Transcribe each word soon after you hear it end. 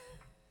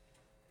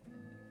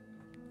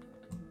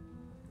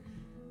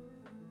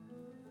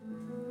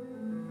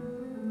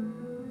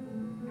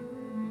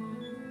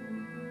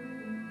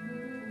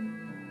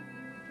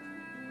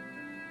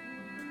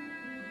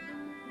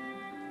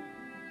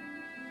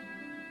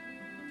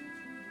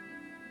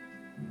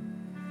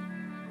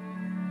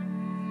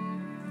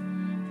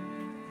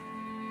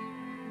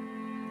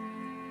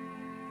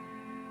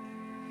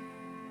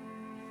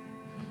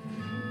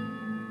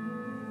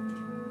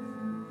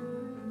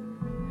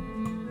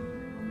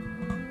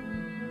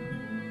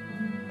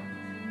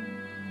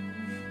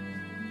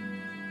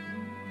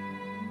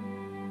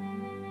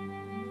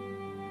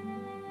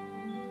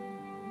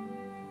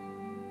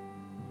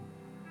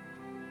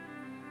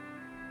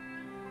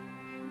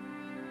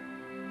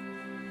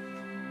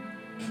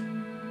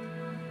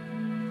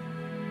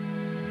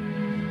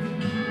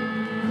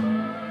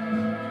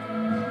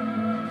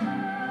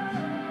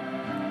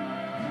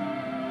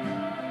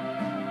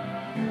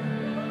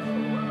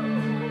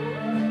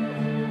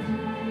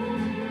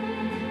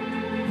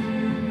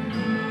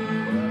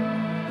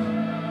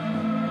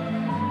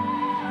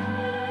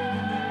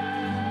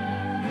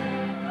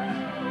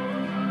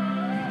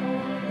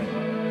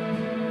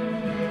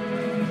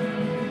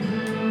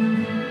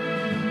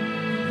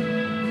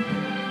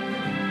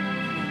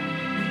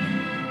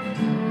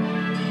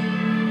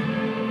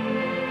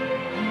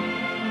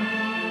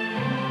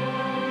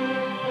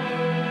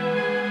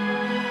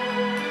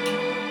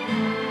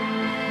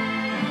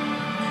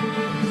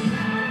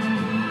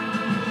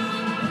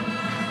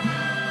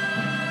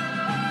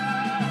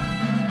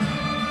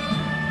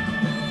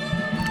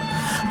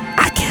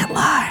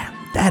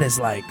That is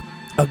like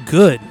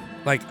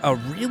a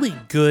really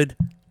good,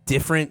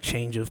 different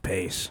change of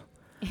pace.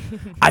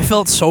 I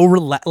felt so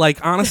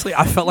honestly,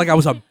 I felt like I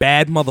was a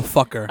bad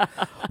motherfucker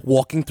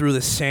walking through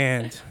the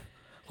sand,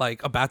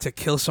 like about to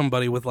kill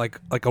somebody with like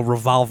a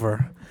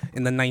revolver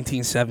in the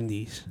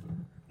 1970s.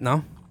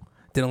 No?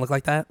 Didn't look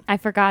like that? I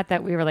forgot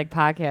that we were like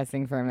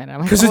podcasting for a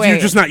minute. Because you're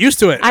just not used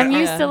to it. I'm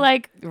used to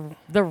like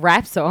the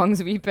rap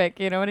songs we pick,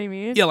 you know what I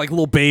mean? Yeah, like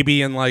Lil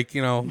Baby and like,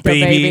 you know,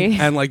 Baby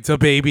and like Da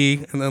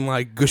Baby and then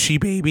like Gushy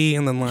Baby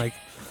and then like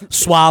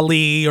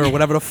Swally or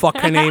whatever the fuck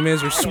her name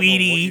is or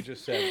Sweetie.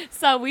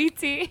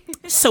 Saweetie.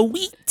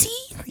 Sweetie.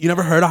 You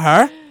never heard of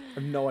her? I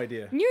have no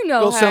idea. You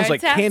know Well, her. sounds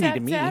like tap, candy tap, to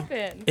me. tap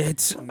it.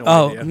 It's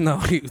idea. no,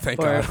 thank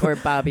God. Or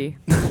Bobby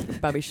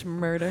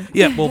Schmurder.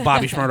 Yeah, well,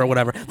 Bobby Schmurder or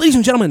whatever. Ladies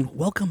and gentlemen,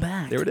 welcome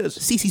back. There it is.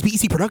 CC's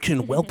BEC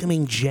production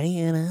welcoming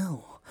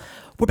JNL.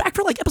 We're back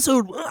for like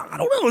episode, I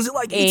don't know, is it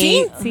like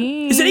 18?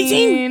 18. Is it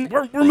 18?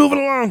 We're moving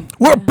along.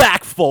 We're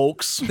back,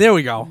 folks. There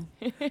we go.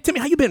 Timmy,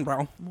 how you been,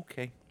 bro?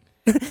 Okay.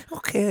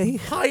 Okay.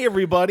 Hi,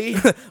 everybody.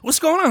 What's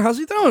going on? How's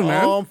he doing,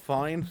 man? Oh, I'm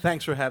fine.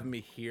 Thanks for having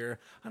me here.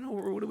 I don't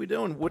know, what are we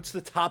doing? What's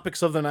the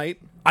topics of the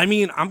night? I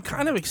mean, I'm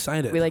kind of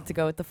excited. We like to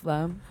go with the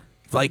flow.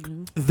 Like,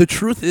 the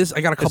truth is, I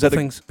got a couple Is that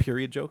things. a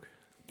period joke?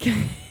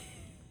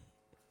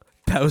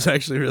 That was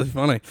actually really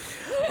funny.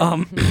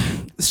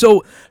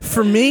 So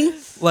for me,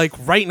 like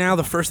right now,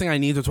 the first thing I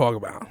need to talk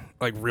about,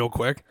 like real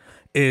quick,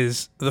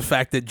 is the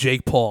fact that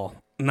Jake Paul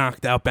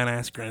knocked out Ben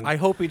Askren I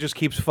hope he just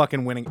keeps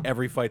fucking winning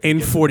every fight. in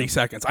 40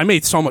 seconds. I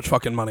made so much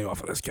fucking money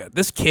off of this kid.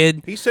 This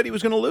kid, He said he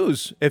was going to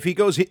lose. If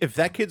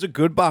that kid's a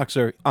good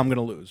boxer, I'm going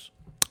to lose.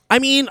 I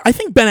mean, I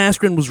think Ben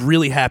Askren was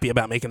really happy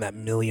about making that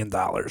 $1 million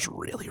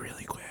really,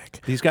 really quick.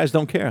 These guys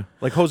don't care.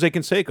 Like Jose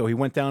Canseco, he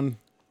went down.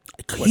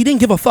 He didn't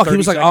give a fuck. He 30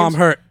 was like, "Oh, seconds? I'm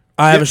hurt.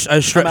 I have I'm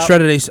out."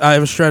 shredded. I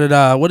have a shredded.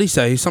 What did he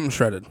say? He's something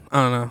shredded.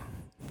 I don't know.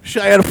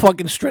 I had a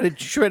fucking shredded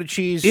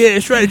cheese. Yeah,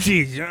 shredded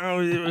cheese. You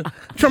know,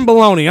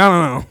 trombolone.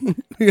 I don't know.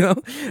 You know,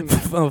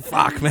 oh,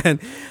 fuck, man.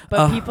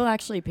 But people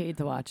actually paid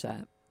to watch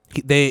that.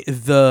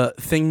 The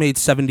thing made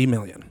 $70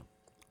 million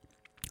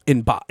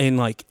in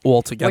like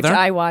all together. Which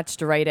I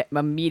watched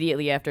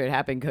immediately after it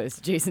happened because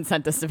Jason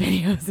sent us the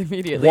videos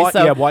immediately. Why,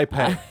 So, yeah, why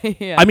pay?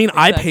 yeah, I mean,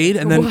 I exactly. paid,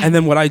 and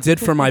then what I did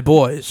for my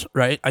boys,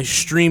 right? I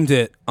streamed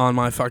it on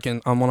my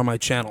on one of my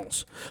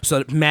channels, so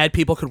that mad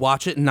people could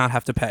watch it and not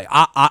have to pay.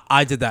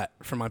 I did that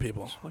for my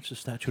people. What's the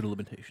statute of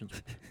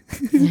limitations?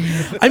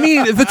 I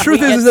mean, the truth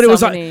We is get that it was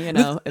so on. many,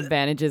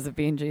 advantages of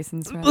being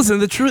Jason's friend. Listen,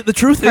 the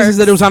truth is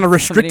that it was on a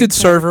restricted perks.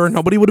 server.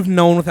 Nobody would have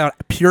known without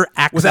pure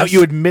access. Without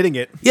you admitting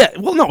it. Yeah,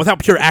 well, no, without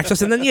pure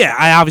access, and then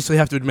I obviously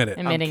have to admit it.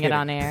 Admitting it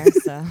on air.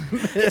 So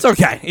It's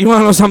okay. You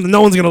want to know something?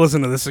 No one's gonna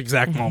listen to this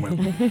exact moment.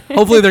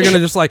 Hopefully, they're gonna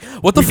just like,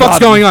 what the fuck's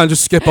going on?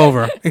 Just skip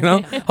over. You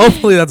know.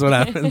 Hopefully, that's what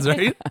happens,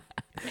 right?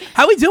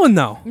 How we doing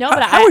though? no, how,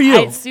 but how are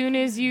you? as soon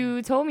as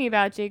you told me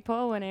about Jake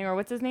Paul winning, or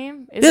what's his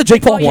name? Is Yeah, it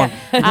Jake Paul won.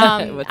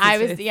 Yeah. What's I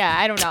his was, face?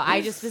 I don't know.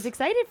 I just was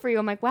excited for you.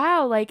 I'm like,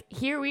 wow, like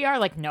here we are.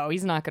 Like, no,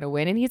 he's not gonna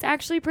win, and he's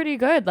actually pretty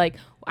good. Like,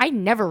 I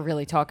never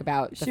really talk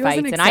about the She fights,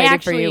 wasn't and excited I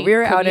actually for you. We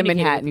were out in communicated with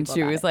Manhattan. people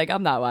She about was it. like,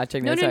 "I'm not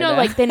watching No, this." no, right no. now.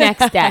 Like the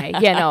next day.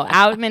 Yeah, no.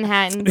 Out in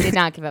Manhattan, did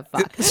not give a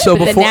fuck. So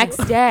the before- next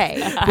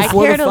day, I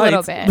Before cared the a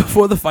little fights- bit.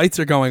 Before the fights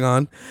are going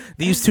on,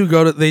 these two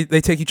go to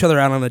they take each other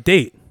out on a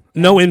date.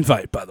 No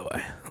invite, by the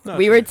way.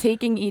 we were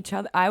taking each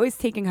other. I was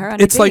taking her on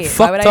It's a like date.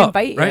 Why would fucked I up,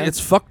 invite right? you? It's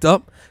fucked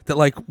up that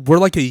like we're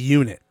like a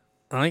unit,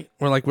 right?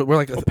 We're like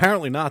a,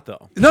 Apparently not,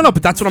 though. no,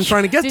 but that's what I'm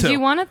trying to get Did to. you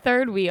want a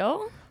third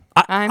wheel?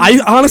 I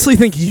honestly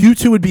think you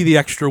two would be the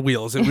extra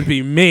wheels. It would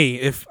be me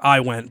if I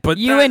went, but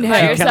you and who?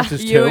 She counts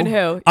as You two? and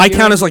who? I You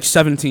count and- as like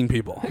 17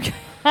 people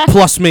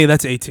plus me.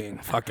 That's 18.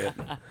 Fuck it.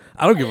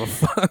 I don't give a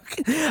fuck.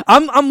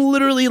 I'm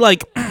literally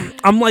like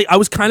I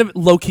was kind of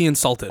low key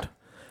insulted.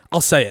 I'll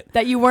say it.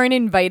 that you weren't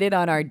invited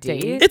on our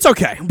date. It's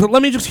okay, but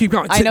let me just keep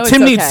going. I know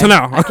Tim it's needs okay. to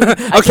know.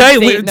 I Okay, can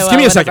date just Noel give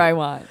me a whenever second. I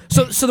want.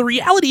 So the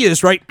reality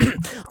is, right?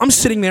 I'm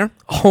sitting there,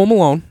 home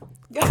alone,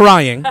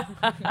 crying,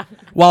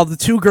 while the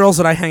two girls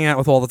that I hang out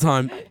with all the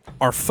time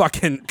are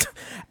fucking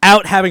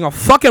out having a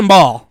fucking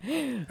ball,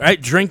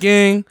 right?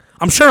 Drinking.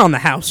 I'm sure on the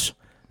house,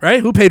 right?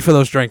 Who paid for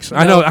those drinks?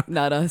 I know.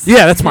 Not us.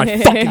 Yeah, that's my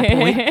fucking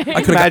point.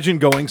 I could have Imagine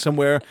going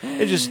somewhere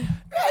and just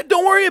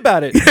don't worry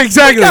about it.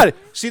 Exactly. We got it.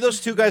 See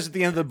those two guys at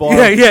the end of the bar?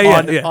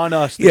 Yeah. On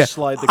us to yeah.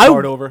 slide the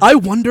card over. I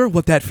wonder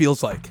what that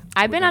feels like.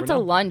 I've been out to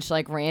lunch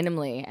like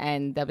randomly,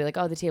 and they'll be like,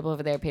 "Oh, the table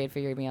over there paid for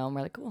your meal," and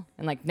we're like, "Cool."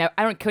 And like,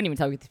 couldn't even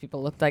tell you what these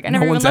people looked like. I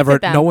never even looked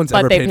at them. No one's but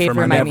ever they paid for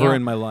for my my meal. Never meal.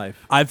 in my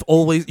life. I've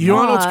always, you know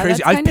what's crazy?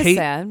 That's I've kinda paid.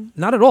 sad.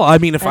 Not at all. I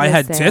mean, if That I is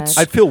had sad. tits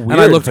I'd feel weird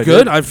and I looked if I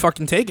good, did. I'd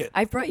fucking take it.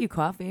 I brought you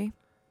coffee.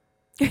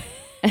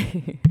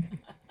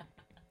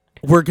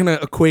 We're gonna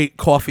equate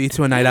coffee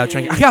to a night out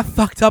drink. I got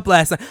fucked up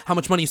last night. How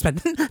much money you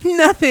spent?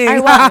 Nothing. All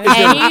right, well,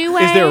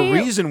 anyway, Is there a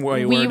reason why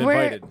you weren't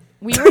invited?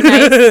 We were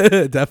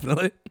nice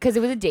Definitely. because it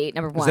was a date.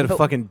 Number one, Was that a but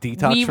fucking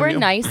detox we from were you?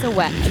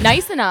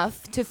 nice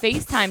enough to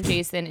FaceTime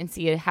Jason and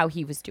see how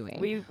he was doing.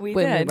 We when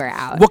did. we were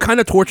out. What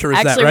kind of torture is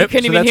Actually, that, we right?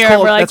 couldn't So even that's hear him.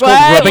 called- We're like, that's called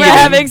what? rubbing We're it in.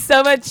 having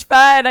so much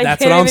fun. I That's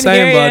can't what I'm even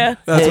saying, hear bud. you.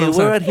 That's what I'm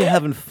saying. out here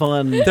having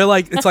fun. They're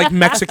like, it's like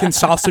Mexican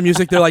salsa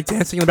music. They're like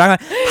dancing in the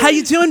back. Like, how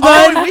you doing, Oh,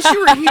 bud? I wish you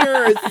were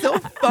here. It's so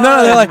fun.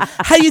 No, they're like,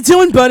 how you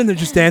doing, bud? And they're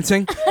just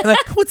dancing. They're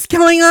like, what's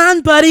going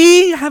on,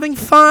 buddy? Having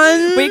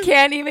fun? We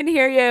can't even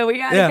hear you. We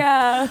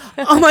gotta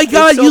go. Oh my It's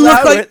God, so you look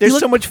loud. like There's you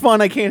look, so much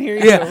fun. I can't hear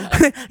you.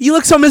 yeah. You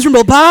look so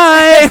miserable.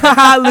 Bye,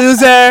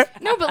 loser.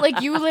 No, but like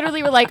you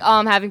literally were like, "Oh,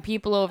 I'm having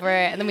people over,"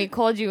 and then we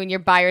called you and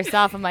you're by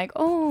yourself. I'm like,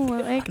 "Oh,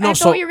 like No, I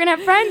so- thought you were gonna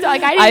have friends."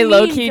 Like I didn't. I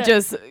low mean key to-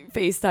 just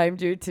FaceTimed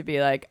you to be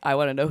like, I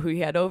want to know who he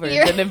had over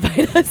Yeah. and didn't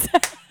invite us.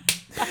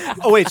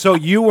 Oh wait, so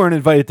you weren't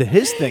invited to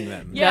his thing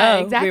then? Yeah,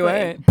 No, exactly. We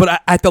weren't.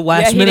 But at the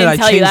last he minute, didn't I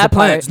tell you changed the that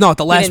part. plans. No, at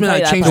the He last didn't minute, I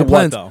tell you changed that the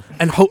part.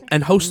 plans For what,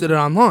 and hosted it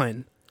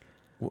online.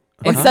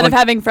 Instead of Like-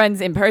 having friends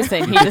in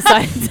person, he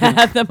decided to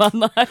have them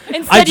online.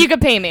 Instead, ju- you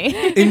could pay me.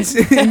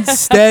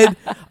 Instead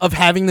of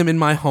having them in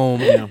my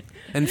home Yeah.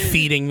 and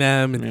feeding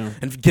them and, Yeah.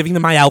 and giving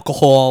them my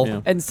alcohol,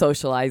 Yeah. And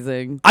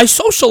socializing. I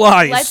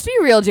socialize. Let's be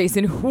real,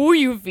 Jason. Who are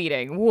you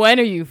feeding? When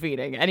are you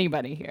feeding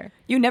anybody here?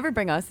 You never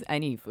bring us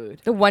any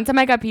food. The one time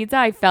I got pizza,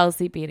 I fell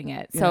asleep eating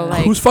it. So Yeah.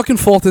 like, Whose fucking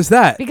fault is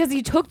that? because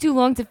you took too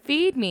long to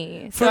feed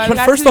me. So But I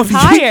got first too off, you-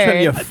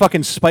 tired. You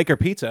fucking spiker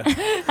pizza.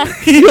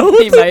 He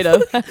might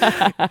have.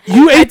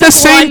 You ate the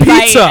same One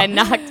bite pizza. and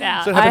knocked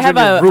out. So I have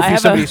I a- roofie I have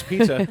a- somebody's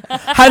pizza.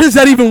 How does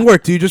that even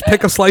work? Do you just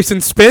pick a slice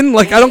and spin?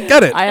 Like, I don't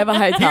get it. I have a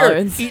high Here,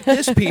 tolerance. eat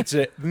this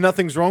pizza.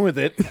 Nothing's wrong with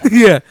it.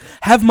 Yeah.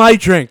 Have my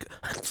drink.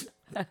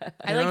 I You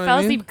like know what fell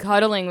I mean? asleep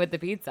cuddling with the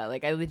pizza.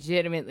 Like I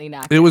legitimately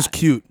knocked It was out.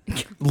 cute.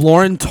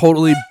 Lauren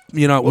totally,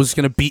 was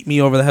going to beat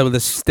me over the head with a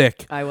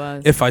stick I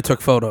was. if I took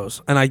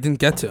photos, and I didn't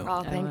get to. Oh,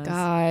 I thank was.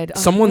 God. Oh,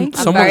 Someone- thank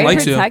you. someone very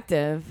likes you.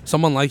 protective.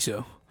 Someone likes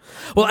you.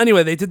 Well,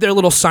 anyway, they did their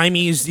little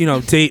Siamese,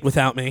 date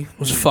without me. It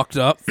was fucked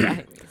up.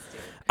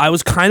 I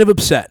was kind of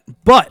upset,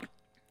 but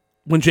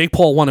when Jake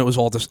Paul won, it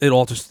all just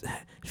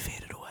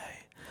faded away.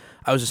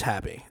 I was just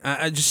happy.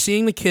 I just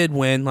seeing the kid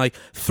win, like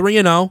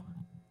 3-0,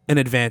 an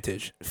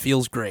advantage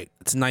feels great.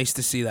 It's nice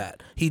to see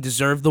that he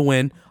deserved the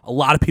win. A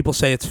lot of people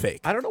say it's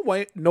fake. I don't know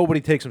why nobody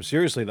takes him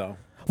seriously though.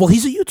 Well,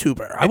 he's a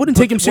YouTuber. I wouldn't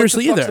take him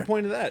seriously What's either. the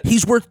point of that?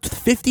 He's worth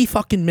 50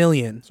 fucking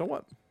million. So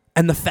what?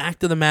 And the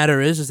fact of the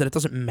matter is that it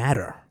doesn't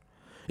matter.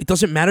 It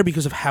doesn't matter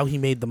because of how he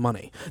made the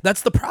money.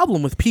 That's the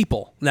problem with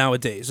people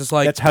nowadays. It's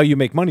like That's how you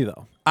make money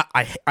though.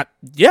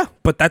 yeah,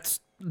 but that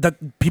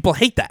people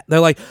hate that. They're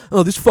like,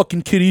 oh, this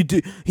fucking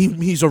kid,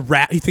 he's a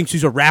rap. He thinks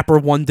he's a rapper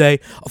one day,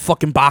 a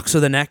fucking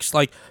boxer the next.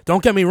 Like,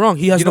 don't get me wrong,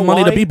 he has the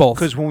money to be both.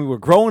 Because when we were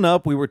growing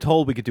up, we were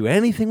told we could do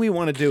anything we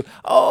want to do.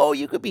 Oh,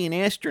 you could be an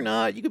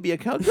astronaut. You could be a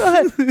cow. Go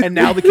ahead. And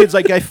now the kid's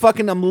like,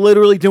 I'm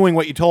literally doing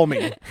what you told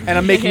me, and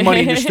I'm making money,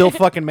 and you're still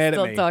fucking mad at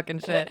Still me. talking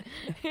shit.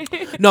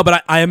 No,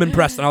 but I am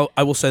impressed, and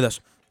I will say this: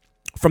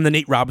 from the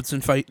Nate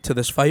Robinson fight to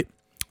this fight,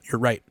 you're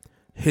right.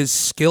 His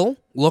skill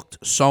looked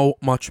so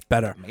much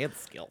better. Mad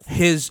skills.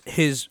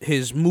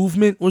 His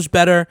movement was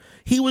better.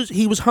 He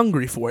was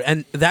hungry for it,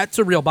 and that's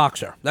a real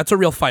boxer. That's a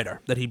real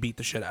fighter that he beat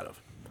the shit out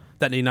of,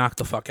 that he knocked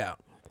the fuck out.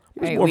 He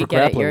was Right, more of we a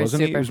get it. grappler, You're a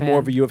wasn't he? He super was more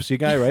of a fan. UFC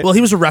guy, right? Well,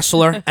 he was a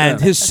wrestler,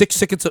 and his 6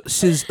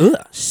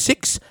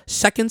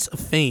 seconds of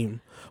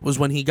fame was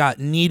when he got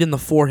kneed in the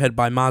forehead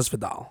by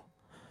Masvidal,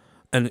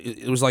 and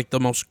it was like the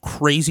most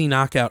crazy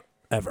knockout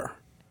ever.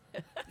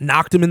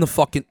 Knocked him in the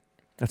fucking.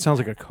 That sounds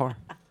like a car.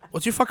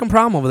 What's your fucking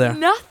problem over there?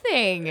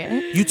 Nothing.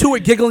 You two are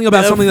giggling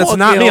about Yeah, something that's fuck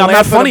not you, me. I'm not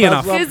laughing funny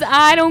about enough. Because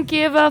I don't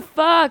give a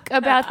fuck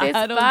about this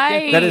I don't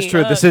fight. That is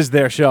true. This is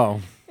their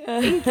show.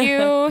 Thank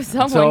you.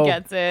 Someone So-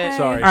 gets it.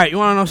 Sorry. All right, you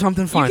want to know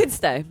something You fun? could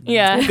stay.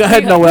 Yeah. Go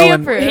ahead, We- Noel, we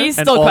and- approve. He's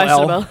And still all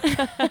L.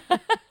 questionable.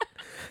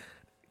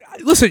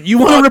 Listen, you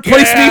want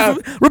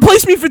to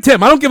replace me for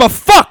Tim? I don't give a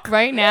fuck.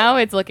 Right now,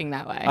 it's looking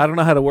that way. I don't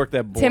know how to work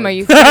that board. Tim, are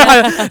you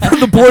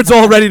The board's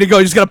all ready to go.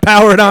 You just got to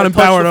power it on and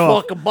power it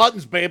off. Fucking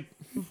buttons, babe.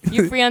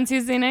 you free on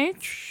Tuesday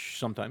nights?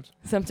 Sometimes.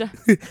 Sometime.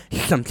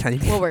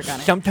 Sometimes. We'll work on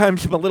it.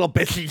 Sometimes I'm a little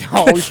busy.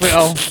 Always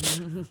will.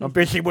 I'm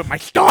busy with my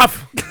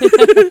stuff.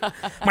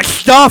 My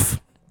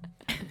stuff.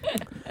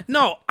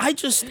 No, I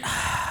just.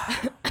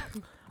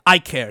 I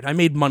cared. I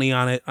made money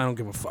on it. I don't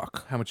give a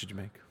fuck. How much did you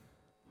make?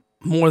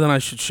 More than I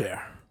should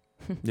share.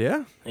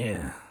 Yeah.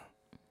 Yeah.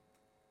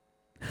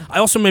 I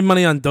also made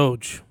money on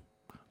Doge.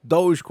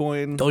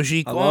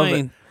 Dogecoin. I love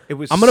it. It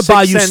was. I'm gonna 6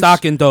 buy you cents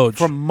stock in Doge.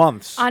 for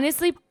months.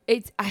 Honestly,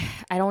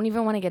 I don't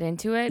even want to get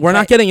into it. We're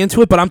not but- getting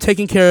into it, but I'm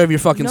taking care of your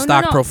fucking No,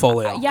 stock no.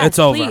 portfolio. Yes, It's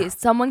over. please.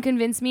 Someone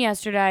convinced me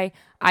yesterday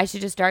I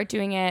should just start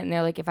doing it, and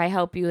they're like, "If I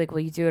help you, like,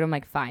 will you do it?" I'm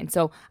like, "Fine."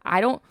 So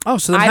I don't. Oh,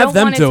 so then I have don't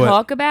them want to do it.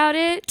 talk about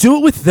it. Do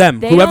it with them,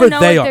 They whoever don't know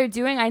they what are. they're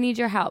doing. I need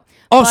your help.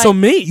 Oh, But- so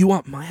me? You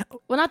want my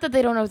help? Well, not that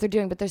they don't know what they're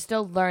doing, but they're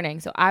still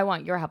learning. So I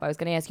want your help. I was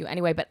going to ask you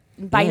anyway, but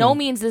by no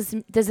means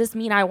does this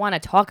mean I want to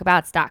talk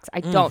about stocks. I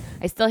don't.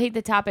 I still hate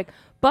the topic.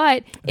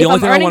 But The if only I'm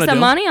thing I earning wanna some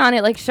do- money on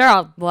it, like, sure,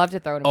 I'll love to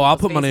throw it in Oh, I'll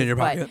people's put money in faces, your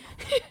but-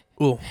 pocket.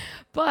 Ooh.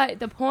 But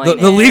the point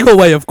The is, legal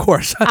way, of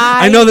course.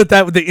 I know I-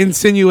 that they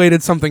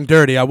insinuated something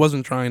dirty. I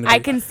wasn't trying to. I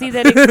be. can see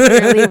that it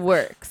clearly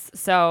works.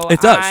 So It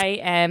does. I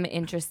am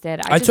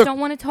interested. I I just took- don't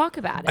want to talk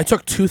about it. I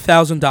took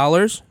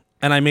 $2,000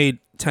 and I made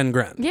 10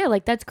 grand Yeah,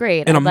 like that's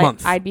great. in a I'd like-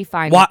 month. I'd be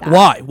fine Why? with that.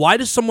 Why? Why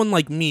does someone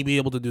like me be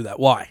able to do that?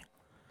 Why?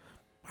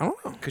 I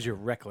don't know. Because you're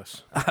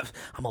reckless.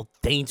 I'm a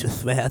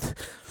dangerous man.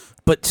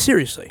 But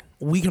seriously,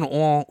 we can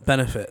all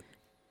benefit.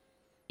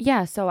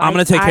 Yeah, so I'm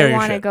gonna take care of your I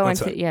want to shit. go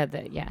That's into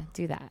it.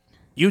 do that.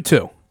 You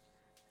too.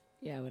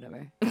 Yeah,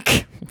 whatever.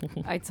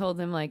 I told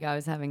him like I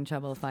was having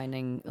trouble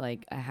finding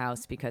like a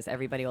house because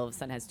everybody all of a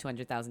sudden has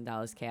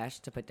 $200,000 cash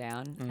to put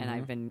down, and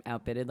I've been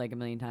outbidded like a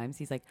million times.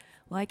 He's like,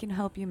 "Well, I can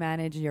help you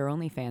manage your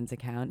OnlyFans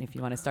account if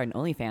you want to start an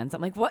OnlyFans."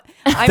 I'm like, "What?"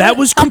 That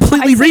was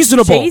completely I said,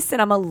 reasonable. Jason,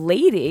 I'm a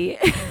lady.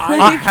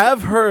 I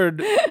have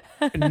heard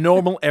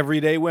normal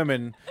everyday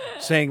women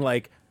saying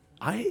like,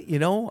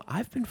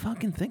 I've been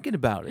fucking thinking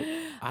about it.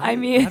 I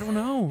mean- I don't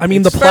know. I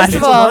mean, the It's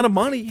plastic- a lot of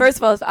money.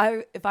 First of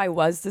all, if I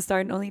was to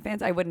start an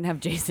OnlyFans, I wouldn't have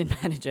Jason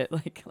manage it.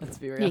 Like, let's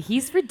be real. Yeah,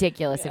 he's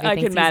ridiculous if he I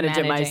thinks can he's manage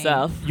it managing.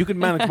 myself. You can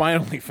manage my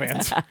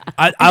OnlyFans.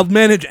 I'll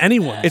manage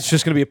anyone. It's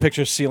just gonna be a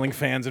picture of ceiling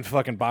fans and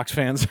fucking box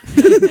fans.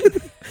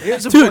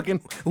 Here's a Dude,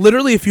 fucking.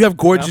 literally, if you have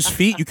gorgeous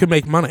feet, you can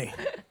make money.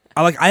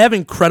 I have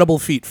incredible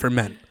feet for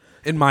men,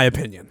 in my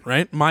opinion.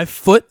 Right? My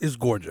foot is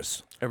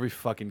gorgeous. Every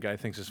fucking guy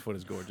thinks his foot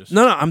is gorgeous.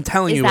 No, I'm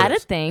telling Is you. that it a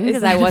is. thing? Is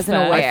Because that I wasn't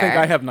a fact? aware. I think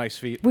I have nice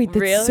feet. Wait, that's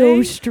Really?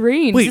 so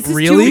strange. Wait, This is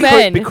really? two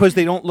men. Because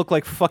they don't look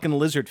like fucking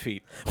lizard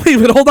feet. Wait,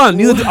 but hold on.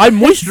 Neither I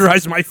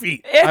moisturize my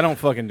feet. I don't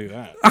fucking do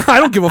that. I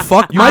don't give a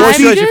fuck. You My I'm moisturize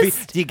feet. your just-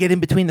 feet. Do you get in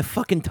between the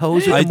fucking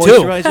toes with I the do.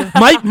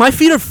 moisturizer? My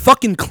feet are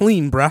fucking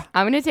clean, bruh.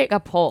 I'm gonna take a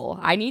poll.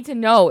 I need to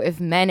know if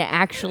men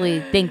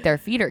actually think their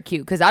feet are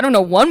cute. Because I don't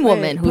know one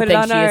woman who Put it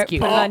thinks on she our- is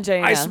cute. Put it on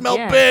Jane. I now. smell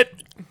Yeah. bit.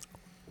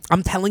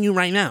 I'm telling you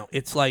right now.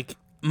 It's like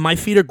my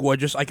feet are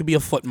gorgeous. I could be a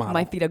foot model.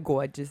 My feet are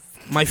gorgeous.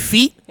 My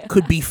feet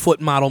could be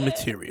foot model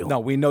material. No,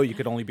 we know you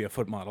could only be a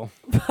foot model.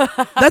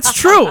 That's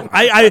true.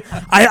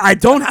 I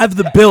don't have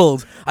the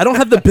build. I don't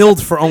have the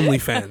build for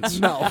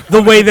OnlyFans. No.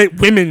 The way that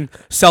women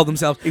sell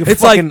themselves. You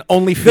It's like fucking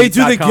OnlyFeet.com. they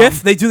do the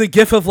gif. They do the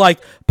gif of like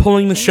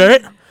pulling the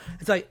shirt.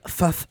 It's like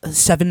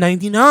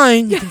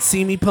 $7.99. You can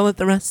see me pull it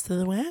the rest of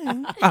the way.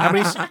 How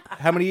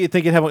many do you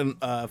think you'd have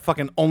on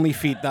fucking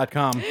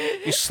OnlyFeet.com?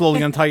 You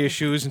slowly untie your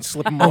shoes and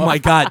slip them Oh off. my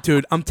god,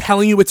 dude! I'm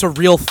telling you, it's a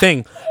real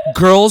thing.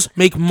 Girls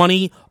make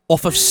money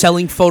off of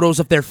selling photos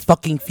of their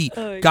fucking feet.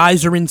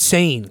 Guys are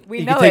insane. We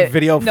You know can take it.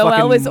 video of Noelle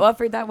fucking- was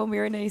offered that when we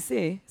were in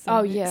AC.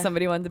 Oh, yeah.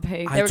 Somebody wanted to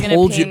pay. I They were gonna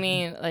told pay you-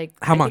 me like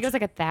How I much? think it was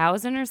like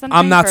 1,000 or something.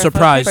 I'm not for a photo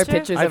surprised. for picture.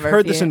 pictures I've of her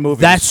heard this feet. in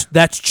movies.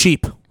 That's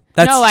cheap.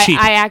 That's No, cheap.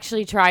 I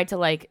actually tried to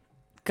like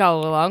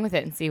go along with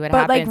it and see what But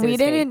happens. like It we was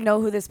didn't fake.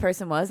 know who this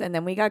person was, and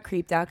then we got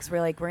creeped out because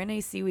we're like, we're in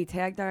AC. We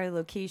tagged our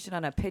location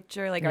on a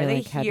picture. Like, are You're they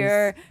like, how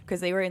here?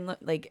 Because they were in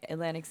like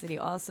Atlantic City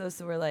also.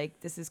 So we're like,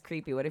 this is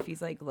creepy. What if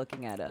he's like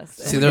looking at us?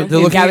 See, they're The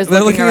looking. guy was They're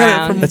looking looking at it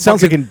around. from. That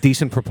sounds like a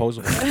decent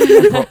proposal.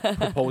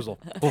 Proposal.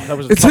 Oh, that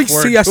was a It's tough like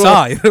word.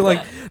 CSI. They're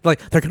like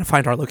they're gonna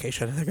find our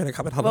location. And they're gonna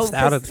come and hunt us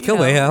down and Chris, kill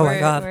me. Oh my we're,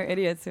 god. we're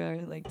idiots who are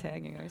like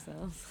tagging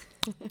ourselves.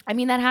 I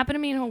mean, that happened to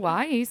me in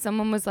Hawaii.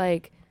 Someone was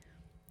like,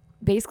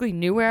 basically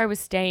knew where I was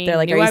staying. They're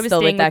like, knew "Are you I was still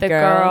with staying that the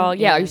girl?"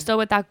 Yeah, Yeah. are you still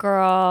with that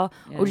girl?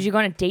 Yeah. Or did you go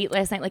on a date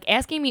last night? Like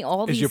asking me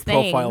all Is these your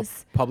things. profile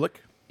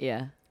public?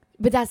 Yeah.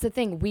 But that's the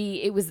thing.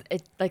 It was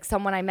like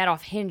someone I met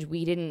off Hinge.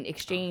 We didn't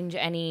exchange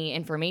any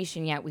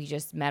information yet. We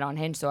just met on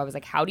Hinge. So I was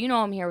like, how do you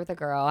know I'm here with a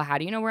girl? How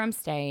do you know where I'm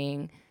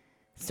staying?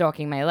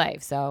 Stalking my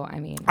life. So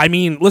I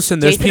mean, Listen.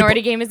 There's Jason people.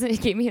 already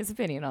gave me his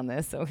opinion on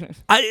this. So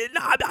I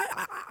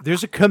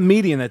There's a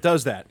comedian that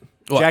does that.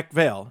 What? Jack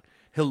Vale.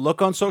 He'll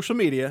look on social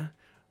media,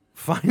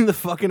 find the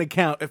fucking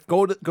account. If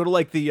go to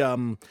like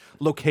the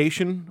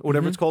location, or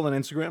whatever it's called on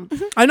Instagram.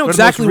 I know Go to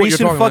the exactly most what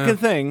you're recent talking fucking about.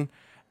 thing.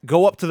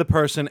 Go up to the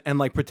person and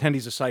like pretend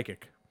he's a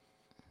psychic.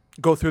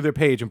 Go through their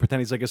page and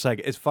pretend he's like a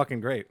psychic. It's fucking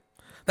great.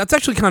 That's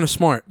actually kind of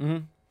smart.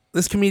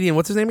 This comedian,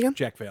 what's his name again?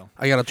 Jack Vale.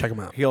 I gotta check him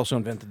out. He also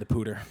invented the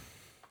pooter.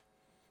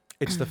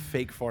 It's the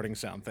fake farting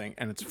sound thing,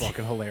 and it's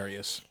fucking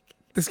hilarious.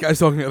 This guy's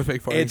talking about a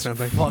fake farting It's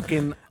something.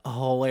 fucking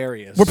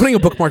hilarious. We're putting a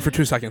bookmark for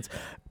 2 seconds.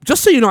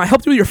 Just so you know, I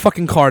helped you with your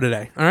fucking car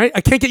today. All right,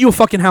 I can't get you a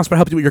fucking house, but I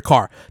helped you with your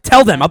car.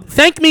 Tell them.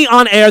 Thank me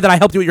on air that I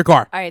helped you with your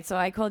car. All right. So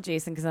I called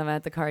Jason because I'm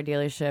at the car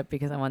dealership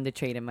because I wanted to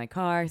trade in my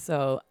car.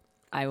 So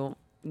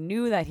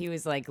knew that he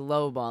was like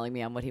lowballing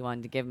me on what he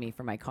wanted to give me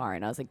for my car,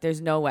 and I was like,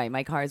 "There's no way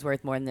my car is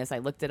worth more than this." I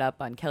looked it up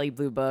on Kelly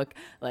Blue Book,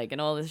 like, and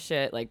all this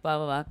shit, like blah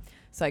blah blah.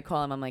 So I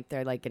call him. I'm like,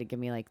 they're like gonna give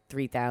me like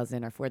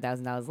 $3,000 or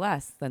 $4,000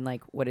 less than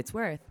like what it's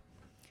worth.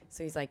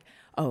 So he's like,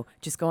 "Oh,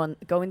 just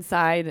go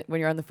inside when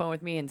you're on the phone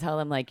with me and tell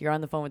them like you're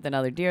on the phone with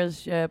another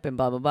dealership and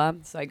blah blah blah."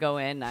 So I go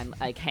in. I'm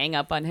like hang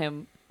up on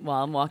him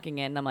while I'm walking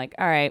in. I'm like,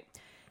 "All right.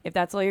 If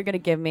that's all you're going to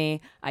give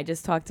me, I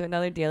just talked to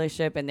another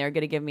dealership and they're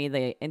going to give me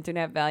the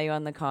internet value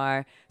on the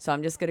car. So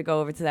I'm just going to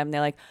go over to them."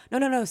 They're like,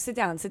 no, sit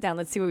down.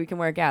 Let's see what we can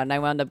work out. And I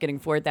wound up getting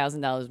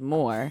 $4,000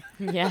 more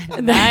Yeah,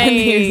 than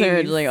he was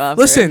originally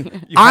offered. Listen,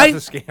 You have I to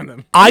scam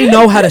them. I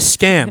know how to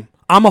scam.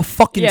 I'm a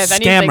fucking Yeah, if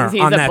anything, scammer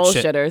he's on a that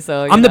shit. bullshitter.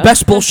 So I'm the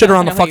best bullshitter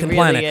on the He fucking really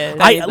planet. is.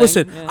 I Anything,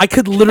 listen. yeah. I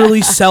could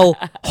literally sell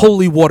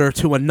holy water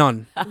to a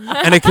nun,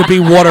 and it could be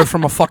water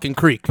from a fucking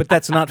creek. But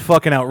that's not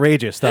fucking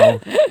outrageous,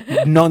 though.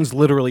 Nuns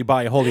literally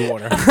buy holy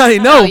water. I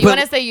No, know, you want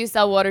but to say you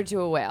sell water to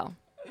a whale.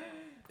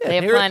 They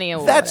have Here- plenty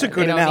of water. That's a They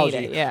good don't need analogy.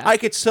 it, yeah. I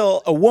could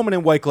sell a woman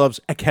in white gloves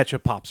a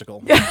ketchup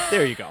popsicle.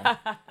 There you go.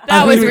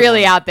 That was Wait,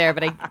 really out there,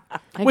 but I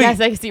wait, guess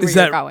I see where is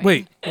you're that going.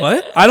 wait?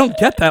 What? I don't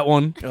get that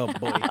one. Oh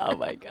boy. Oh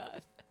my god.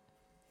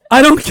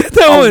 I don't get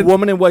that A one.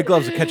 woman in white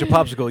gloves a ketchup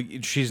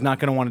popsicle. She's not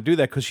going to want to do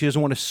that because she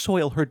doesn't want to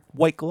soil her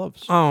white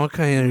gloves. Oh,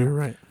 okay. Yeah, you're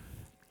right.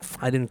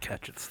 I didn't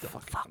catch it. Still,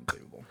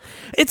 Unbelievable.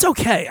 it's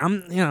okay.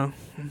 I'm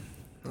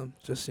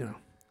just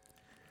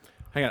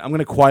Hang on, I'm going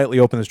to quietly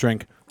open this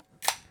drink.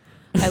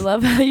 I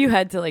love how you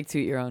had to like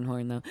toot your own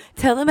horn though.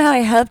 Tell him how I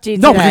helped you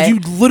No, today.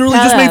 because you literally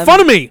Tell just made him. fun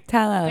of me.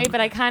 Tell him. Wait,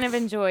 but I kind of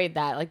enjoyed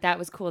that. Like, that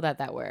was cool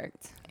that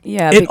worked.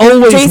 Yeah, It because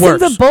always Jason's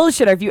works. a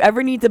bullshitter. If you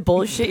ever need to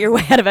bullshit your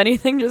way out of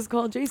anything, just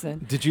call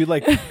Jason. Did you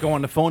like go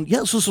on the phone?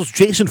 Yes, this was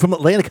Jason from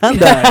Atlantic Hyundai. No,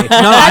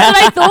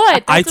 That's what I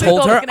thought. I That's what told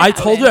thought her. was gonna I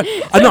told her.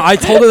 happen. No, I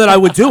told her that I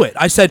would do it.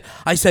 I said,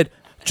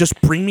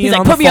 just bring me He's in like,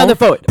 on the "Put me on the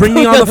phone. Bring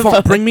me on the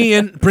phone. Bring me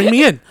in. Bring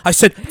me in. I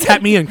said,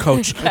 tap me in,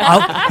 coach.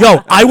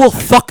 I will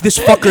fuck this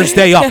fucker's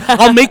day up.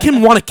 I'll make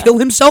him want to kill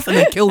himself and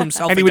then kill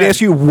himself. And he would again.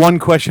 ask you one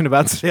question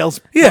about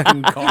sales Yeah.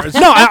 fucking cars.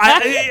 No,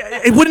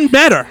 it wouldn't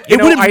matter. You It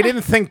know, wouldn't. I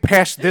didn't think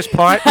past this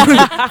part.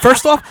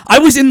 First off, I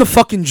was in the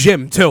fucking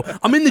gym too.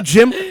 I'm in the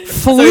gym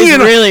He's flinging.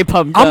 really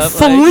pumped I'm up.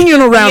 flinging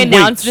The around weights.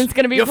 announcement's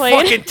going to be Your played.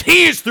 fucking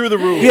tea is through the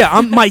roof. Yeah,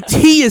 my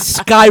tea is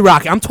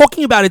skyrocketing. I'm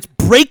talking about it's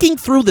breaking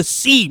through the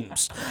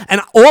seams.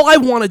 And all I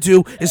want to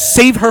do is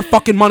save her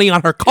fucking money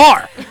on her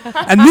car.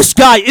 And this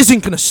guy isn't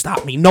going to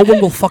stop me. No one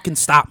will fucking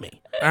stop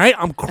me. All right?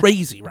 I'm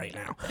crazy right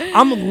now.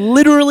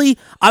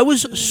 I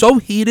was so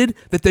heated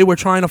that they were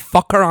trying to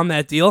fuck her on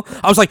that deal.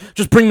 I was like,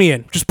 just bring me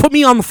in. Just put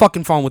me on the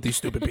fucking phone with these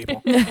stupid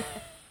people.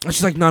 And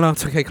she's like, no,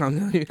 it's okay. Calm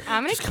down.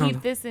 I'm going Just to calm keep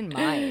down. this in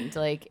mind.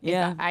 Like,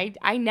 Yeah.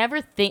 I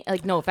never think,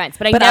 like, no offense,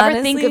 but I But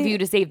never think of honestly- you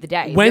to save the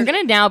day. When- You're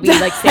going to now be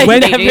like, save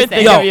When- the day, never Jason.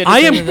 think Yo, of you to I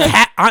am. save the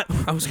day.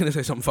 I was gonna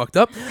say something fucked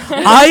up.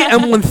 I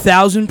am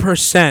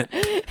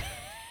 1,000%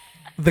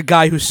 the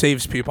guy who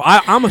saves people.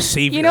 I'm a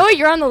savior. You know what?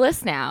 You're on the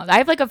list now. I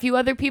have like a few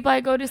other people I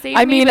go to save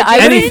I me. mean, but I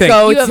Jason, Anything. wouldn't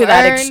go you have to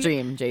that earned-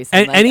 extreme, Jason.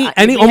 And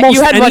any you almost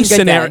had any one good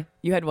scenario. day.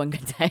 You had one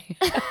good day.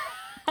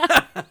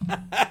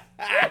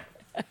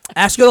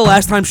 Ask her the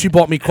last time she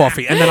bought me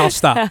coffee, and then I'll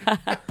stop.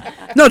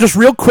 No, just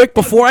real quick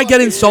before I get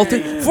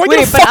insulted. Before I get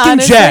Wait, a but fucking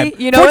honestly, jab.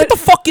 you know Before I get what?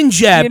 the fucking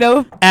jab. You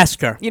know- ask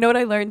her. You know what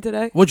I learned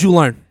today? What'd you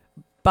learn?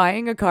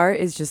 Buying a car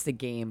is just a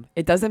game.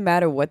 It doesn't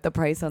matter what the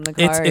price on the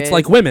car is. It's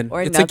like women.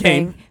 Or It's a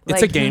game. nothing.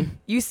 It's a Like, game.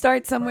 You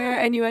start somewhere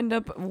and you end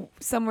up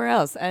somewhere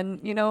else. And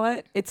you know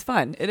what? It's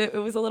fun. It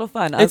was a little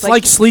fun. It's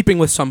like sleeping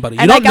with somebody.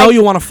 You And, don't like, know I-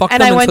 you want to fuck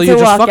and them I went until to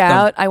you just walk fuck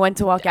out. them. I went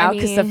to walk I out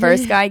because the mean-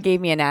 first guy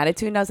gave me an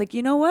attitude, and I was like,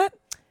 you know what?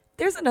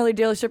 There's another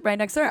dealership right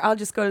next door. I'll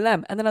just go to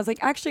them. And then I was like,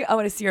 actually, I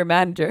want to see your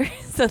manager.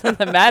 So then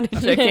the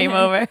manager came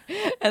over,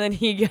 and then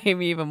he gave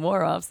me even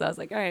more off. So I was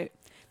like, all right.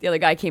 The other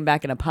guy came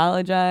back and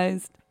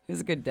apologized. It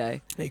was a good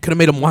day. You could have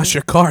made them wash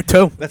your car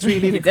too. That's what you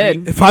need. He a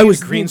green, did. If I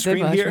was green He did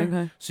screen wash my here,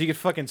 car. so you could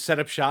fucking set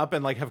up shop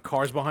and like have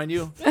cars behind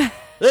you.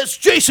 That's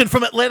Jason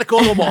from Atlantic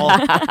Auto Mall.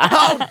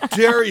 How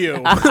dare you?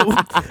 would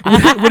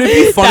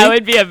it be funny? That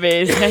would be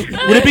amazing.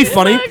 Would it be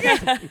funny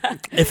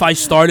if I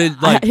started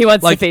like he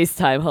wants like to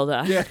FaceTime. Hold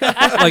on.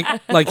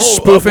 like Oh,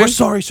 spoofing? we're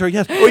sorry, sir.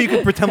 Yes. Or you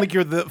could pretend like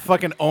you're the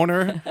fucking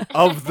owner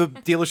of the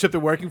dealership they're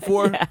working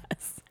for.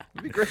 Yes.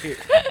 It'd be great.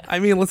 I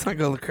mean, let's not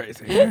go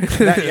crazy.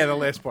 The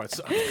last part.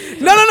 So,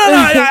 No.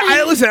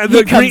 I listen.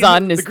 He comes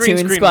on his the green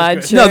Toon screen Squad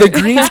was shirt. No, the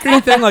green screen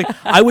thing. Like,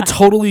 I would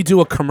totally do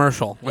a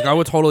commercial. Like, I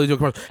would totally do a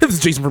commercial. Hey, this is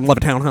Jason from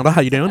Levittown.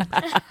 How you doing?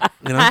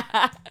 You know.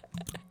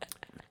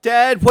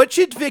 Dad, what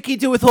should Vicky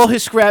do with all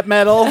his scrap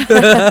metal? You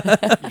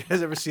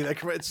guys ever see that?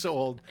 It's so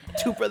old.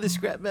 Two Brothers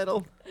Scrap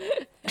Metal.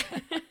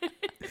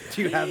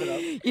 Do you have it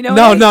up? You know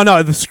what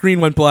No. The screen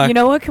went black. You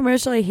know what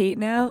commercial I hate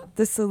now?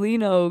 The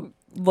Celino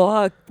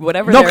law,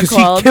 whatever no, they're because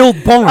called. he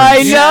killed Barnes.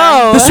 I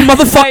know. This I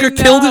motherfucker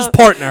killed his know.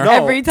 partner. No.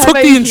 Every time Took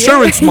I the hear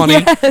insurance it- money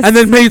Yes. and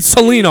then made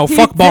Celino He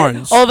fuck did.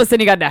 Barnes. All of a sudden,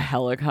 he got in a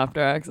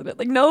helicopter accident.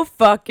 Like, no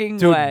fucking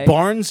Dude, way.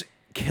 Barnes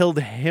killed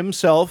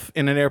himself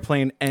in an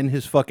airplane and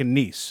his fucking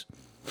niece.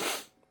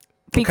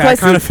 Okay, I because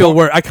kind of feel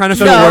worse. I kind of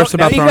feel now- worse now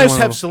about you throwing guys one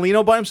have of them.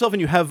 Salino by himself,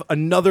 and you have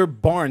another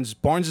Barnes.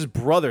 Barnes'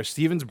 brother,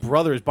 Steven's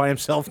brother, is by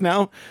himself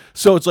now.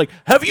 So it's like,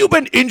 have you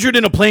been injured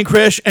in a plane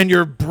crash and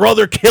your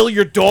brother killed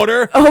your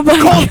daughter? Oh my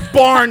Call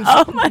Barnes,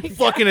 my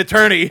fucking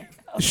attorney.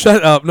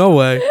 Shut up! No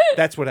way.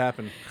 That's what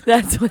happened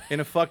that's what in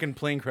a fucking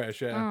plane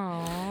crash. Yeah,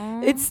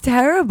 Aww. it's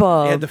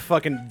terrible. he had the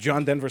fucking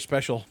John Denver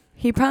special.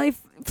 He probably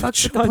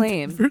fucked with the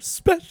plane. For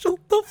special,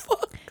 the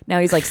fuck. Now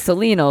he's like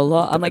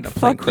Salino. I'm like, In a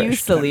plane fuck you,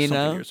 crash something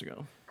Salino. years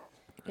ago.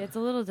 It's a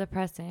little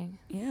depressing.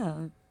 Yeah.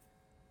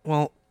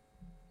 Well,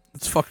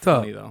 it's fucked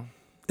up. Funny though,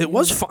 It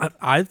was fun.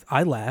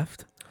 I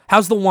laughed.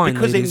 How's the wine,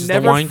 because ladies? Is they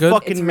the never wine good?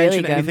 fucking It's really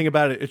mention good. anything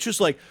about it. It's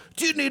just like,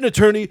 do you need an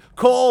attorney?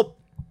 Call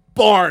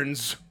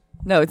Barnes.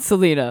 No, it's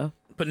Salino.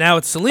 But now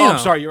it's Selena. Oh, I'm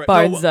sorry, you're right.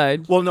 Barnes no,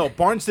 died. Well, no,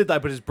 Barnes did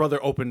that, but his brother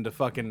opened the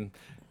fucking.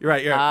 You're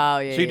right. You're right. Oh,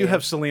 yeah, So you do yeah.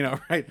 have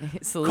Salino, right?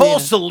 Salino. Call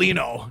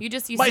Salino.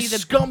 You My see the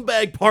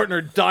scumbag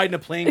partner died in a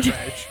plane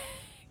crash.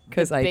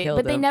 Because I killed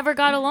but they him. never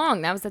got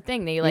along. That was the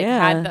thing. They like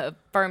Yeah. had the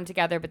firm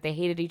together, but they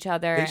hated each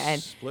other. They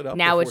And split up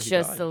now before it's he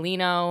just died.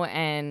 Salino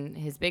and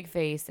his big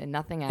face and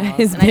nothing else.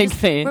 His And I big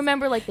just face.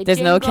 Remember, like the There's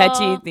no jingle.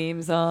 catchy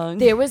theme song.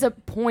 There was a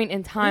point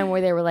in time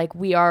where they were like,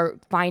 "We are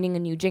finding a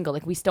new jingle.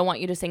 Like, we still want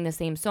you to sing the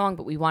same song,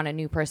 but we want a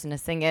new person to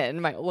sing it." And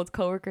my old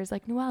coworker's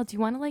like, "Noelle, do you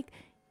want to like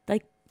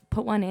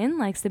put one in,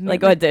 like submit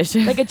like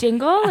audition. like a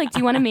jingle? Like, do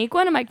you want to make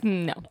one?" I'm like,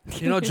 "No."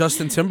 You know,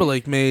 Justin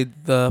Timberlake made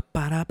the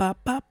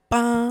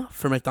ba-da-ba-ba-ba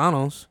for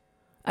McDonald's,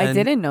 I and-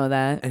 didn't know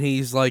that. and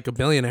he's like a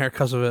billionaire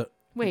because of it.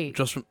 Wait,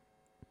 Just from,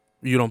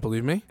 you don't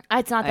believe me?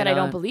 it's not I that I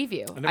don't don't. believe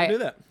you. I never knew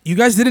that. You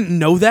guys didn't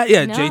know that?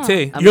 Yeah, No.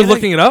 JT. I'm You're gonna-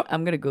 looking it up?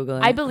 I'm gonna Google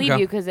it. I believe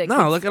Okay. you because it. No,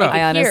 could- look it up. could I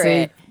hear honestly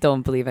it.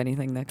 don't believe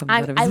anything that comes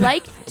out of I his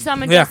like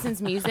some of Yeah.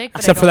 Justin's music, but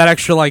Except I for don't- that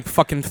extra like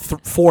fucking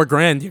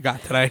 $4,000 you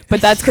got today.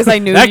 But that's because I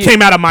knew That you,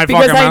 came out of my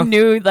because fucking I mouth.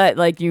 knew that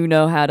like you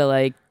know how to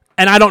like.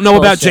 And I don't know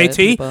about Bullshit, JT.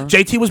 people.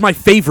 JT was my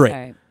favorite. All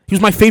right. He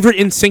was my favorite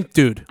in sync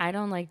dude. I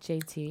don't like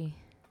JT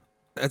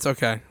It's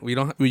okay. You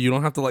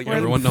don't have to like Well,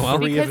 everyone know.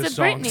 Three of because his of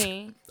songs.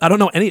 Britney. I don't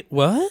know any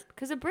what?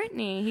 Because of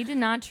Britney, he did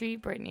not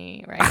treat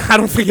Britney right. I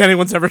don't think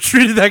anyone's ever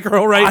treated that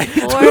girl right.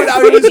 Poor Dude,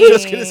 I was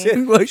just gonna Britney. say,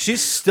 Like-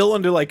 she's still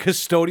under like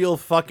custodial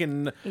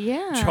fucking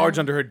Yeah. charge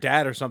under her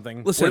dad or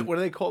something. Listen, what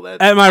do they call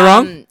that? Am I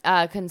wrong?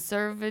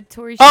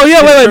 Conservatory. Oh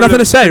yeah, wait, nothing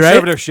to say,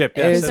 right? Conservatorship. It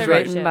Yes, was that's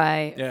right. written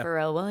by Yeah.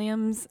 Pharrell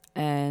Williams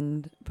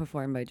and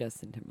performed by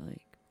Justin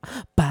Timberlake.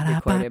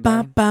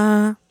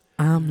 Ba-da-ba-ba-ba.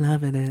 I'm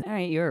loving it. All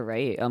right, you were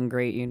right. I'm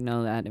great. You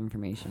know that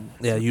information.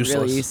 Yeah, It's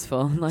useless. Really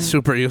useful. Like,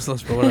 Super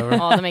useless, but whatever.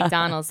 All the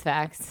McDonald's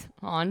facts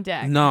on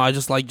deck. No, I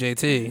just like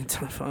JT.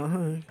 Oh,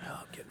 I'm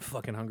getting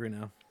fucking hungry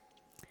now.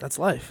 That's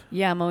life.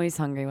 yeah, I'm always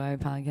hungry while I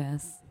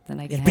podcast. Then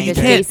I can but you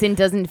Because can't- Jason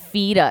doesn't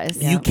feed us.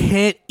 Yeah. You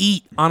can't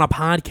eat on a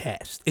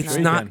podcast. It's Sure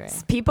you not. can.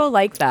 People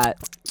like that.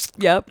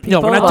 Yep. No,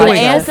 we're people not like doing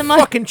that. that. ASMR.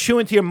 Fucking chew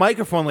into your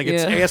microphone like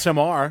it's Yeah.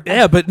 ASMR.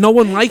 Yeah, but no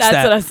one likes That's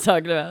that. what I was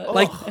talking about.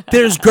 Like,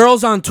 there's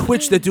girls on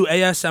Twitch that do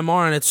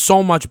ASMR, and it's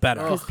so much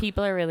better. Because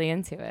people are really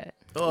into it.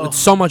 Ugh. It's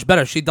so much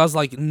better. She does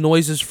like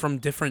noises from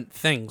different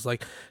things.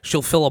 Like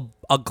she'll fill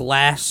a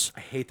glass. I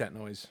hate that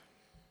noise.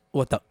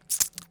 What the?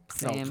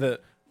 Same. No,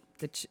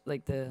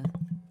 like the.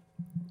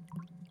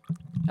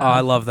 Oh,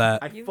 I love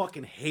that. I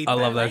fucking hate I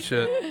that. love that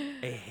shit.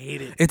 I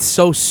hate it. It's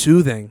so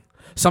soothing.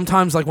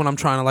 Sometimes, like when I'm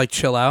trying to like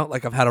chill out,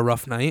 like I've had a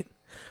rough night.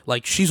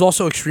 Like she's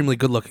also extremely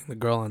good looking, the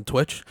girl on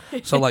Twitch.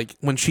 So like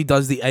when she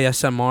does the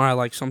ASMR, I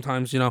like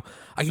sometimes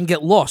I can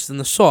get lost in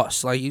the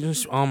sauce. Like you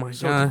just oh my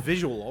So god, it's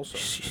visual also.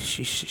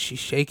 she's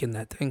shaking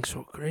that thing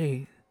so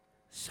great.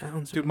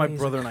 Sounds Dude, my amazing.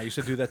 brother and I used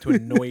to do that to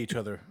annoy each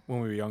other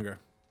when we were younger.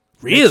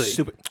 Really Like,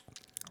 stupid.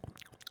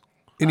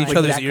 in each Like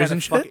other's that ears kind and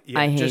of shit. fucking- yeah,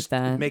 I hate just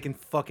that. Making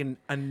fucking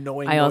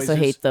annoying I also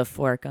noises. hate the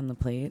fork on the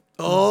plate.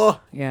 Oh,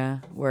 Yeah,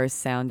 worst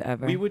sound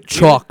ever. we would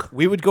Chalk.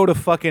 We would go to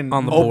fucking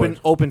On the open board.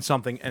 open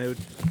something and it would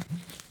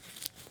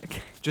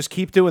just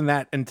keep doing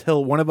that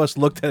until one of us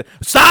looked at it.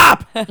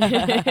 Stop!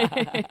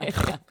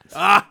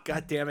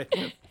 God damn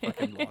it.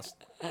 Fucking lost.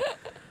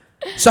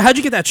 So how'd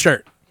you get that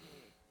shirt?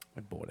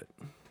 I bought it.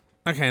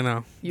 Okay,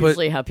 no. But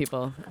Usually how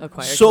people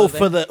acquire. So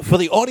clothing. for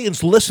the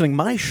audience listening,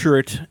 my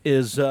shirt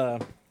is a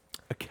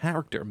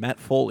character, Matt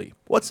Foley.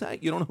 What's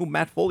that? You don't know who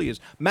Matt Foley is?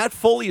 Matt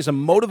Foley is a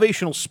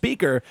motivational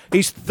speaker.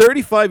 He's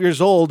 35 years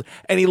old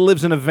and he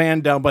lives in a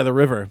van down by the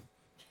river,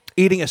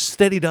 eating a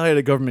steady diet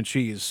of government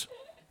cheese.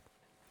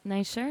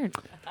 Nice shirt.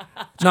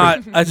 no,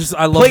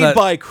 I love Played that.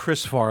 by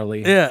Chris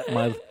Farley. Yeah.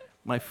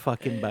 my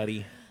fucking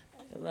buddy.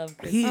 I love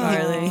Chris he,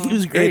 Farley. he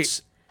was great.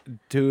 It's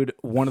dude,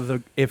 one of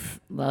the if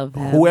Love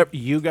him. whoever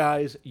you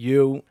guys,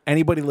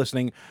 anybody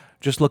listening,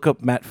 just look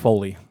up Matt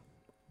Foley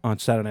on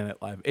Saturday Night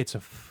Live. It's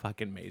a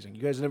fucking amazing.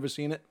 You guys never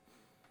seen it?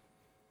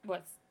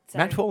 What's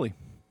Matt Foley.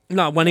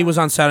 No, when he was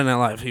on Saturday Night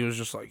Live, he was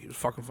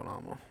fucking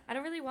phenomenal. I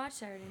don't really watch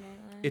Saturday Night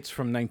Live. It's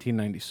from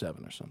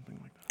 1997 or something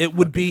like that. It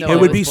would be No, it I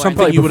would was be born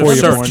something right you would have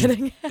before you were searched.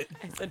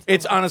 born.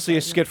 It's honestly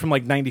a skit from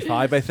like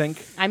 95, I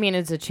think. I mean,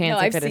 it's a chance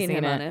No, I I've could have seen seen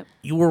him on it. it.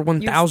 You were You've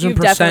 1000%.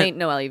 definitely,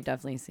 Noelle, you've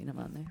definitely seen him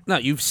on there. No,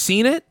 you've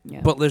seen it,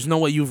 Yeah. but there's no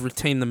way you've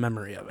retained the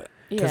memory of it.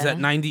 Because Yeah. at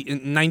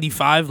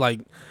 95, like,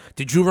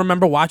 Did you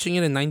remember watching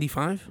it in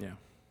 '95? Yeah.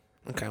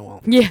 Okay,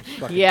 well, Yeah,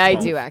 Fucking yeah, I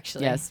 12. do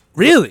actually. Yes,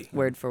 really?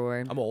 word for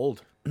word. I'm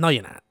old. No,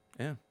 you're not.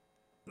 Yeah.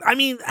 I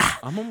mean,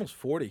 I'm almost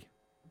 40.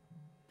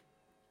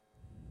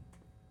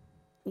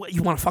 what,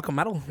 you want to fuck a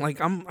metal? Like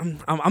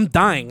I'm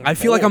dying. I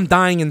feel like I'm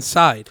dying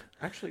inside.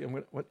 Actually, I'm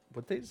gonna,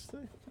 what day is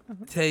today?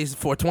 Today's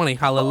 420.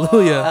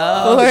 Hallelujah.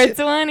 Oh,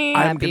 420.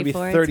 I'm Happy gonna be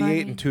 420.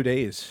 38 in 2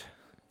 days.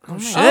 Oh,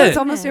 shit. Oh, it's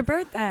almost your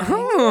birthday.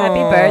 Oh, Happy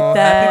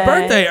birthday. Happy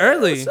birthday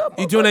early. What's up,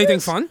 You doing anything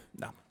fun?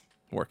 No,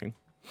 working.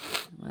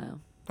 Wow.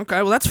 Okay,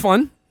 well that's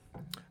fun.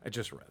 I'd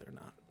just rather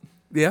not.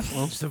 Yeah.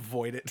 Well, Just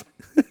avoid it.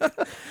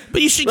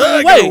 but you should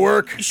I go gotta away.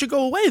 work. You should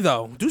go away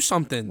though. Do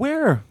something.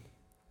 Where?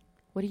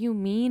 What do you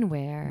mean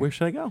where? Where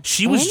should I go?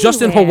 She was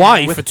just in Anywhere.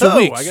 Hawaii With for 2 who?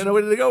 weeks. I got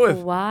nowhere to go with.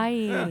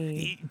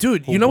 Hawaii.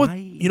 Dude, you know what?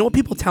 Hawaii. You know what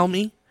people tell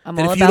me? I'm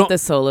That all if you about don't- the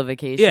solo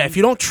vacation. Yeah, if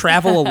you don't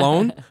travel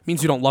alone,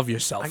 means you don't love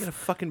yourself. I gotta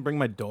fucking bring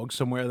my dog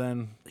somewhere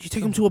then. You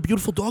take him to a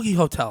beautiful doggy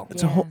hotel.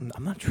 It's a whole.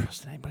 I'm not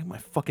trusting anybody. My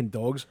fucking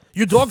dogs.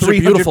 Your dogs are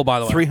 300 beautiful, by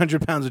the way.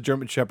 300 pounds of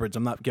German Shepherds.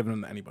 I'm not giving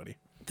them to anybody.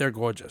 They're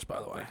gorgeous,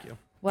 by the way. Thank you.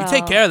 You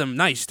take care of them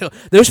nice too.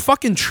 They're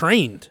fucking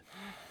trained.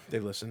 They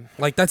listen.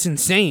 Like that's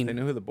insane. They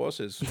know who the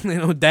boss is. They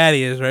know who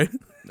daddy is, right?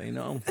 They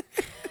know.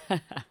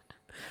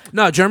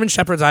 No, German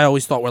Shepherds I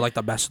always thought were like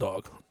the best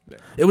dog. Yeah.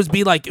 It would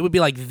be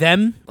like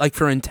them, like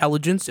for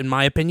intelligence, in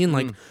my opinion,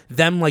 like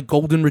them like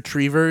golden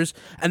retrievers,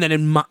 and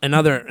then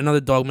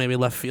another dog maybe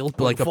left field,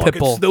 but like a pit Fucking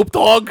bull. Snoop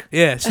Dogg.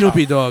 Yeah,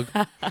 Snoopy dog.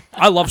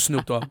 I love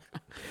Snoop Dogg.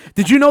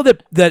 Did you know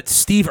that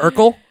Steve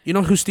Urkel? You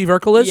know who Steve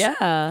Urkel is?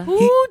 Yeah.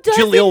 Who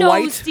doesn't Jaleel know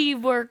White? Steve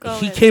Urkel?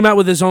 He came out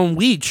with his own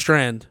weed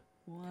strand.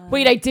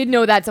 Wait, I did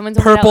know that. Someone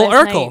told Purple me that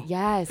last Urkel. night.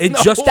 Yes. It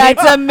just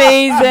That's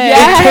amazing.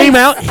 it came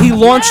out. He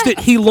launched it.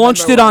 He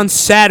launched it on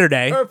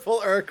Saturday.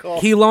 Purple Urkel.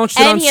 He launched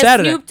it and on he has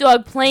Saturday. Snoop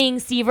Dogg playing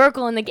Steve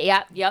Urkel in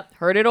the Yep,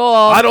 heard it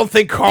all. I don't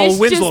think Carl This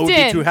Winslow just would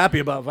be in. too happy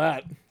about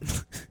that.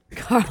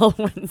 Carl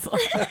Winslow.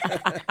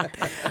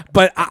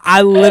 But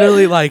I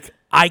literally like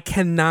I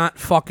cannot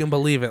fucking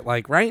believe it.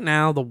 Like right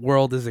now, the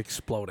world is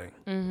exploding.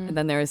 And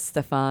then there was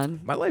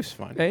Stefan. My life's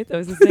fine. Right? That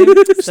was his name?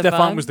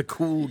 Stefan was the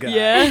cool guy.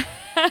 Yeah.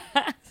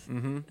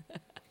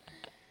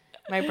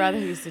 My brother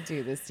used to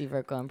do the Steve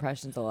Urkel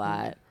impressions a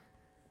lot.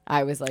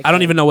 I was like, I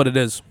don't even know what it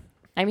is.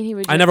 I mean, he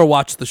would. I never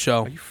watched the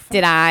show.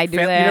 Did I do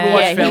Fam- you that? never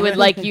watched Yeah, he Family? would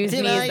like use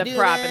me as the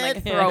prop and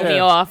like throw me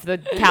off the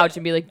couch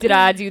and be like, "Did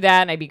I do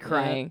that?" And I'd be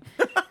crying.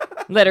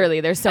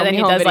 Literally, there's so And then many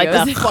he home does, like,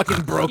 videos. the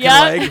Fucking broken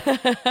Yeah.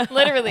 leg.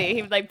 Literally,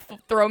 he would like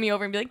throw me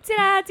over and be like, "Did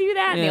I do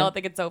that?" And they Yeah. all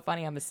think it's so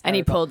funny. I'm hysterical. And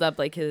he pulled up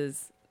like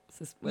his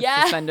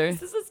suspenders.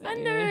 the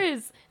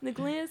suspenders, and the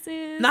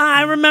glasses. Nah,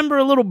 I remember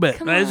a little bit.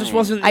 Come But it just on.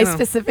 wasn't. I You know.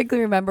 specifically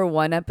remember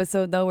one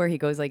episode though where he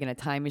goes like in a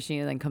time machine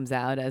and then comes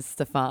out as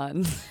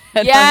Stefan.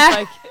 And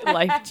Yeah. that's, like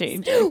life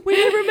changing.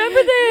 Wait, remember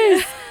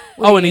this?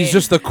 Oh, and he's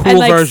just the cool And,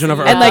 like, version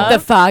of And Urkel. like the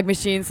fog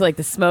machine, so like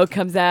the smoke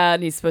comes out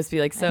and he's supposed to be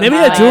like so Maybe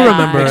I high. do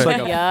remember Makes it.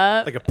 like a,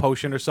 Yeah. like a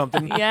potion or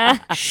something. Yeah.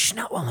 Shh,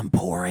 not while I'm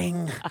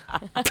pouring.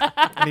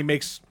 And he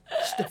makes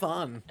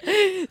Stefan.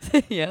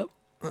 Yep.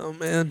 Oh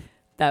man.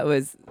 That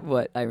was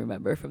what I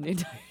remember from the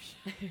entire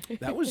show.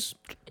 That was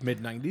mid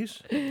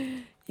 90s.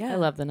 Yeah. I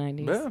love the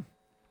 90s. Yeah.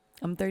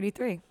 I'm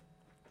 33.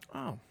 Oh.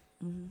 All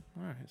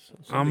right. So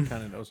Um, somebody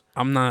kind of knows.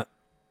 I'm not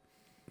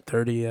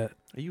 30 yet.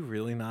 Are you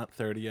really not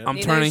 30 yet? I'm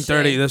Neither turning is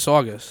 30 she. this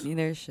August.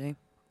 Neither is she.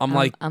 I'm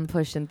like I'm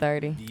pushing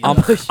 30.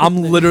 I'm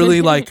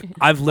literally like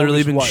I've literally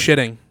August been what?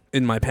 shitting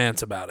in my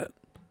pants about it.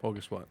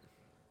 August what?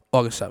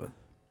 August 7th.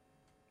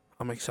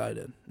 I'm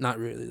excited. Not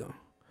really though.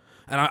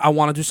 And I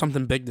want to do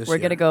something big this We're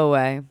year. gonna go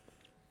away.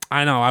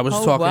 I know. I was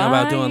talking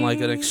about doing like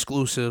an Hawaii.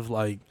 exclusive,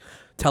 like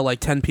tell like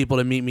 10 people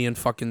to meet me in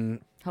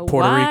fucking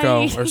Puerto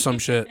Rico or some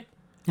shit.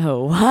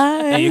 Oh,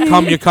 what? And you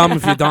come, you come.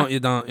 If you don't, you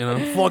don't. You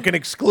know. Fucking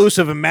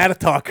exclusive in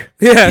Matatuck.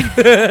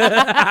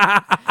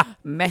 Yeah.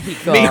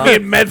 Mexico. Meet me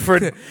in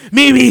Medford.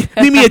 meet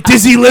me at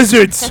Dizzy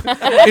Lizards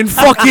in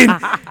fucking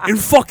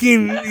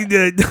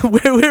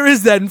where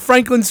is that in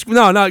Franklin?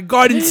 No,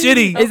 Garden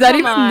City. Is that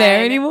Come even there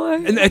on. anymore?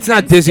 And it's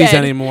not Dizzy's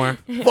dead. anymore.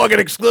 Fucking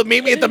exclusive.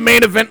 Meet me at the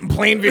main event in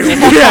Plainview.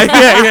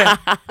 yeah.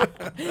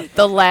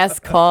 The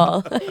last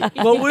call.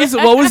 What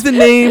was the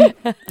name?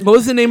 What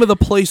was the name of the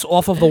place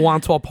off of the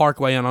Wantaw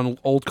Parkway and on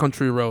Old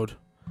Country Road?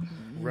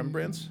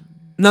 Rembrandt's?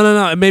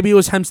 No. Maybe it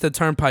was Hempstead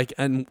Turnpike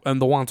and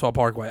the Wantaw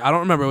Parkway. I don't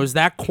remember. It was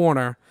that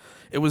corner.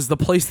 It was the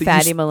place that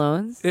Fatty used.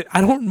 Malone's.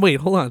 I don't wait.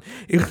 Hold on.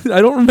 I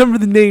don't remember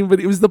the name, but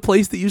it was the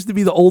place that used to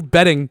be the old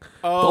betting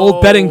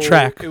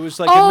track. It was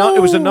like it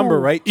was a number,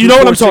 right? You know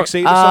what I'm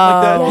talking- 2468 or something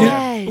like that.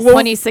 Yes.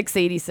 Well-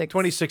 2686.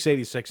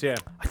 2686. Yeah.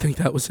 I think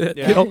that was it.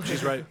 Yeah. You know,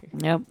 She's right.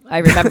 Yep. I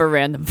remember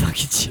random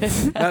fucking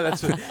shit. No,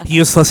 that's it.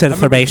 useless I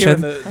remember hearing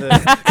information.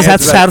 the Does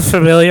that sound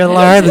familiar,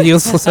 Laura? The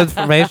useless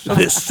information.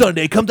 This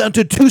Sunday, come down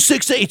to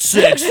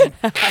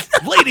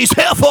 2686. Ladies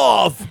half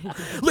off.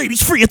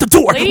 Ladies free at the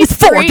door Ladies with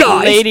 4 free.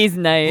 guys. Ladies'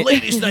 night.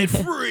 Ladies night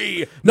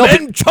free. No,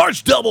 Men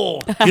charge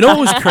double. You know what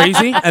was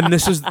crazy? And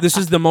this is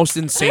the most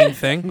insane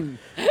thing.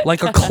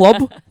 Like a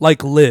club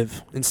like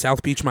Live in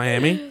South Beach,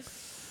 Miami.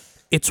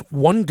 It's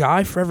one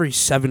guy for every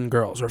 7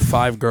 girls or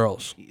 5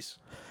 girls.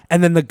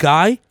 And then the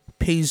guy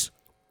pays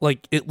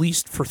like at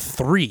least for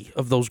 3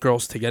 of those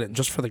girls to get in,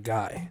 just for the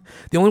guy.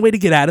 The only way to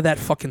get out of that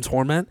fucking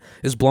torment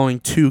is blowing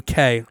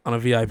 $2K on a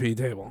VIP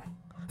table,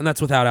 and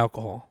that's without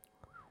alcohol.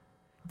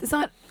 It's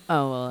not.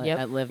 Oh well, Yep.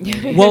 at Live.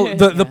 maybe. Well,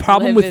 the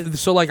problem Live with is-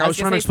 so like I was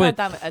gonna trying to say explain. it's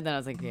not that, and then I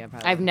was like, yeah,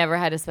 probably. I've never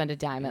had to spend a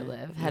dime at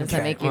Live. How does that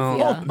Okay, make you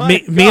well, feel? my me,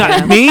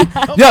 God.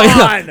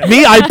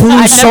 me, I blew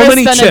I've so never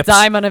many spent chips. a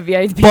dime on a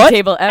VIP But-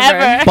 table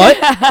ever. but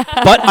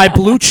I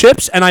blew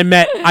chips and I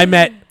met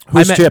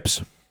Who's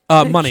chips?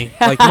 money,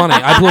 like money.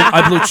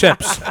 I blew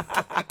chips.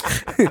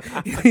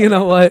 You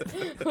know what?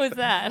 Who's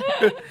that?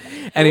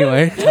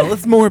 Anyway, Tell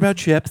us more about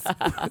chips.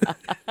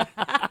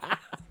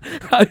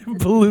 I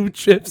blew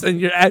chips and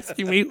you're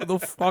asking me who the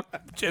fuck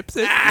chips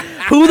is?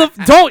 Who the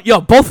don't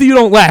both of you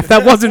don't laugh.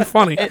 That wasn't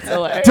funny.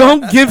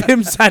 Don't give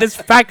him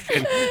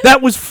satisfaction.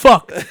 That was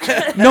fucked.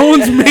 No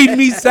one's made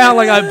me sound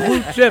like I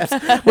blew chips.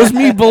 Was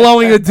me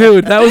blowing a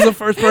dude. That was the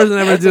first person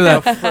ever to do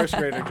that. First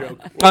grader joke.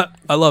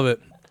 I love it.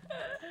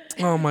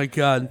 Oh my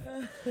god.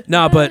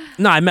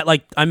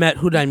 I met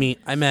who did I meet?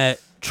 I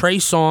met Trey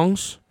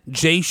Songz,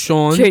 Jay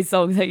Sean. Trey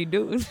Songz, how you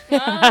doing?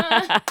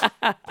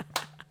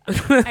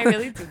 I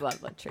really do love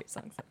Trey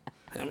Songz.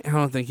 I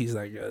don't think he's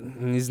that good.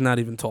 And he's not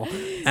even tall. No,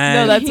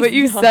 And that's what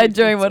you He's said not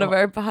during one tall. of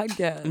our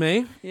podcasts.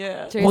 me.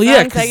 Yeah. Trey Well,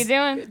 yeah, Songz, how you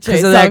doing?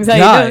 Because of that Songz, how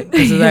you guy. doing?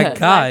 Because of that Yeah.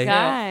 guy.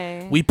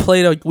 Guy.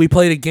 We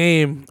played a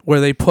game where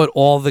they put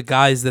all the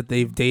guys that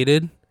they've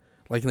dated,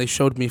 like they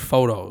showed me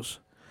photos,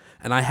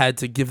 and I had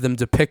to give them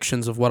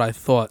depictions of what I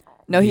thought.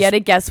 No, he these- had to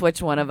guess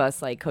which one of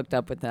us like hooked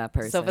up with that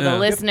person. So for Yeah. the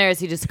listeners,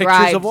 he Pictures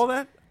described. of all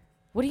that?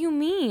 What do you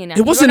mean?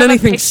 It wasn't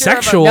anything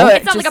sexual. No,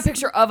 It's not like a just-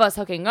 picture of us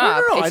hooking No,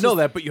 up. I It's know just-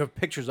 that, but you have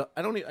pictures.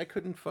 I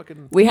couldn't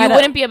fucking. we You had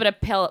wouldn't be able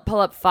to pull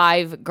up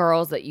 5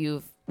 girls that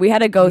you've. we had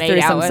to go made through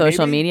out some with,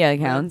 social maybe? media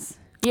accounts.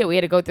 Yeah, we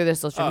had to go through their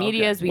social Oh, okay.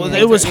 medias. We Well, knew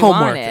it was what we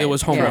homework. wanted. It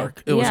was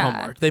homework. It was Yeah.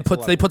 homework. They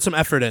put some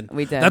effort in.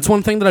 We did. That's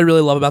one thing that I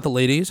really love about the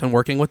ladies and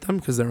working with them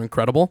because they're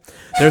incredible.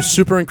 They're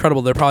super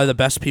incredible. They're probably the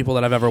best people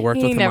that I've ever worked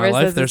He with in never my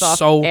life. says They're this off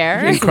so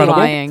air. He's incredible.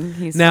 lying.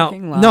 He's Now,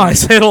 fucking lying. no, I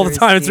say it all the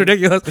time. It's Christy.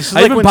 ridiculous. This is I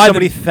like even when buy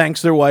somebody them.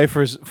 thanks their wife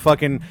for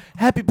fucking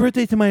happy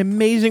birthday to my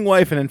amazing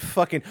wife, and then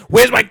fucking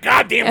where's my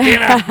goddamn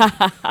dinner?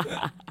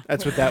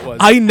 That's what that was.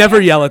 I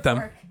never yell at them.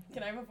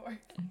 Can I have a fork?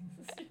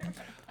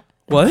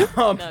 What?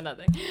 No,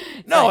 nothing.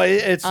 no,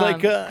 it's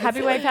like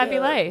happy wife, happy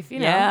life. You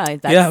know. Yeah,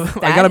 that's, Yeah,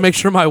 I gotta make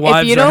sure my If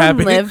wives you are don't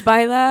happy. live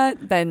by that,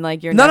 then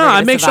like you're no, never I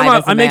gonna make sure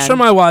survive as a I make sure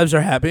man. my wives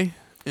are happy.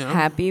 You know?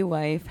 Happy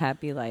wife,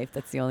 happy life.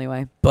 That's the only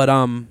way. But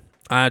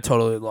I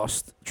totally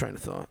lost train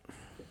of thought.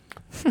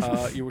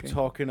 you were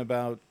talking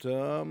about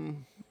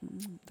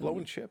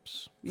blowing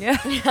chips. Yeah,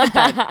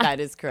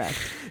 that is correct.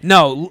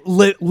 No,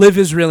 live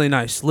is really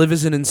nice. Live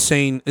is an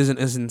insane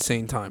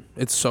time.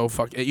 It's so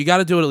you got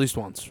to do it at least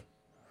once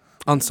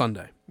on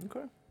Sunday.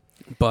 Okay.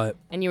 But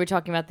And you were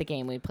talking about the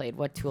game we played.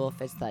 What tool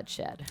fits that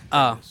shed?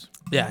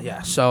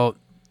 yeah. So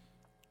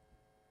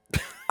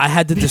I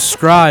had to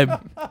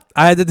describe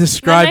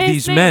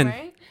these men.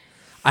 Right?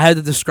 I had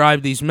to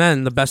describe these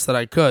men the best that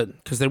I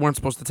could because they weren't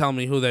supposed to tell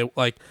me who they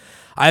like.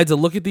 I had to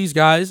look at these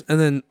guys and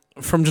then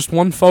from just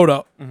one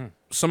photo,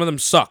 some of them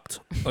sucked.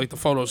 Like the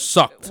photos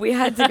sucked. We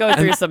had to go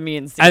through some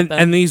mean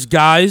And these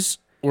guys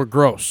were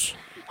gross.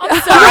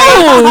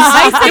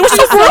 I were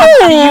so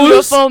gross.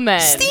 beautiful men.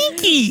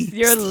 Stinky.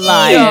 You're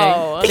lying.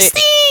 Yo.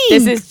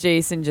 This is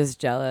Jason just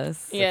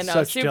jealous. Yeah, no,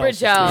 Such super jealousy.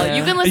 gel. Yeah.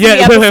 You can listen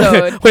Yeah, to the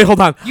episode. wait, hold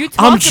on. You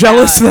I'm talked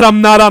jealous about- that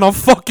I'm not on a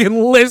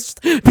fucking list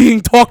being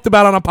talked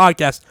about on a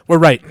podcast. We're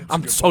right.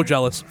 I'm so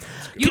jealous.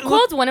 You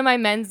called one of my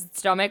men's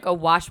stomach a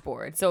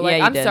washboard. So like, Yeah,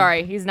 you I'm did.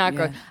 sorry, he's not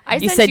good. I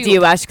You sent said, "Do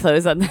you wash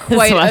clothes on the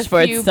quite a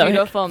washboard?" few stomach?"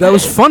 beautiful men. That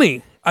was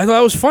funny. I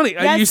thought it was funny.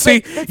 Yes, You see,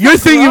 but that's you're not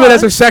thinking of it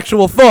as a gross.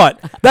 sexual thought.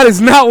 That is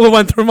not what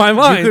went through my You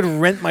mind. could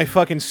rent my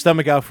fucking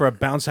stomach out for a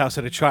bounce house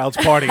at a child's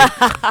party.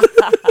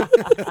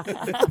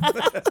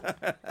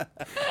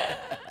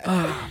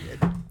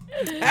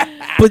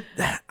 But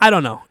I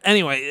don't know.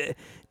 Anyway,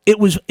 it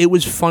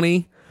was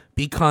funny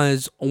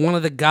because one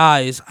of the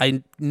guys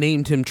I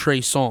named him Trey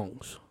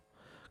Songz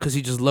because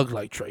he just looked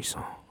like Trey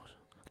Songz.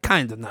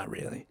 Kind of, not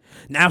really.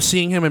 Now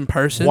seeing him in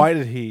person, Why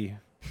did he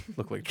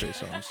look like Trey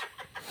Songz?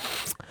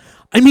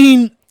 I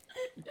mean,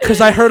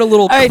 because I heard a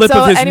little All right, clip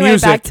so of his anyway,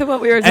 music, back to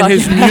what we were and talking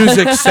his about.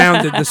 music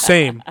sounded the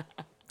same.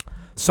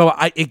 So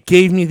it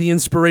gave me the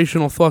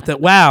inspirational thought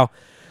that wow,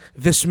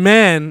 this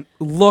man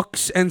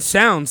looks and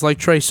sounds like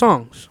Trey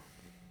Songz,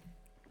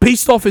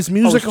 based off his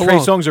music Trey alone.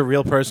 Songz a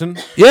real person?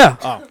 Yeah,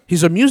 Oh.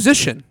 he's a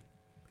musician.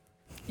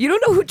 You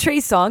don't know who Trey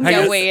Songz Hang Yeah,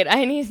 on. is? wait,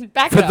 I need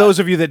back For it up. those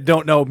of you that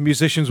don't know,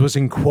 musicians was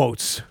in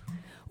quotes.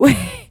 Wait,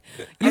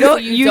 you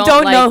don't. You You don't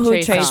don't like know who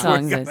Trey Trey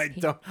Songz. Songz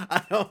is.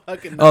 I don't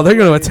fucking know. Oh, they're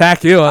gonna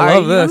attack you. I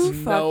Are love this. you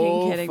fucking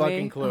No kidding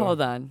fucking me? clue.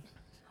 Hold on.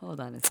 Hold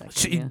on a second.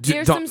 She- yeah. d-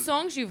 There's don't- some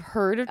songs you've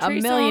heard of A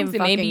Trey million songs,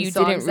 and maybe fucking you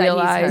songs didn't that he's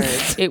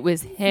realize heard. it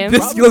was him.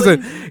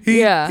 Listen,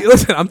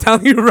 listen. I'm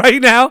telling you right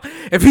now.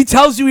 If he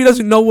tells you he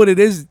doesn't know what it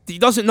is, he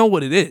doesn't know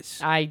what it is.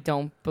 I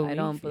don't believe. I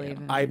don't you. believe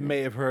him. I may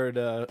have heard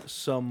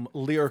some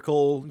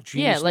lyrical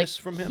Yeah, geniusness like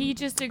from him. he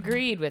just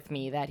agreed with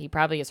me that he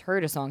probably has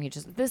heard a song. He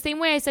just the same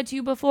way I said to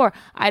you before.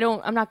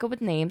 I'm not good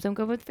with names. I'm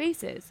good with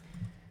faces.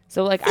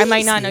 So like I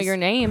might not know Faces? your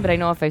name, but I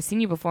know if I've seen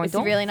you before. Is he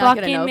Don't really not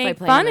gonna fucking know if I make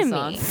play fun him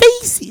of a me. song?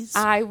 Faces.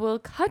 I will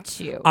cut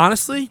you.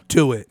 Honestly,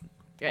 do it.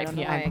 I don't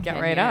know Yeah, why I get can't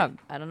right hear it. up.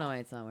 I don't know why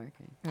it's not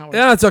working.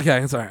 Yeah, it's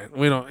okay. It's all right.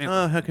 We don't.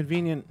 Oh, how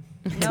convenient.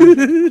 No,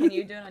 can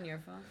you do it on your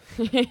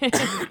phone? Yeah,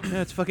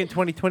 it's fucking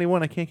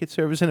 2021. I can't get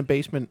service in a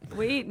basement.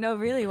 Wait, no,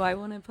 really? Why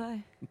won't it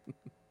play?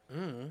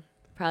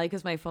 Probably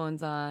because my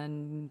phone's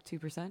on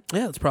 2%.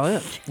 Yeah, that's probably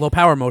it. Low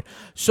power mode.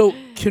 So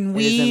can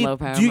It is in we? low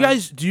power Do you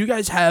mode.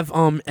 guys have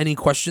any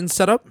questions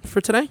set up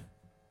for today?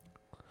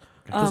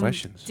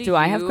 Questions. Do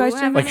I have you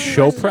questions? Like any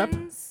show prep?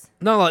 questions?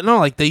 No,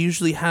 like they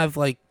usually have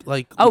like.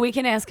 Oh, we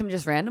can ask him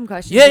just random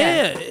questions.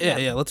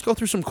 Yeah. Let's go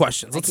through some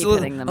questions. Let's keep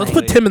hitting them let's up.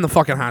 put Tim in the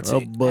fucking hot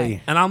seat. Oh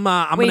boy. And I'm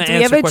Wait, gonna do we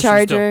answer have a questions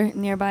charger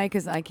nearby?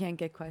 Because I can't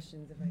get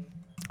questions if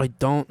I. I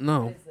don't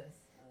know.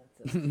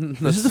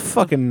 This is the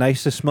fucking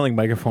nicest smelling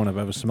microphone I've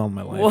ever smelled in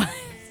my life. What?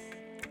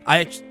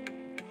 I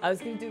I was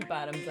gonna do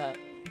bottoms up.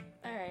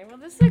 All right. Well,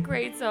 this is a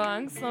great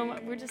song. So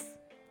we're just.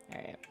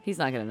 All right. He's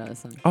not gonna know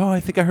this song. Oh,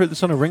 I think I heard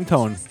this on a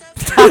ringtone.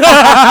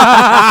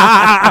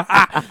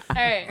 All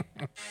right.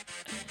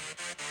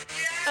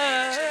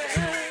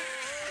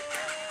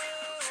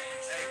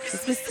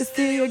 It's Mr.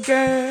 Steal Girl.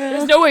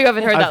 There's no way you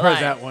haven't heard I've that heard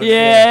line. that one.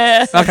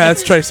 Yeah. okay.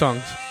 That's Trey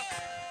songs.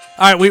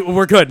 All right,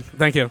 we're good.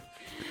 Thank you.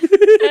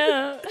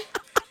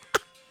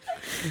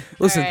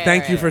 Listen, All right,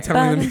 thank all you right, for all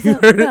telling right. them you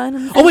heard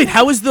it. Oh wait,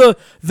 how is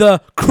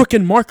the crook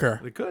and marker?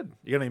 They're good.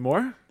 You got any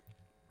more?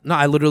 No,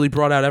 I literally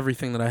brought out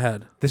everything that I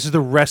had. This is the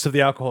rest of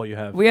the alcohol you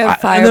have. We have And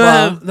Fireball. then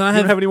I You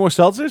have don't have any more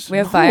seltzers? We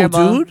have No,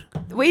 Fireball. dude.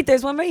 Wait,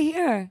 there's one right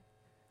here.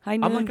 High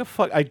noon. I'm like a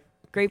fuck. I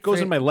grapefruit.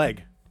 goes in my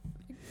leg.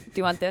 Do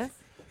you want this?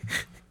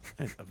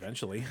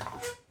 Eventually.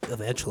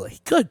 Eventually.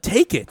 Good,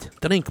 take it.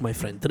 Drink, my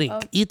friend. Drink. Oh.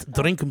 Eat,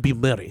 drink, and be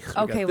merry.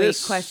 Okay, wait.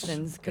 this.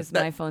 Questions, because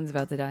That- my phone's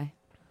about to die.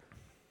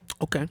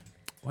 Okay.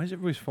 Why is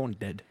everybody's phone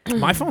dead?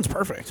 My phone's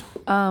perfect.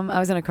 I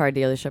was in a car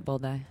dealership all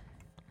day.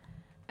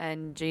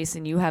 And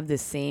Jason, you have the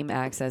same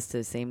access to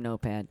the same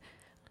notepad.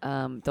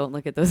 Don't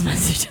look at those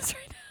messages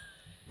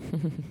right now.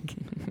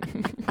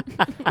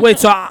 Wait,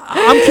 so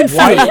I'm confused.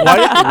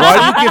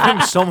 Why do you give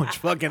him so much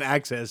fucking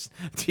access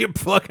to your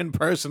fucking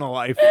personal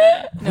life?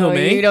 No, Who,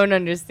 me? you don't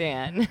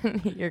understand.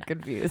 You're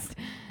confused.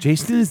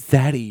 Jason is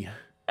daddy.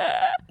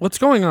 What's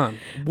going on?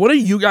 What are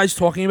you guys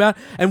talking about?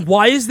 And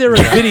why is there a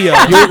video?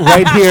 You're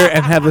right here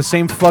and have the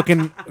same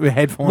fucking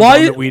headphones Why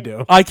on that we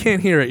do. I can't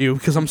hear at you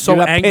because I'm so You're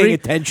not angry. paying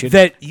attention.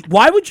 That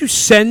why would you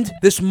send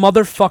this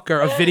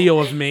motherfucker a video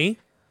of me?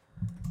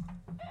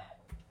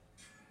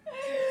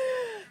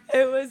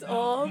 It was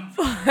all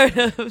part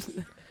of.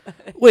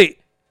 Wait,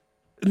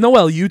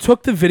 Noel, you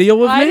took the video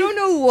of me? I don't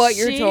know what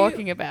you're She-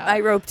 talking about.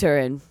 I roped her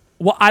in.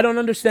 Well, I don't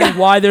understand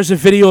why there's a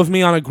video of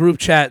me on a group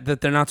chat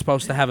that they're not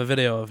supposed to have a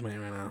video of me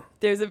right now.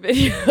 There's a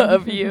video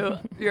of you,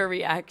 your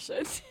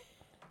reaction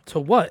To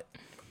what?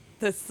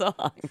 the song.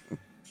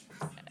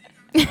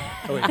 Oh,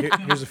 wait,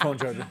 here's a phone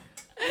charger.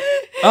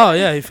 Oh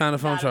yeah, he found a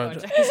phone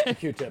charger.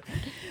 Q-tip.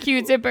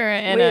 Q-tipper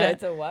and Wait, a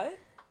that's a what?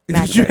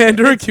 Did you hand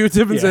her a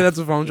Q-tip and say Yeah. that's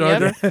a phone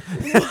charger?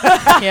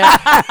 yeah.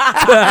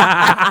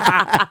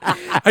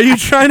 Are you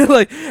trying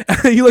to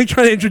are you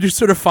trying to introduce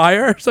her to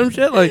fire or some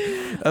shit? Like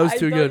that was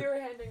too I thought good. you were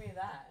handing me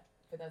that,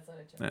 but that's not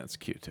a joke. That's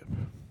Q-tip.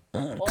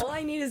 All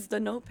I need is the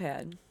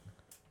notepad.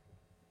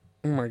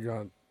 Oh my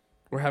god.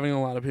 We're having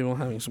a lot of people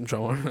having some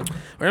trouble.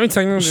 We're having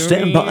technical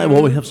Stand by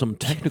while we have some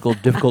technical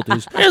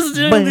difficulties.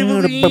 Jason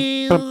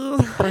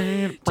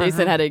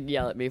had to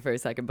yell at me for a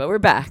second, but we're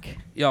back.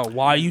 Yo,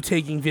 why are you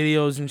taking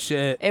videos and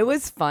shit? It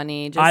was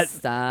funny. Just I-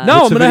 stop.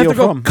 No, What's I'm the gonna have to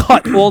video go from?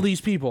 cut all these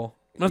people.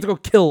 I'm gonna have to go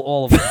kill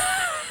all of them.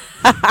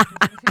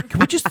 Can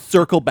we just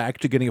circle back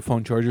to getting a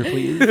phone charger,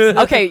 please?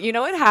 Okay, you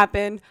know what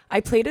happened? I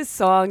played a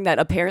song that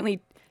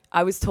apparently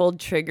I was told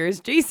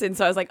triggers Jason,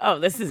 so I was like, "Oh,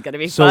 this is gonna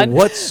be So fun."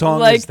 what song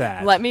like, is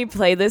that? Let me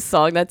play this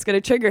song that's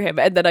gonna trigger him,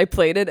 and then I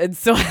played it, and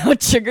so how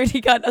triggered he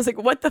got. I was like,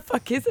 "What the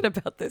fuck is it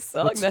about this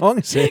song?" What song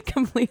is it?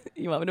 Completely.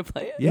 You want me to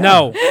play it? Yeah.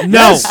 No, no.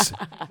 Yes.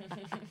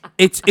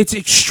 It's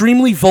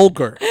extremely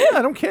vulgar. Yeah,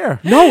 I don't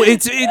care. No,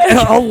 it's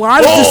a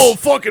lot of this.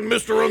 fucking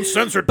Mr.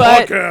 Uncensored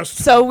But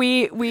so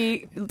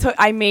we took.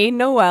 I made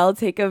Noel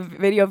take a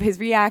video of his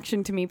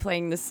reaction to me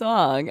playing the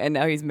song, and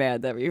now he's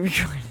mad that we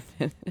recorded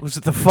it. Was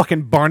it the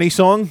fucking Barney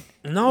song?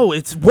 No,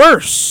 it's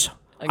worse.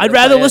 I'm I'd gonna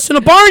rather play it. listen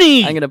to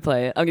Barney. I'm gonna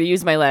play it. I'm gonna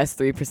use my last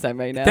 3%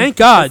 right now. Thank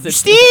God. Just-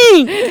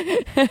 Stink.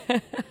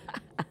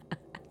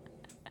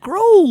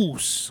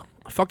 Gross.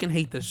 I fucking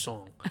hate this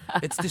song.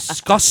 It's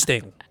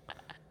disgusting.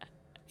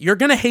 You're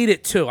gonna hate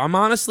it too. I'm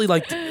honestly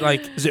like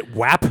Is it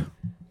WAP?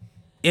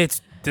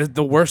 it's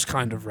the worst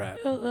kind of rap.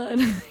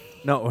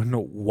 No,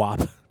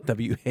 WAP.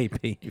 WAP.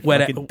 You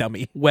Wet, fucking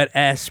dummy. wet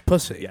ass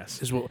pussy.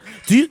 Yes. Is what,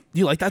 do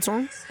you like that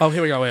song? Oh,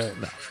 here we go. Wait.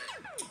 No.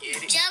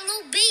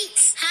 Jello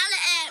Beats,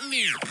 holla at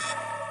me.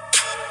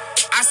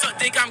 I still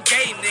think I'm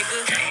gay,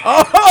 nigga.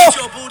 Oh,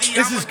 Your booty,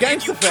 this I'ma is give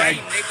you Gangsta Fag. brain,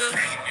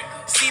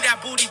 nigga. See that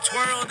booty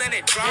twirl, then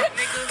it drop,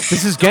 nigga.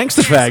 This is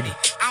Gangsta Fag.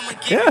 I'ma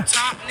give Yeah. you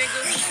top,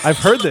 nigga. I've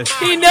heard this.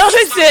 He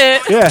noticed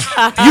it. Yeah.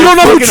 You don't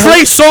know who fucking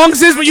Trey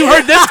Songz is, but you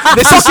heard this?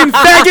 This fucking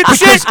faggot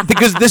shit.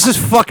 because this is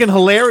fucking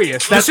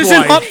hilarious. That's This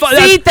isn't why.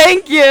 See,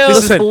 thank you. This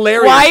is Listen,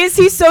 hilarious. Why is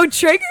he so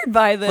triggered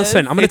by this?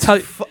 Listen, I'm gonna It's tell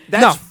you.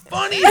 that's no,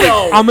 funny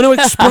though. I'm gonna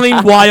explain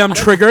why I'm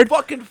triggered.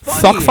 fucking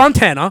funny. Fuck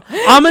Fontana.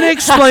 I'm gonna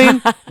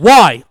explain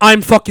why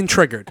I'm fucking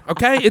triggered.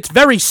 Okay, it's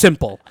very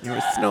simple. You're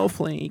a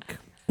snowflake.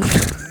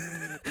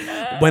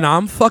 When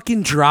I'm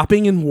fucking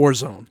dropping in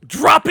Warzone,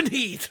 Dropping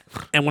heat.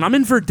 and when I'm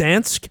in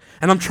Verdansk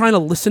and I'm trying to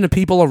listen to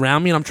people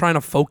around me and I'm trying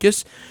to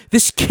focus,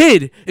 this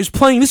kid is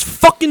playing this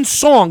fucking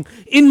song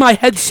in my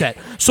headset.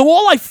 So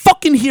all I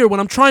fucking hear when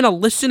I'm trying to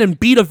listen and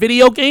beat a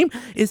video game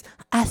is,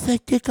 I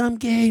think I'm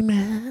gay,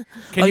 man.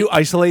 Can Like- you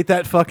isolate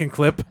that fucking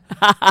clip?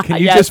 Can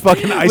you Yes, just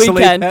fucking isolate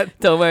we can. that?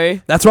 Don't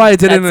worry. That's why I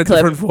did it in a That's clip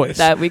different voice.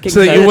 that we can so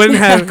that you clip. wouldn't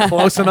have.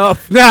 Close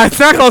enough. Nah, it's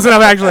not close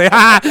enough, actually.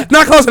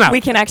 Not close enough.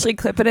 We can actually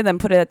clip it and then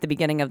put it at the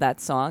beginning of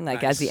that song,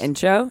 like as the Nice.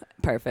 intro.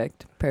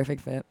 Perfect.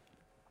 Perfect fit.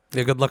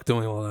 Yeah, good luck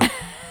doing all that.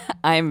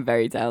 I'm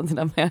very talented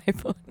on my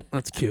iPhone.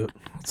 That's cute.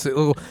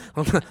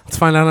 Let's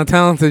find out how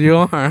talented you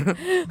are.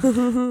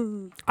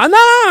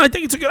 I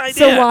think it's a good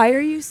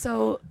idea.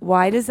 So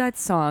why does that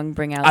song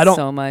bring out I don't-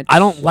 so much? I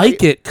don't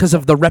like it because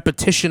of the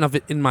repetition of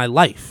it in my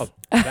life.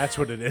 That's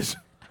what it is.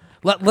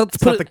 Let's It's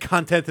put not the it.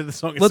 content of the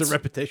song, it's let's- the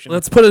repetition.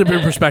 Let's put it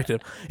in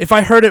perspective. If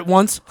I heard it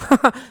once,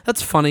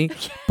 that's funny.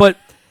 But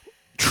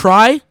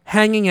try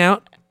hanging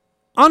out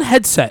on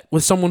headset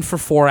with someone for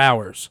 4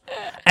 hours,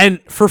 and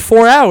for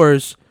 4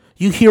 hours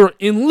you hear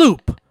in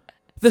loop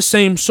the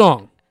same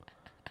song.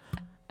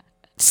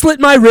 Slit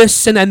my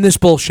wrists and end this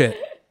bullshit.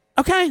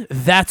 Okay,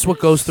 that's what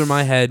goes through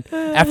my head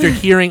after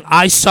hearing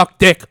 "I suck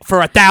dick" for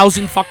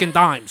 1,000 fucking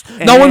times.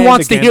 No one And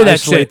wants to again, hear that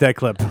isolate shit. that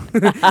clip.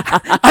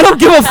 I don't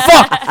give a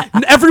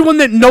fuck. Everyone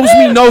that knows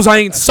me knows I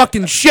ain't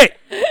sucking shit.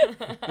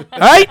 All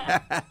right?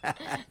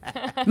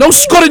 No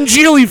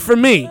Scudangeli for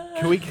me.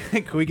 Can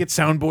we get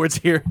soundboards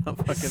here? I'm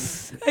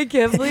fucking. I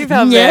can't believe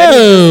how No.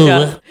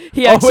 mad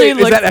he Oh actually wait, is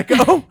looked. that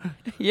echo?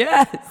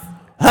 Yes.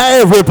 Hi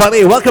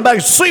everybody, welcome back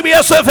to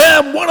CBS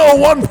FM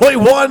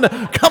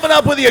 101.1. Coming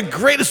up with your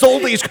greatest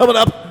oldies coming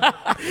up.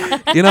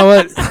 You know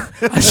what?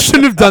 I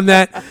shouldn't have done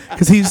that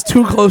because he's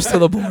too close to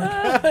the board.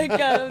 Oh my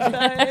god, I'm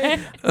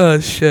dying. Oh,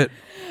 shit.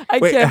 I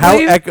Wait, can't how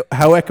believe.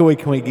 how echoey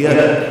can we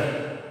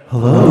get?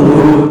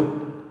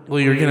 Well,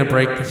 you're going to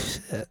break the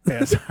shit.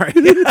 Yeah, sorry.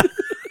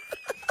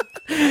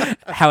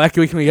 How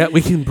echoey can we get?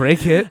 We can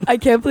break it. I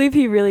can't believe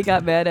he really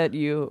got mad at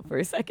you for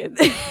a second.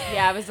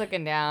 Yeah, I was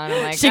looking down.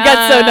 I'm like, She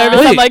got so nervous.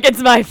 Wait. I'm like, it's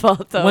my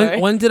fault. Don't worry.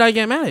 When did I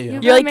get mad at you?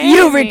 You're like, got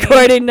you mad at me.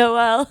 recorded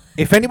Noel.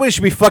 If anybody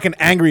should be fucking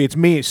angry, it's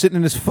me sitting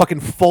in this fucking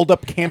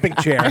fold-up camping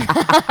chair.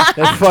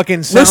 That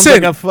fucking sounds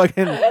Listen. like a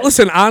fucking.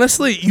 Listen,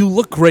 honestly, you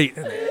look great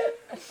in it.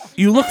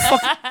 You look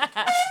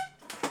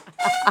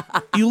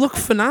You look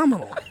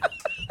phenomenal.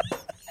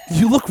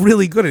 You look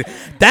really good at it.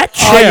 That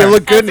Oh, chair. you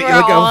look good. We're You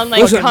look all on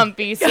like Listen.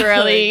 comfy,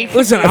 swirly.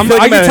 Listen, I feel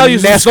like I I'm can at tell a you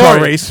some NASCAR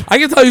stories. race. I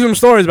can tell you some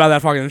stories about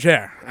that fucking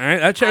chair. All right,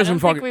 that I chair's some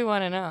don't think fucking. we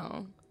want to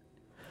know.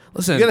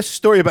 Listen, You got a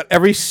story about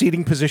every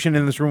seating position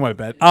in this room, I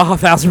bet.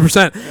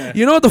 1,000%.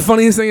 You know what the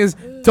funniest thing is?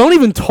 Don't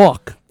even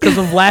talk because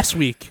of last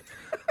week.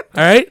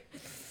 All right.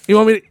 You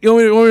want me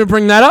to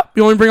bring that up?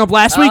 You want me to bring up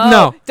last week?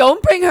 No. Oh,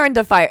 Don't bring her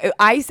into fire.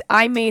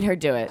 I made her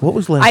do it. What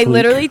was last I week?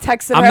 literally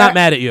texted her. I'm not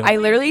mad at you. I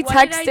literally What did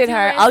I texted do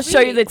her. last I'll show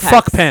you the week? text.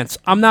 Fuck pants.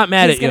 I'm not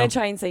mad He's at you. gonna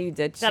try and say you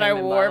ditched That him. I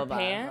and wore blah, blah, blah,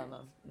 pants? blah,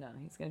 blah. No,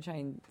 he's gonna try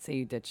and say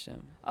you ditched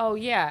him. Oh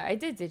yeah, I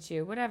did ditch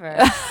you. Whatever.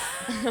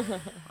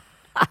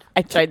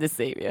 I tried to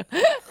save you.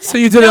 So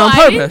you did it No, on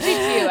I didn't purpose.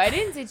 ditch you. I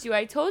didn't ditch you.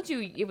 I told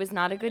you it was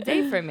not a good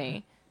day for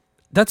me.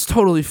 That's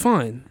totally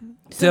fine.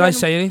 Did I then-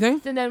 say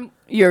anything? So then,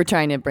 You're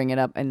trying to bring it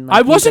up and like, I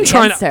use wasn't it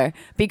trying against her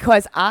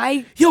because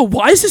I Yo,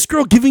 why is this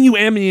girl giving you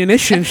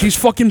ammunition? She's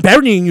fucking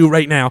burying you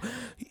right now.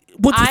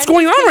 What's I'm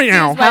going on right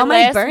now? confused why How am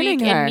I last burning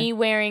week her? and me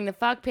wearing the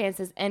fuck pants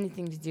has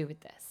anything to do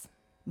with this.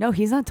 no,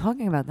 he's not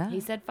talking about that. He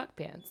said fuck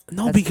pants.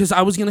 No, because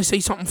I was gonna say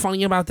something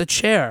funny about the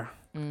chair.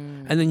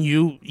 And then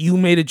you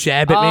made a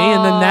jab at me,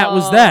 and then that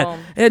was that. Oh.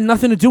 It had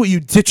nothing to do with you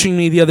ditching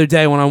me the other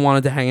day when I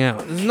wanted to hang out.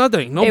 There's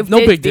nothing. No It no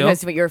did big deal.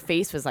 because your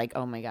face was like,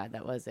 oh my god,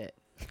 that was it.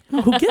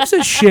 Who gives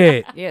a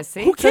shit? Yeah,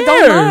 see, Who So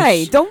don't lie.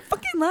 cares? Don't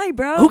fucking lie,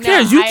 bro. Who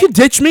cares? You I- can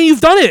ditch me. You've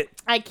done it.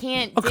 I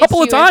can't. A ditch couple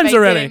of you if times I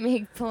already. Didn't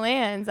make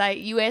plans.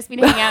 You asked me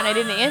to hang out and I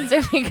didn't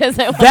answer because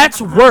I. That's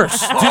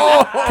worse. Can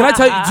I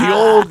tell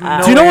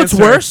you? Do you know what's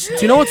worse? Do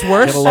you know what's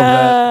worse? Gotta love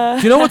that.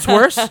 Do you know what's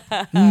worse?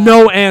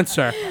 No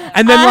answer.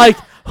 And then like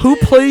Who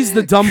plays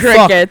the dumb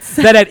Crickets.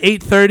 fuck that at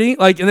 8:30,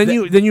 like, and then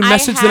you I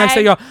message the next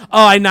day, had- go,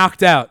 oh, I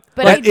knocked out.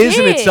 But That I is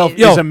in did. itself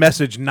Yo. is a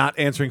message not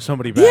answering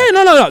somebody back.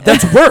 Yeah, no,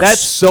 that's worse. That's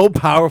so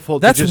powerful.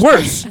 to That's just-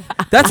 worse.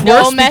 That's No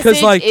worse message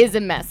because like is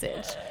a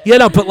message. yeah,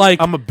 no, but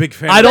like I'm a big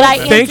fan. I of don't But I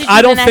that. think answered I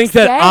you don't the think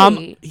next that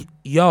day.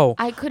 yo.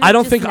 I could've I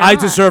don't just think I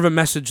not. deserve a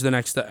message the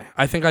next day.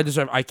 I think I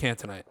deserve. I can't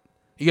tonight.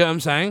 You get what I'm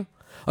saying?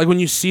 Like when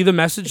you see the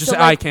message, just So, say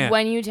like, I can't.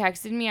 When you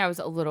texted me, I was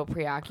a little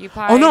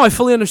preoccupied. Oh no, I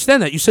fully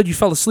understand that. You said you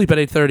fell asleep at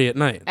 8:30 at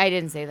night. I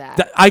didn't say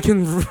that. I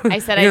can. I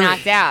said I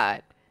knocked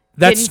out.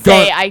 That's Didn't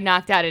say go- I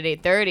knocked out at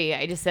 8:30.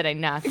 I just said I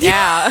knocked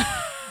out.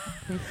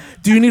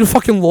 Do you need a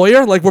fucking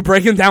lawyer? Like we're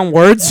breaking down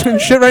words and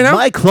shit right now.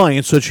 My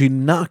client said she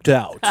knocked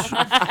out.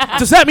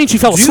 Does that mean she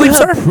fell Do you asleep,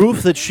 have sir?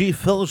 proof that she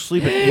fell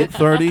asleep at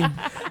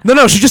 8:30?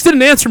 No, she just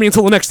didn't answer me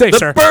until the next day, The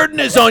sir. burden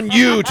is on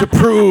you to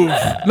prove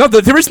No,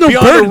 there is no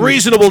beyond burden. a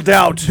reasonable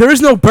doubt. There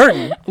is no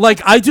burden. Like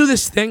I do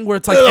this thing where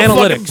it's like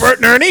analytics. Bert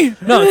and Ernie.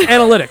 No, it's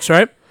analytics,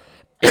 right?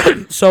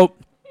 So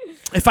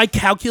if I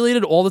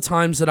calculated all the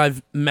times that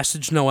I've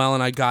messaged Noelle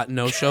and I got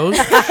no shows,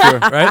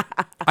 right?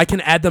 I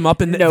can add them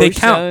up and No they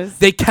count. shows.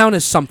 They count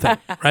as something,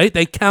 right?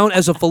 They count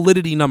as a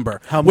validity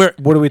number. What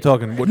are we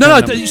talking? What No, kind no.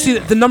 of number? You see,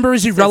 the number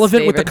is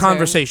irrelevant with the favorite term.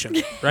 conversation,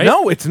 right?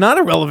 No, it's not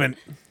irrelevant.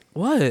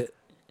 What?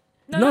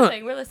 no, No.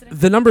 nothing. We're listening.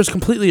 The number is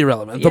completely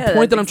irrelevant. The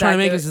point that I'm trying to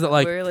make is that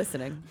like we're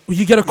listening.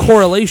 you get a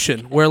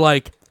correlation where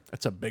like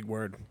That's a big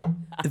word.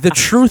 the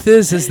truth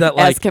is that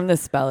like Ask him to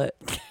spell it.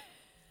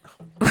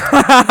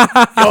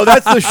 Oh,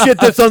 that's the shit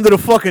that's under the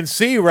fucking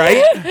sea,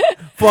 right?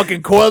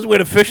 Fucking coils where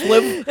the fish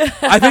live.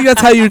 I think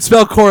that's how you'd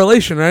spell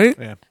correlation, right?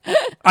 Yeah.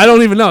 I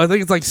don't even know. I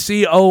think it's like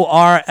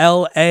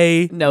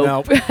CORLATION.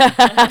 Nope.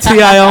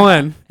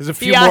 No. There's a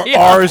few more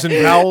Yeah. R's and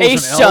vowels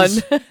and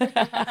L's.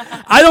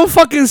 I don't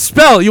fucking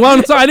spell. You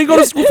want to? I didn't go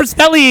to school for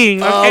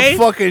spelling. Okay.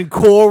 Fucking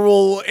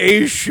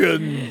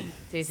correlation.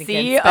 Jason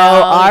can't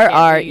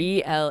spell,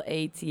 he can't read.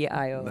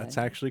 CORRELATION. That's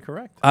actually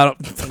correct. I don't.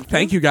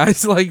 Thank you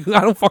guys. Like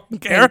I don't fucking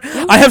care.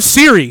 I have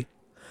Siri.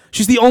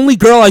 She's the only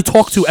girl I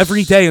talk to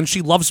every day, and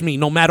she loves me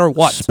no matter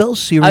what. Spell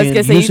Siri. I was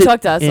gonna say you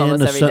talk to us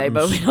almost every day,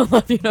 but we don't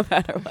love you no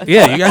matter what.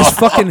 Yeah, you guys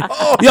fucking.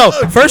 Yo,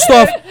 first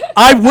off,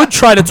 I would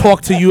try to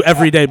talk to you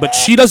every day, but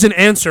she doesn't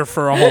answer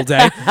for a whole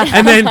day,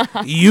 and then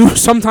you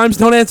sometimes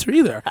don't answer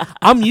either.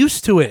 I'm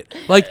used to it.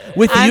 Like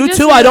with I'm you just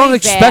two, I don't really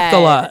expect a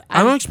bad. lot.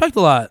 I don't expect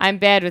a lot. I'm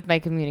bad with my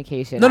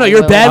communication. No, I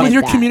you're will bad admit with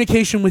your that.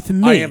 communication with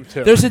me. I am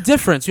too. There's a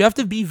difference. You have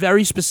to be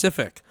very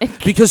specific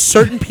because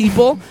certain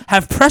people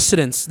have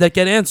precedents that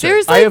get answered.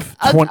 There's I like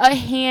have a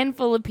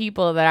handful of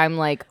people that I'm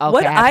like, okay,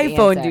 What I have to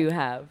iPhone answer. do you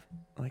have?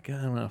 Like I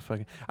don't know.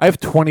 Fucking. I have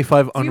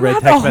 25 unread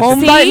have text a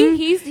home messages. button?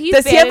 He's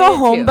Does he bad have a at it,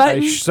 home too.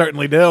 button? I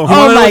certainly do. wanna Oh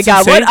know my what's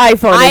god, what insane?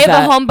 iPhone I is have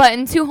that? a home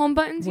button, 2 home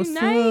buttons What's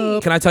unite.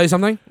 up? Can I tell you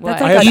something? What?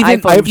 That's I like have an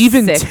Even iPhone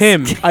even 6.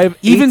 Tim, I have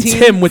even 18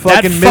 Tim with that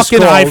fucking missed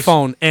fucking calls.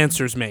 iPhone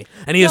answers me,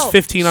 and he has No,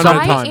 15 on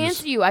sometimes. I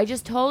answer you. I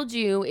just told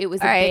you it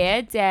was a All right.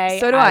 bad day.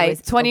 So do I.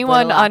 was a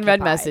 21 little unread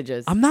occupied.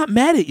 messages. I'm not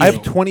mad at you. I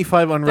have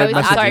 25 unread I was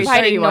messages.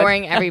 occupied 31.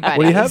 ignoring everybody.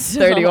 What do you have?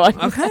 31.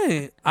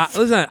 Okay,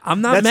 listen, I'm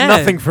not That's mad.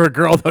 nothing for a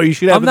girl, though. You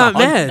should have I'm not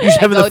mad. You should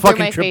have I in go the through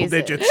fucking my triple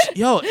phases. digits.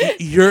 Yo,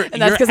 you're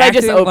And that's 'cause I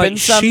just acting opened like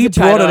some she to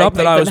try brought to, it like, up that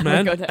make I them was not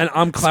mad, go and down. I'm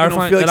I don't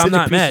clarifying feel like that I'm such a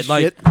not piece mad. of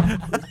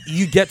Like shit.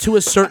 you get to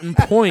a certain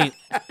point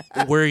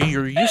where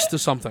you're used to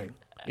something.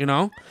 You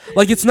know,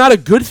 like it's not a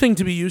good thing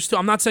to be used to.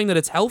 I'm not saying that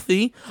it's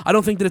healthy. I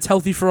don't think that it's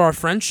healthy for our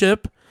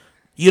friendship.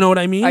 You know what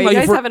I mean? Are you Like,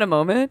 if guys we're- having a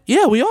moment?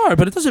 yeah, we are,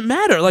 but it doesn't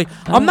matter. Like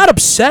I'm not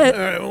upset.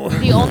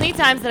 The only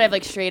times that I've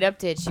like straight up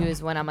ditched you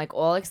is when I'm like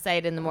all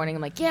excited in the morning.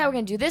 I'm like, yeah, we're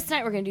gonna do this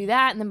tonight. We're gonna do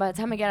that. And then by the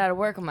time I get out of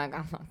work, I'm like,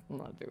 I'm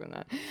not doing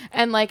that.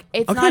 And like,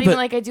 it's Okay, not even but-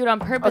 like I do it on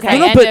purpose. Okay. I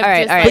No, end but- up all right,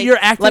 just all right. But like, you're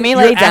acting. Let me you're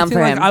lay it down acting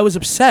for like him. I was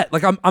upset.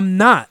 Like I'm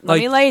not. Let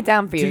Like me lay it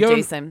down for do you, you get what-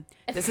 Jason.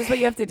 This is what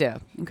you have to do.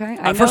 Okay.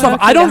 I first know off,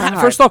 the I key to don't. her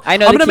heart. First off, I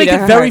know I'm the gonna key make to it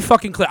her very heart.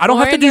 fucking clear. I don't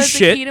have to Lauren do knows the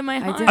key shit. to my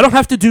heart. I don't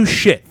have to do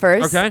shit.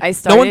 First, okay? I No one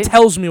started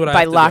tells me what I by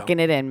have to locking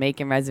do. it in,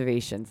 making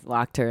reservations,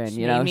 locked her in. She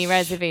You know, made me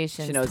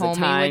reservations. She knows told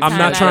the me time. what I'm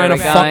not time trying to I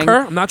was fuck going.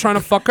 her. I'm not trying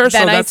to fuck her. So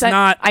Then I that's said-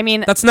 not. I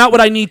mean, that's not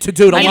what I need to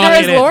do to Neither lock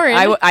is it in.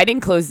 Lauren. I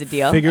didn't close the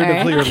deal.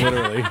 Figuratively all or right?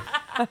 literally.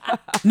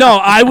 No,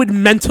 I would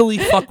mentally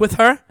fuck with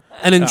her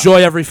and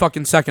enjoy every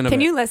fucking second of Can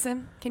it. you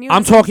listen? Can you?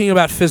 I'm listen? talking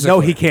about physically. No,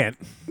 he can't.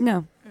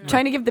 No.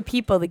 Trying to give the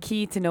people the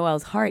key to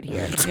Noelle's heart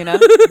here. You know,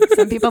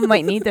 some people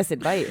might need this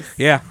advice.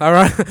 Yeah. All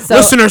right. So,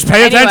 Listeners,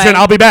 pay anyway. attention.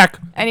 I'll be back.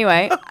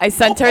 Anyway, I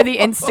sent her the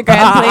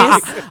Instagram,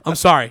 please. I'm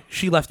sorry.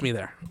 She left me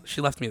there.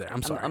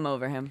 I'm sorry. I'm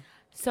over him.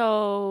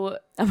 So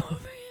I'm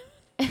over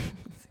him.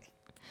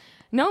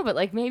 no, but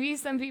like maybe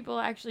some people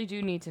actually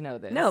do need to know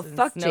this. No, since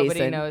fuck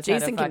nobody Jason. knows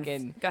Jason how can to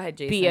fucking go ahead,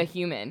 Jason. be a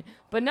human.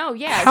 But no,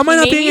 yeah. How am I she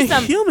not made being me a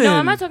some, human? No,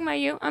 I'm not talking about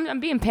you. I'm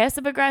being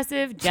passive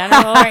aggressive,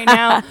 general right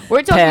now.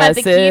 We're talking about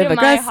the key to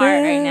my heart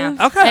right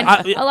now. Okay,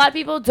 And a lot of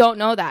people don't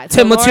know that.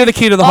 Tim, let's hear the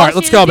key to the all heart. she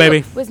Let's had to go, do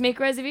baby. Was make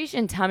a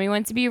reservation. Tell me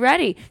when to be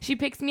ready. She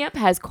picks me up,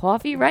 has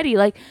coffee ready.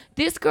 Like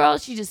this girl,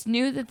 she just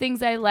knew the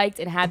things I liked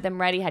and had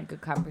them ready. Had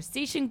good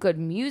conversation, good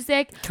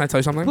music. Can I tell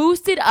you something?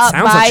 Boosted up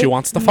Sounds by like she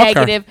wants to fuck her.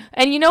 negative.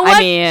 And you know what?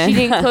 mean- She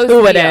didn't close Who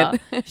the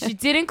wouldn't? deal. She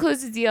didn't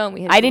close the deal, and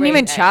we had. I didn't great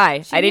even night.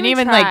 try. She I didn't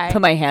even try. like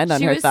put my hand on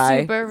She her was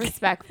thigh. super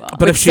respectful.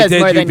 But if Which she says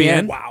more did, than you'd be you.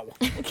 in. Wow.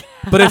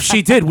 But if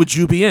she did, would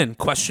you be in?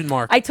 Question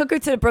mark. I took her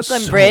to the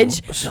Brooklyn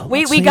Bridge. so we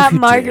let's we say got if you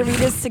did.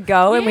 margaritas to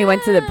go, and we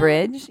went to the Yeah.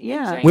 bridge.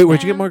 Yeah. Drink Wait,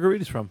 where'd you get them.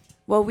 margaritas from?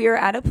 Well, we were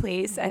at a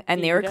place,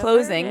 and they were Vita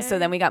closing, so Verde.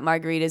 then we got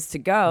margaritas to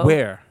go.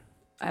 Where?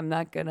 I'm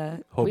not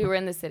gonna. We were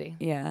in the city.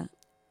 Yeah.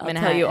 I'll tell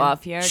Manhattan. you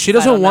off here. She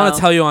 'cause I doesn't don't want know. to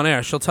tell you on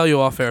air. She'll tell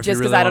you off air if Just you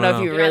because really I don't know if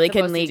wanna you You're not really can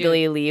supposed to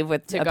legally leave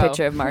with to a go.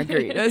 picture of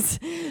margaritas.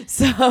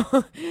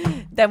 So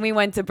then we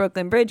went to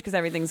Brooklyn Bridge because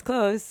everything's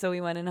closed. So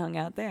we went and hung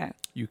out there.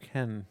 You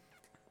can.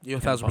 You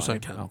 1,000% buy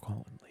can.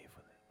 alcohol and leave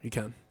with You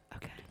can.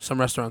 Okay. Some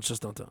restaurants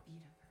just don't do. it.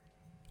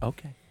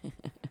 Okay.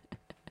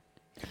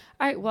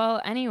 All right. Well,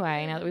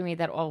 anyway, now that we made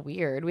that all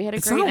weird, we had a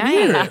It's great not night.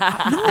 weird.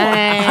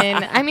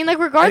 And I mean, like,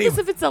 regardless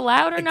Anyway, if it's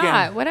allowed or again.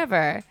 not,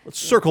 whatever. Let's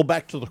circle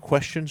back to the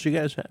questions you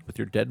guys had with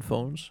your dead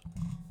phones.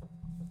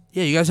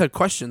 Yeah, you guys had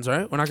questions,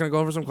 right? We're not going to go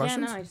over some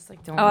questions? Yeah, no, I just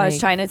like don't. Oh, I was like-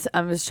 trying to.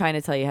 I was trying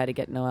to tell you how to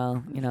get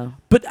Noel. You know,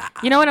 But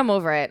You know what? I'm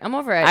over it. I'm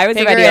over it. I was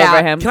Figure already it over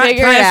out. him. can I,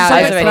 Figure can I it ask out. you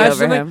I was something? already Can I ask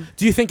you over something? him.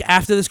 Do you think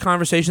after this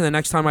conversation, the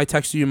next time I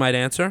text you, you might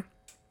answer?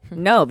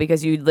 no,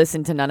 because you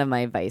listened to none of my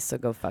advice. So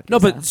go fuck No,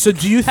 yourself. but so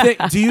do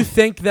you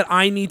think that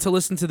I need to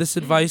listen to this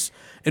advice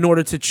in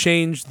order to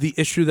change the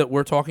issue that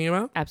we're talking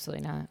about?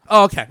 Absolutely not.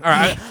 Oh, okay. All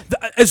right.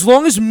 As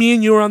long as me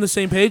and you are on the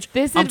same page,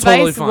 This I'm advice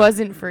totally fine.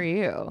 wasn't for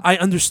you. I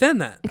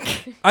understand that.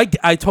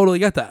 I totally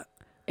get that.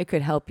 it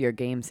could help your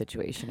game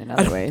situation in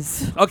other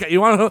ways. Okay, you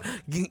want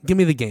to give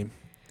me the game?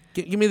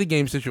 Give me the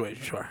game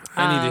situation. Sure,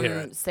 I need to hear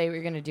it. Say what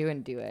you're gonna do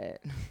and do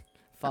it.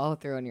 Follow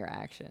through on your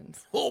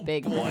actions. Oh,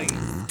 Big boy.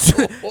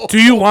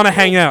 Do you want to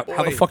hang out?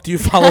 How the fuck do you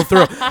follow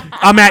through?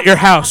 I'm at your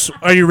house.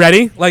 Are you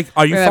ready? Like,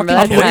 are you Remember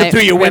fucking that kidding? time?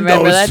 through your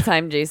Remember windows. that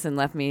time Jason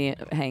left me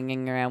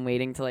hanging around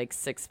waiting till like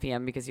 6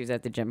 p.m. because he was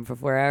at the gym for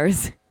 4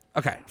 hours?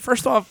 Okay,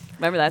 first off,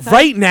 Remember that time?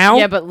 right now,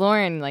 Yeah, but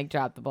Lauren like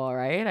dropped the ball,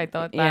 right? I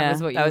thought that Yeah,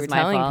 was what you that were was my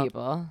telling fault.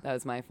 people. That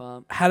was my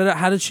fault.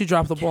 how did she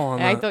drop the ball on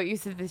And I that? thought you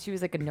said that she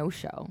was like a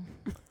no-show.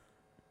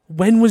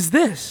 When was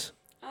this?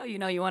 Oh, you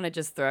know, you want to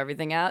just throw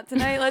everything out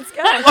tonight? Let's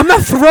go. I'm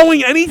not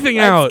throwing anything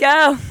out.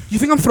 Let's go. You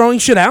think I'm throwing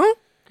shit out?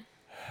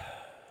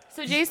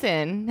 So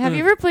Jason, have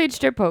you ever played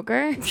strip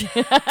poker?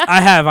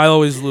 I have. I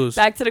always lose.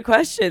 Back to the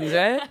questions,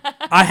 right?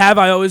 I have.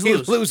 I always He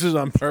lose. loses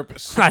on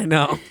purpose. I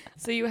know.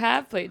 So you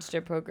have played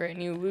strip poker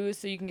and you lose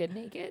so you can get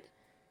naked?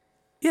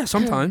 Yeah,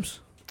 sometimes.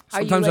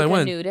 Are you Sometimes like I a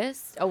win.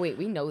 nudist? Oh wait,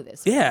 we know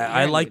this. Yeah, You're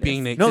I a like nudist.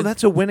 being naked. No,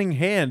 that's a winning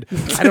hand.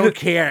 I don't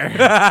care.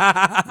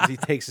 As he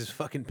takes his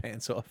fucking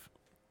pants off.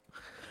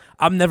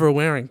 I'm never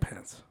wearing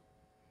pants.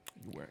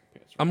 You're wearing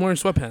pants. I'm wearing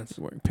sweatpants.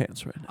 You're wearing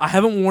pants right now. I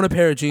haven't worn a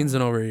pair of jeans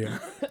in over a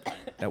year.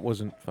 That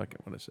wasn't fucking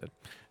what I said.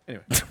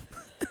 Anyway.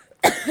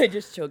 I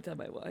just choked on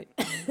my wine.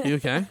 You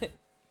okay?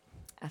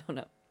 I don't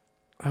know.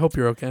 I hope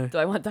you're okay. Do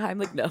I want the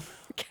Heimlich? No.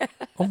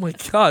 Oh my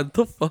god,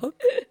 the fuck?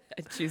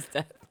 I choose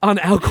death. On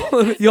alcohol,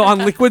 on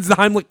liquids, the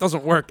Heimlich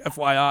doesn't work.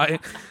 FYI.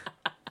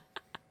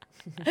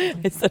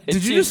 It's that I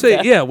Did you choose just say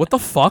death. yeah? What the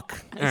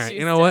fuck? All right,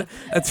 you know what?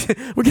 That's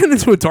we're getting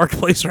into a dark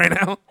place right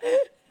now.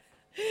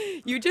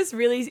 You just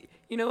really,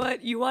 you know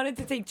what? You wanted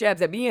to take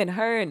jabs at me and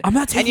her, and I'm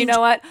not And you taking. know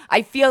what?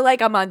 I feel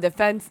like I'm on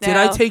defense now. Did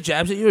I take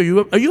jabs at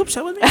you? Are you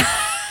upset with me?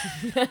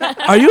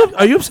 Are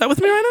you upset with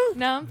me right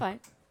No, I'm fine.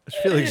 I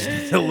feel like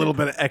there's a little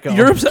bit of echo. now?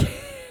 You're upset.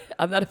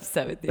 I'm not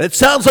upset with you. It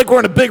sounds like we're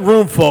in a big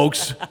room,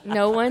 folks.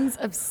 No one's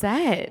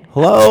upset.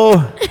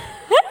 Hello?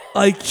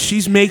 Like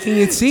she's making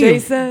it seem.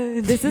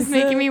 Jason, This is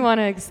making me want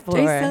to explore.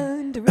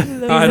 Jason,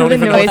 Derulo. I don't the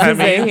even know what that noises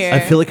I means. hear. I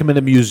feel like I'm in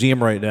a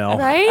museum right now.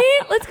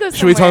 Right? Let's go.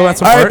 Should we talk about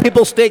some All right, art?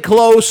 people, stay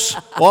close.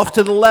 Off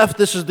to the left,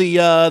 this is the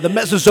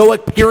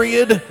Mesozoic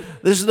period.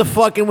 This is the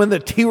fucking when the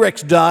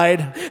T-Rex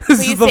died. This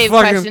Please is the save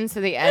fucking. questions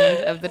to the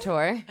end of the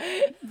tour.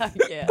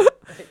 Yeah.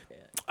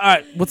 All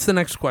right, what's the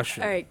next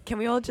question? All right, can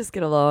we all just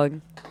get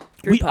along?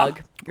 Group We-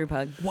 hug. Group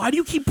hug. Why do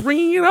you keep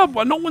bringing it up?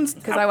 No one's.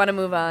 Because I want to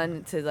move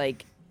on to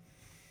like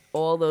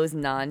all those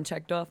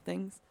non-checked off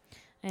things.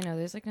 I know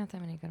there's like not that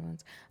many good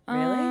ones.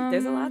 Really?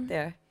 There's a lot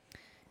there.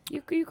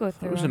 You go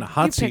through. I was in a them.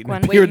 hot You seat pick and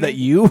one. it appeared you- that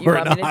you you were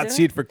want in a me to hot do it?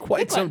 seat for quite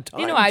Pick some one. time.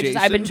 You know, I've been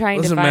Jason.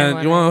 trying Listen, to find man.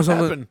 one. You want to know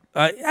Happened.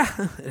 something?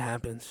 Yeah, it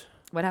happens.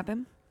 What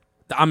happened?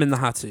 I'm in the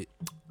hot seat.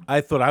 I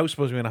thought I was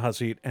supposed to be in a hot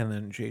seat, and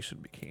then Jason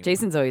became.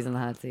 Jason's always in the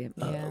hot seat.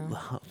 Yeah. the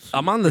hot seat.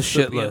 I'm on the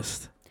shit be a-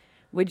 list.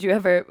 Would you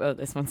ever? Oh,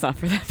 this one's not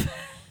for that.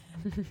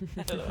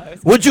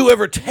 Would you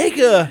ever take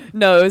a?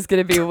 No, it was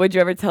gonna be. Would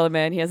you ever tell a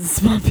man he has a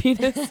small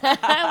penis?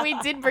 We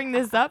did bring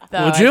this up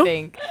though. Would you? I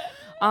think.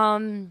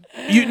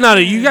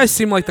 You guys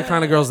seem like the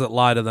kind of girls that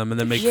lie to them and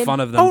then make Jen- fun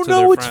of them Oh to no,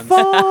 their it's friends.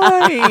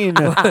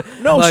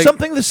 fine. No, Like-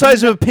 something the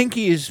size of a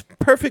pinky is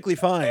perfectly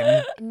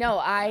fine. No,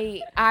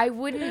 I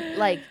wouldn't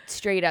like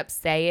straight up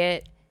say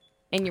it.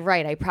 And you're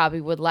right, I probably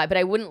would lie, but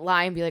I wouldn't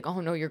lie and be like,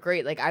 "Oh no, you're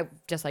great." Like I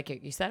just like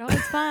you said, "Oh,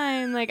 it's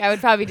fine." Like I would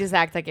probably just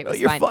act like it Oh, was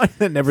you're fine. fine.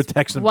 Then never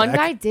text him One back.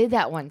 guy did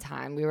that one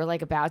time. We were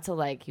like about to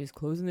like he was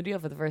closing the deal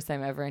for the first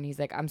time ever, and he's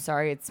like, "I'm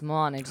sorry, it's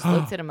small." And I just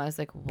looked at him. I was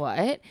like,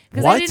 "What?"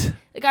 Because I What? didn't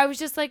like. I was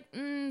just like,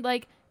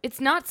 like it's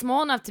not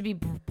small enough to be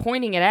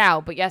pointing it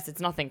out, but yes,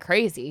 it's nothing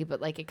crazy, but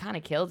like it kind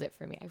of killed it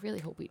for me. I really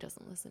hope he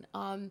doesn't listen.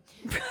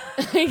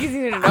 Because he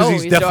didn't know what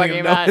he's he's definitely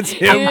talking gonna know about. it's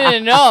He him.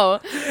 didn't know.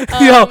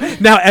 Yo,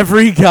 now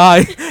every guy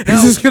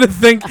is just gonna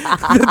think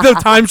that the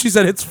time she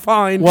said it's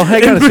fine. Well,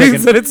 hang on it a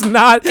means second. that it's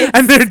not,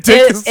 and their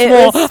dick is it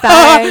small. was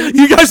fine.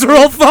 You guys are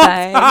all fucked.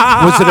 Fine.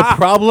 Was it a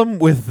problem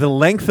with the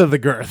length of the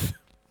girth?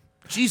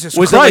 Jesus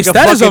Was it like Christ, a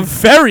that is a fucking-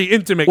 very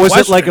intimate Was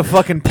question. it like a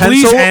fucking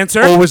Please pencil?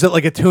 answer. Or was it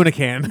like a tuna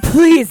can?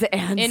 Please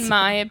answer. In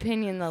my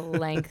opinion, the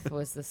length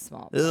was the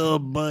small, part, Oh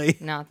boy.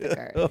 not the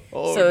girth.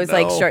 so it's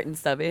like short and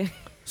stubby.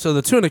 So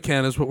the tuna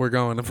can is what we're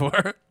going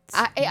for.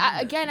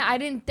 I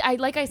didn't.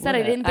 Like I said, I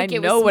What? didn't think I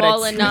it know was what a small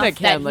tuna enough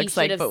can that he looks should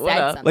like, have but what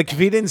said up? something. Like if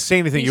he didn't say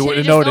anything, He you would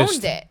should have have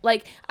just noticed. owned it.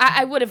 Like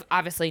I would have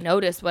obviously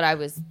noticed what I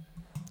was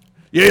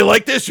Yeah, you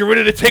like this? You're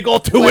ready to take all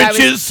 2 what I was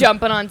inches?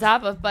 jumping on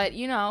top of. But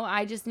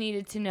I just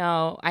needed to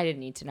know. I didn't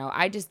need to know.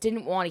 I just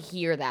didn't want to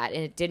hear that,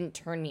 and it didn't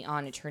turn me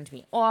on. It turned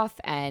me off,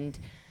 and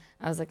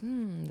I was like,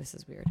 this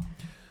is weird.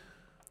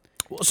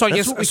 So I That's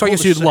guess what we so I call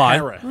guess the you'd lie.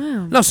 Sahara.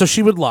 No, so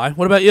she would lie.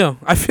 What about you?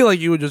 I feel like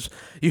you would just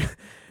you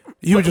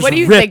would just What do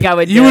you rip. think I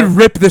would You do? would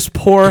rip this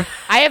poor.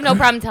 I have no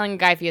problem telling a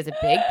guy if he has a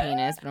big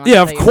penis. But I'm not Yeah,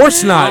 gonna of tell you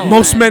course not. no.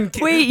 Most men.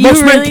 Wait, you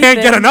most men really can't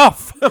get think-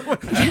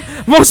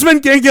 enough. Most men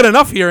can't get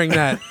enough hearing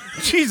that.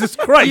 Jesus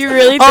Christ! You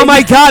really Oh think-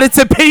 my God! It's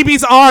a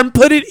baby's arm.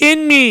 Put it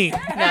in me. No,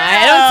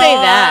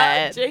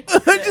 I don't say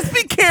that. Just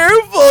be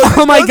careful.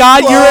 Oh my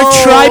God! You're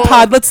a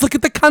tripod. Let's look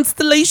at the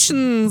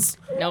constellations.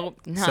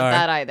 Nope, not Sorry.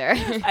 that either.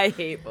 I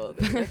hate both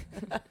of you.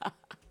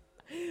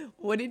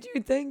 What did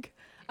you think?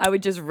 I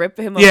would just rip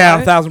him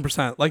Yeah, apart?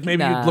 1,000%. Like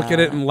maybe you'd look at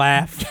it and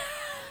laugh,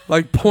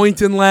 like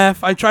point and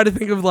laugh. I try to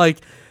think of like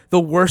the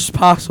worst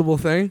possible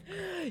thing.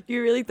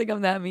 You really think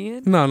I'm that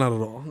mean? No, not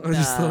at all. I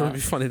just thought Nah. it'd be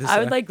funny to say. I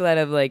would like let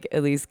him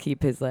at least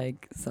keep his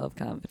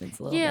self-confidence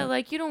a little Yeah, bit.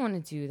 like you don't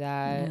want to do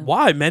that.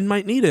 Why men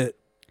might need it.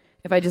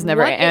 If I just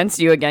never What if-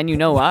 answer you again, you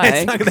know why.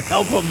 It's not gonna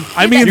help him.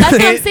 I mean, That's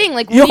what I'm saying.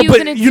 Like, Yo, what are you but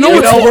gonna you do? know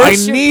what's to worse?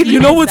 push your You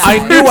know what's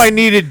penis I out? knew I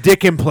needed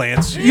dick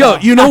implants. Yo,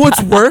 you know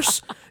what's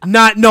worse?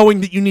 Not knowing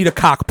that you need a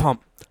cock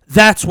pump.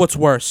 That's what's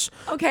worse.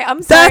 Okay,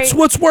 I'm sorry. That's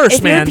what's worse,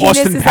 if man. Your penis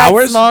Austin is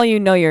Powers? that small, you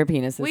know your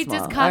penis is Wait, small.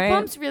 does cock alright?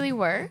 pumps really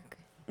work?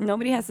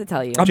 Nobody has to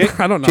tell you. I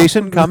don't know.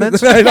 Jason,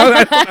 comments?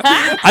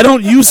 I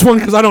don't use one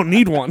because I don't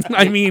need one.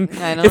 I mean,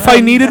 I know. if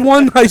I needed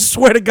one, I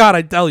swear to God,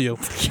 I'd tell you.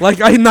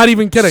 Like, I'm not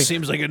even kidding.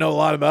 Seems like you know a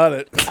lot about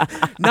it.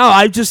 No,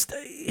 I just,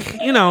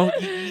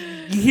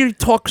 you hear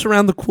talks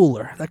around the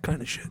cooler, that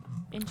kind of shit.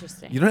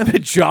 Interesting. You don't have a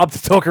job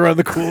to talk around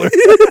the cooler.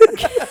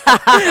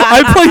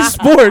 I play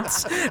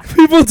sports.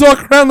 People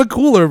talk around the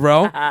cooler,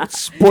 bro. What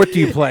sport do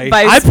you play?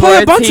 By I play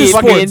a sports, bunch of he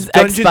sports. means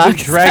Dungeons and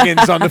Xbox.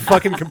 Dragons on the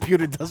fucking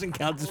computer doesn't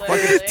count as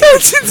fucking.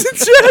 Dungeons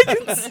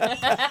and Dragons.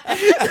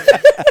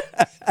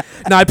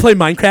 No, I play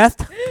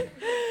Minecraft.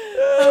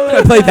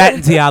 I play that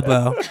in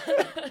Diablo.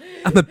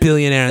 I'm a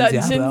billionaire in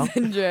Diablo. Dungeons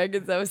and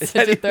Dragons. That was Is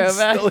such that a even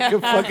still throwback. like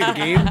a fucking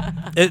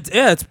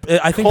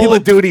game? I think Call people,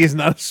 of Duty is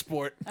not a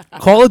sport.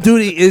 Call of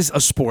Duty is a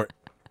sport.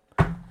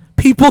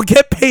 People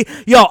get paid.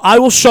 Yo, I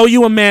will show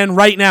you a man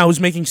right now who's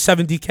making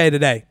 $70K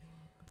today.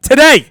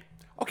 Today.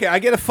 Okay, I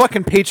get a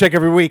fucking paycheck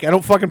every week. I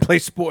don't fucking play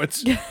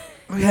sports.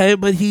 Okay,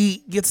 but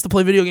he gets to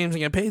play video games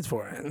and get paid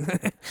for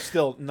it.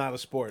 Still not a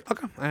sport.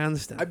 Okay, I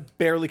understand. I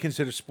barely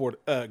consider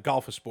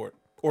golf a sport.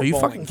 Or Are you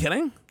bowling. fucking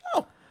kidding?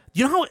 No.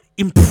 You know how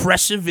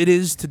impressive it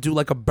is to do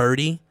like a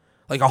birdie,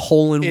 like a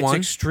hole in It's one?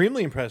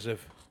 extremely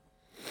impressive.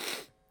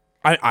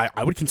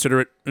 I would consider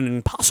it an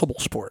impossible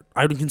sport.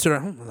 I would consider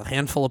a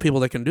handful of people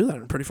that can do that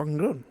are pretty fucking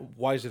good.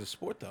 Why is it a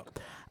sport though?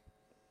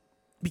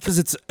 Because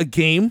it's a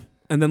game,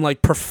 and then like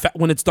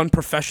when it's done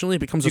professionally, it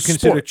becomes You a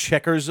consider sport.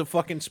 checkers a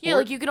fucking sport? Yeah,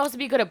 like you could also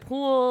be good at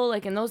pool,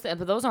 like in those,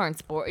 but those aren't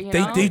sport. You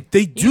know? They You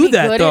do can be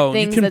that good at though. You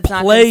things can that's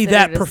not play that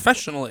considered as-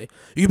 professionally.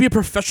 You can be a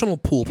professional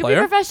pool You could player.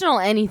 be professional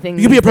anything.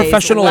 You could be a these days,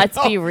 professional- Let's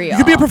be real. You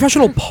could be a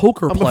professional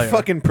poker I'm player. a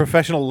fucking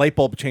professional light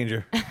bulb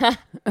changer.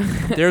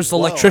 There's Whoa,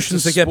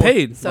 electricians that it's a get sport.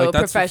 paid. So Like,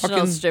 that's a professional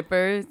fucking-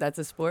 stripper, that's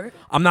a sport?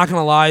 I'm not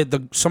gonna lie.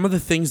 Some of the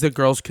things that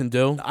girls can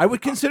do. I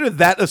would consider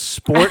that a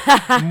sport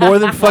more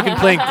than fucking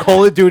playing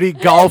Call of Duty,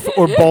 golf,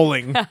 or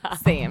bowling.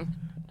 Same.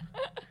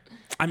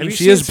 I mean, you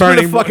she seen is some of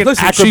the burning. fucking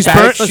Listen, she's,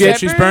 acrobatic listen, shit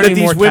she's that burning that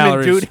more these women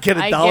calories. do to get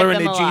a I dollar give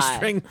in them a a lot.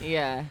 G-string.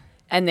 Yeah.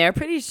 And they're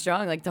pretty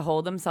strong, like to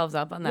hold themselves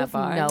up on You that have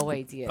bar. no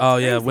idea. Oh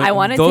yeah, I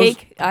want to those-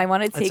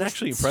 take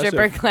actually stripper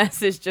impressive.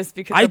 classes just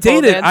because I of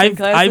pole dated. dancing I've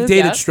classes.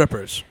 dated yeah.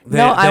 strippers.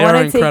 No, I they want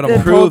are to take incredible.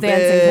 the pole Prove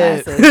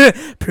dancing it.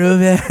 classes.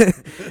 Prove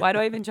it. Why do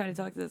I even try to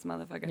talk to this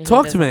motherfucker? He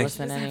Talk to doesn't me.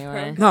 listen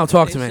anyway. No,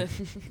 talk to me.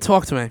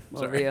 Talk to me.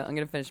 Well, Rio, I'm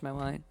gonna finish my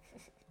wine.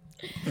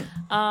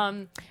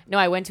 No,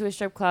 I went to a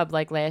strip club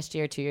like last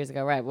year, 2 years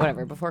ago, right?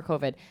 Whatever, before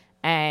COVID,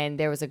 and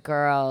there was a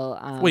girl.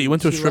 Wait, you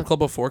went to a she strip looked- club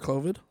before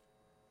COVID?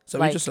 Is that what you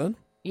Like- just said?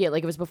 Yeah,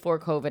 like it was before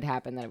COVID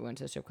happened that I went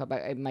to a strip club.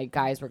 My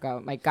guys were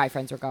going, my guy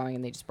friends were going,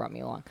 and they just brought me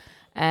along.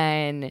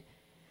 And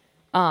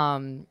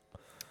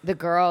the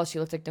girl, she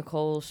looked like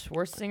Nicole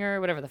Schwarzenegger,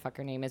 whatever the fuck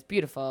her name is,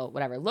 beautiful,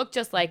 whatever, looked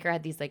just like her,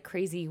 had these like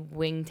crazy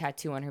wing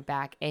tattoo on her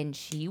back, and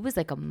she was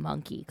like a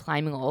monkey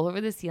climbing all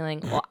over the ceiling.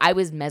 Well, I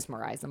was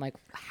mesmerized. I'm like,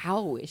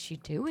 how is she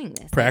doing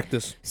this?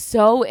 Practice.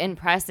 So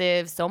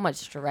impressive, so much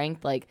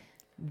strength. Like,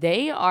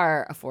 they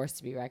are a force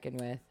to be reckoned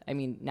with. I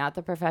mean, not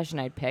the profession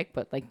I'd pick,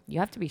 but like,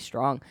 you have to be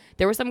strong.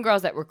 There were some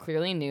girls that were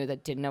clearly new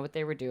that didn't know what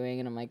they were doing,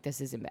 and I'm like,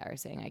 this is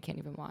embarrassing. I can't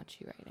even watch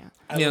you right now.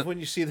 I love when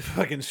you see the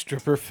fucking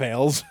stripper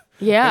fails.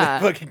 Yeah.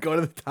 And they fucking go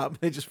to the top and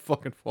they just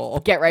fucking fall.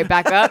 Get right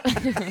back up.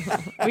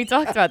 We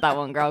talked about that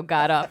one girl,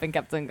 got up and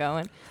kept on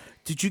going.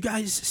 Did you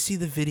guys see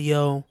the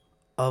video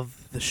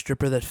of the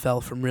stripper that fell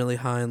from really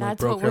high and like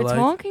That's broke what her we're leg?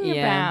 talking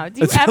Yeah. about. Do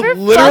you It's ever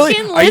literally,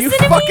 fucking are you listen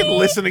to fucking me?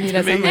 listening He to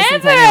doesn't me?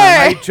 listen to Ever.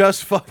 anyone. I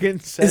just fucking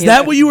said Is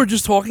that what you were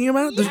just talking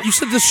about? You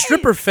said the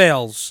stripper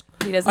fails.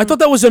 He doesn't. I thought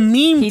that was a meme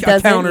He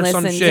doesn't account or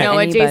some listen to shit. You know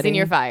what, Jason? Anybody.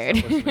 You're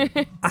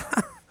fired.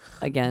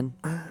 Again.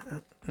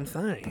 I'm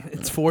sorry.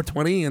 It's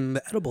 4:20 and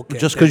the edible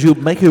kit. Just because you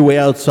make your way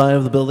outside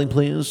of the building,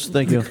 please.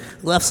 Thank you.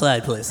 left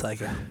side, please. Like,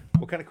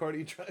 What kind of car do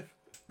you drive?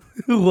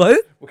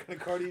 what? What kind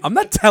of car do you I'm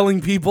not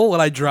telling people what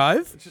I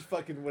drive. Just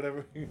fucking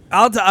whatever.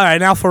 All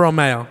right, Alfa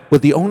Romeo.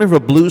 Would the owner of a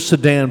blue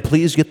sedan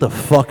please get the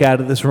fuck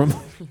out of this room?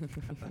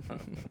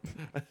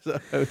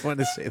 I wanted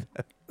to say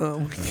that. Oh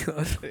my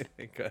god.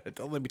 Go ahead.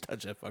 Don't let me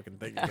touch that fucking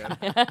thing again.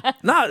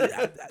 No,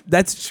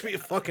 that's. Just be a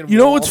fucking You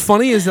know wall. what's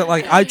funny is that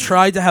like I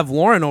tried to have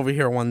Lauren over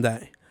here one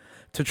day,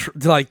 to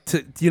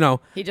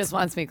He just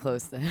wants me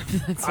close to him.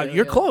 That's really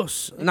you're it.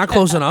 close, not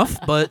close enough,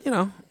 but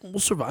we'll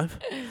survive.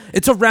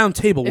 It's a round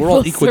table. We're all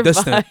We'll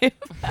equidistant. survive.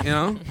 You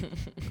know.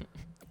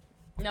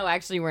 No,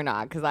 actually, we're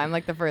not, because I'm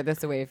like the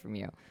furthest away from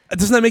you.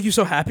 Doesn't that make you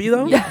so happy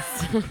though?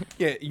 Yes.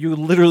 Yeah, you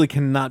literally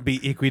cannot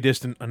be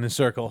equidistant in a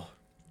circle.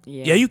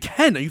 Yeah, you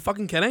can. Are you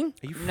fucking kidding?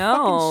 Are you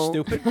No.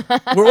 fucking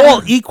stupid? We're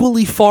all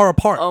equally far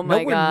apart. Oh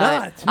my we're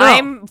god. not. No.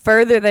 I'm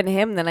further than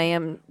him than I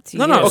am to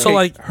No, you. no, so,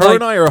 like- her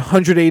and I are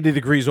 180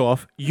 degrees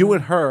off. You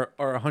and her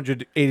are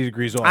 180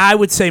 degrees off. I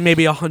would say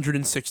maybe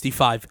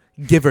 165,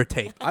 give or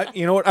take.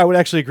 You know what? I would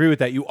actually agree with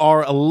that. You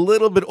are a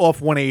little bit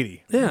off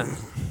 180. Yeah.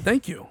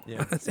 Thank you.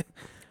 Yeah.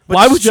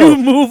 Why would still,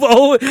 you move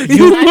over?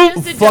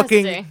 I'm just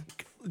fucking adjusting.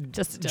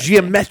 Just adjusting.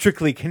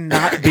 geometrically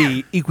cannot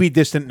be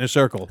equidistant in a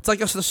circle. It's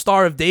like us, the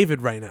Star of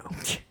David right now.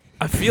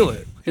 I feel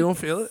it. You don't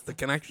feel it? The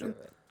connection?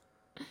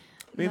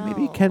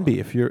 Maybe it can be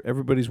if you're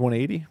everybody's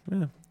 180.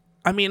 Yeah.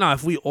 I mean,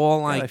 if we all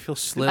God, like I feel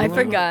slid I a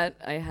little- forgot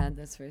I had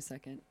this for a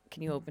second.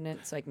 Can you open it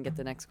so I can get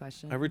the next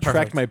question? I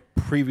retract Perfect. my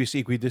previous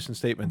equidistant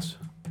statements.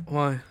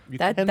 Why? You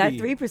that can that be.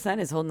 3%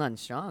 is holding on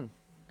strong.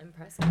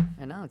 Impressive.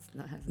 I know it's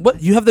not.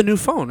 What? You have the new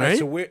phone, right?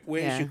 So where's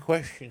Yeah. your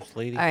questions,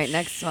 lady? All right,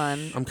 next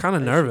one. I'm kind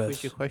of Where's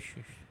nervous. your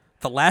questions?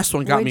 The last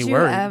one got Would me you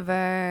worried.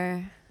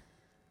 ever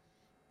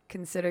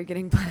consider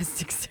getting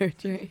plastic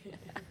surgery?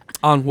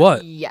 On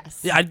what?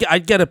 Yes. Yeah,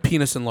 I'd get a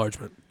penis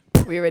enlargement.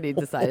 We already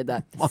decided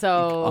that.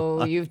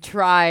 So you've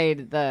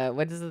tried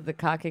what is it, the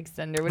cock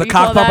extender? What The do you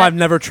call cock pump, that? I've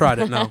never tried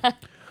it, no.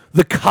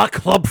 The Cock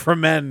Club for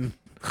Men.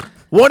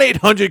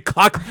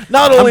 1-800-COCK.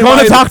 Not I'm only going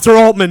am to I- Dr.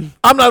 Altman.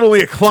 I'm not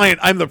only a client,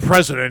 I'm the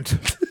president.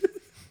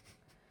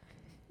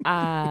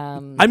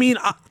 I mean,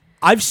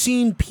 I've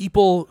seen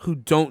people who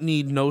don't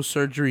need no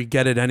surgery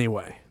get it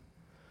anyway.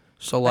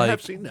 So I like,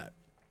 have seen that.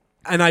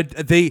 and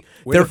They're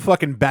they're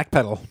fucking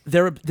backpedal.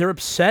 they're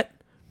upset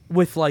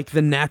with like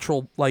the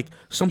natural, like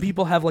some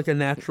people have like a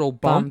natural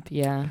bump,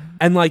 Yeah.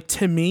 and like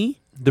to me,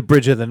 The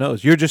bridge of the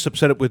nose. You're just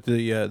upset with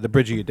the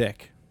bridge of your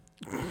dick.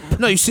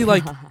 no, you see,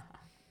 like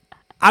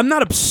I'm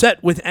not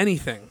upset with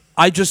anything.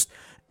 I just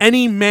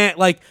any man,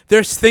 like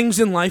there's things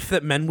in life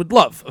that men would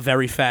love: a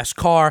very fast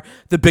car,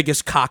 the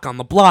biggest cock on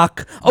the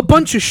block, a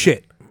bunch of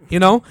shit. You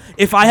know,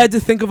 if I had to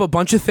think of a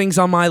bunch of things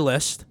on my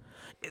list,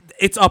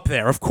 it's up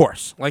there, of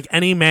course. Like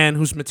any man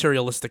who's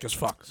materialistic as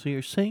fuck. So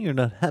you're saying you're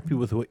not happy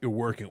with what you're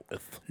working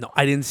with? No,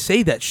 I didn't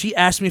say that. She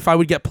asked me if I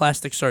would get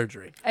plastic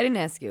surgery. I didn't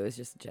ask you. It was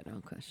just a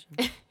general question.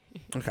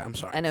 Okay, I'm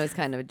sorry. I know it's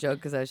kind of a joke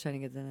because I was trying to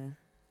get to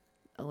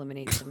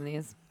eliminate some of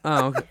these.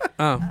 Oh, okay.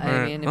 Oh, all I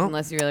right. mean, Well,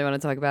 unless you really want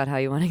to talk about how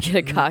you want to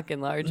get a cock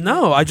enlarged.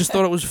 no, I just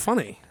thought it was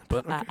funny.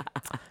 But okay.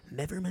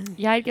 Never mind.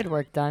 Yeah, I'd get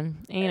work done.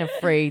 Ain't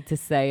afraid to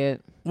say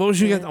it. What would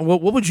you get?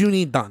 What would you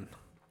need done?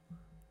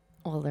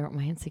 Well,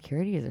 my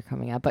insecurities are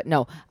coming out, but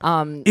no. A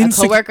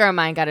Insec- coworker of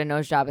mine got a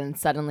nose job, and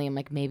suddenly I'm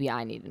like, maybe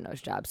I need a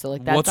nose job. So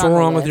like, that's What's on the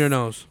wrong with your list.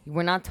 nose?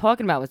 We're not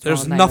talking about what's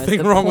There's wrong with my nothing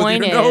nose. The wrong with your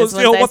point is, nose.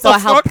 once Yo, I what saw the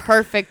how fuck?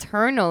 perfect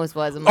her nose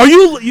was. I'm Are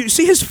like, you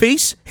see his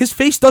face? His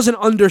face doesn't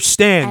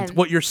understand And-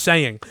 what you're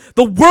saying.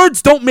 The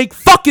words don't make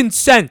fucking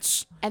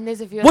sense. And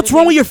there's a few. What's other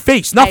wrong with things your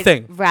face?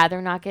 Nothing. I'd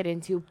rather not get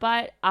into,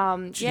 but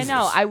yeah,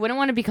 no, I wouldn't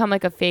want to become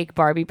like a fake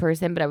Barbie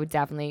person, but I would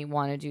definitely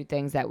want to do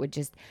things that would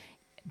just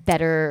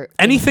better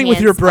Anything with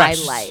your enhance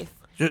breasts. my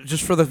life.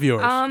 Just for the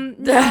viewers.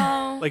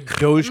 No. Like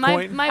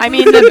Dogecoin? My I boobs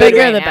mean, are the good bigger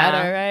right the now.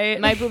 better, right?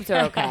 My boobs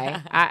are okay.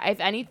 If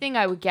anything,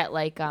 I would get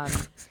like it's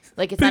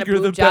not a Bigger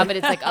the boob job, better. but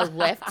it's like a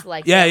lift.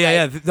 Like yeah, they'll,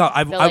 yeah, like, yeah. No,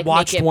 I they'll, like,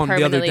 watched make it one the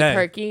other permanently day.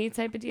 Perky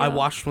type of deal. I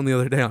watched one the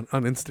other day on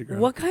Instagram.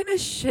 What kind of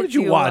shit What did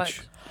do you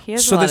watch? He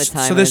has so a lot this of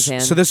time so on this his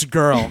hands. so this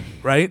girl,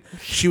 right?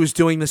 She was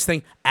doing this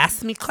thing.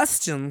 Ask me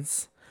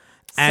questions.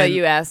 So And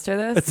you asked her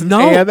this? It's an No.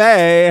 AMA.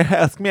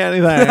 Ask me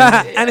anything.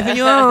 anything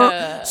you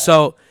want.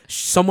 So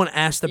someone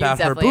asked about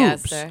her definitely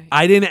asked boobs. her.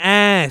 I didn't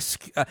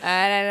ask. I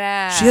don't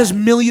know. She has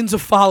millions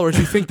of followers.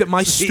 You think that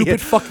my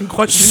stupid fucking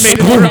question made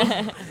it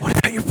through? What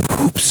about your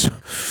boobs?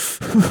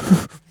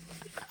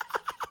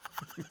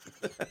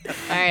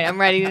 All right, I'm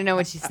ready to know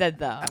what she said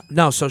though.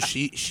 No, so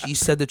she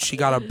said that she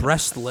got a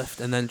breast lift,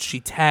 and then she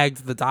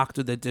tagged the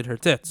doctor that did her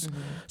tits.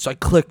 So I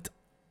clicked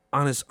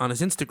on his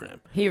Instagram,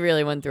 He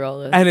really went through all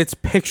this. and it's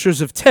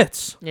pictures of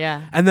tits.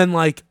 Yeah. And then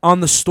like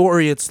on the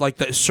story, it's like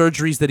the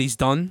surgeries that he's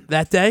done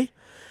that day,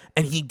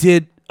 and he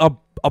did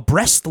a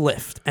breast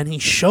lift, and he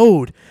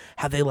showed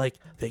how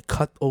they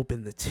cut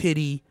open the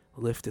titty,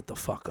 lift it the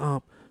fuck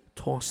up,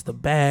 toss the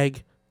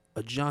bag,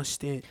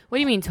 adjust it. What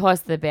do you mean toss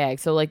the bag?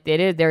 So like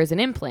there was an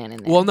implant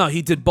in there. Well, no,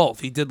 he did both.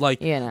 He did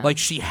like You know. like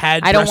she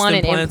had. I don't breast want an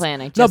implants.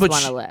 implant, I No, just but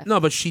want a she- lift. No,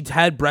 but she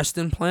had breast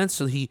implants,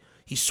 so he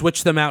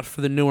switched them out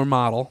for the newer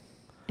model,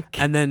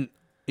 and then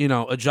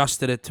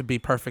adjusted it to be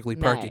perfectly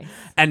perky. Nice.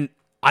 And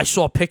I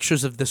saw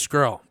pictures of this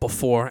girl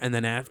before and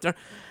then after.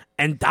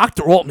 And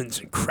Dr. Altman's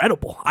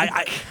incredible.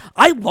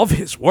 I love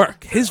his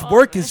work. His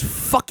work is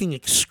fucking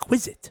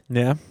exquisite.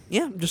 Yeah.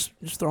 Yeah, I'm just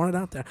throwing it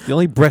out there. The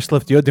only breast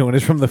lift you're doing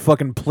is from the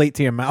fucking plate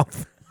to your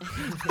mouth.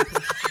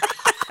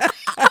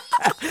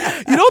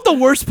 You know what the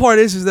worst part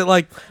is that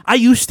like I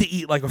used to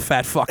eat like a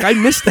fat fuck. I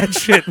miss that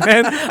shit,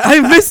 man. I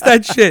miss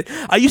that shit.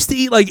 I used to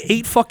eat like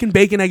 8 fucking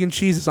bacon, egg, and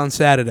cheeses on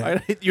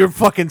Saturday. Your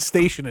fucking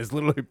station is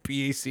literally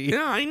PAC.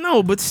 Yeah, I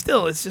know, but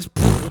still, it's just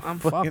I'm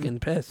fucking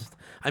pissed.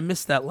 I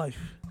miss that life.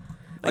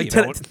 Like you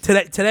don't.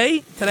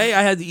 today,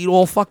 I had to eat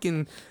all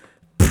fucking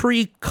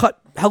pre-cut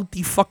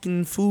healthy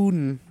fucking food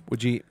and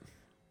Would you eat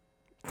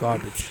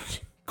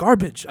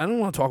garbage. I don't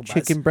want to talk about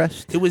chicken it.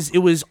 breast? It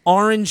was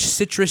orange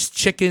citrus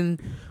chicken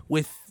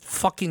with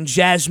fucking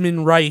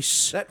jasmine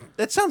rice.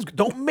 That sounds.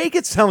 Don't make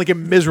it sound like it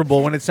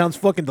miserable when it sounds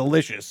fucking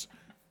delicious.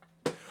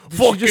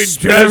 Fucking just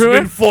spit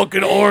everywhere?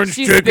 fucking orange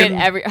She chicken. spit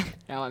every.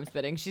 No, I'm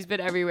spitting. She spit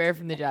everywhere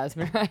from the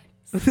jasmine rice.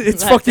 It's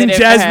That's fucking it for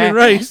jasmine her.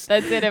 rice.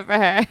 That's it for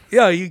her.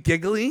 Yeah, are you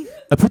giggly?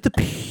 I put the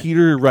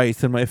Peter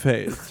rice in my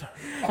face.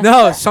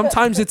 No,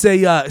 sometimes it's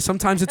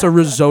a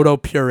risotto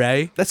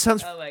puree. That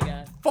sounds Oh my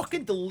god.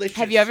 fucking delicious.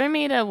 Have you ever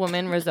made a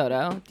woman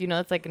risotto? Do you know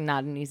it's like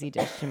not an easy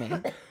dish to make?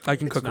 I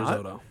can cook not.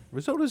 risotto.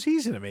 Risotto's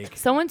easy to make.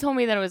 Someone told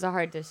me that it was a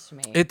hard dish to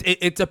make.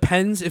 It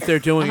depends if they're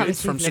doing it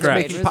Obviously from you've never scratch.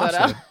 made Making risotto.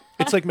 pasta.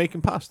 It's like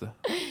making pasta.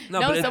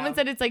 No, but someone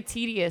said it's like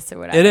tedious or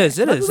whatever. it is.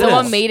 It is. it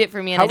Someone is. made it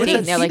for me on How a is date, that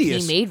and they're like,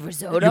 tedious? "He made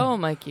risotto." I'm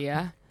like,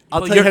 "Yeah."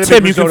 I'll Well, tell you you're how to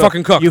Tim, make you can risotto.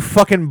 fucking cook. You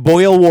fucking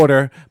boil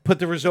water, put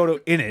the risotto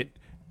in it,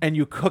 and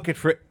you cook it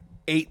for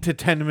 8 to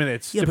 10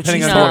 minutes, Yeah, but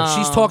depending she's, on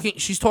No.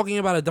 she's talking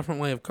about a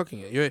different way of cooking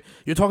it.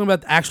 You're talking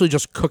about actually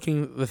just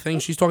cooking the thing.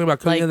 She's talking about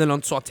cooking Like- and then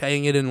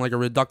sautéing it in like a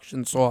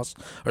reduction sauce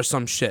or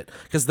some shit.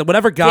 Because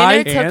whatever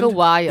guy, Dinner took a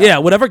while. yeah,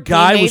 whatever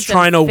guy made was some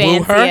trying to woo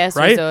her, fancy-ass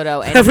right?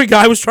 risotto, and- Every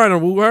guy was trying to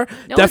woo her.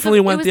 No, definitely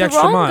it was went the the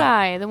extra Rome mile.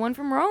 guy, the one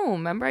from Rome.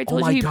 Remember, I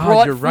told my you he God,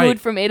 brought you're food right.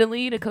 from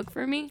Italy to cook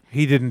for me.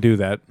 He didn't do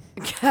that.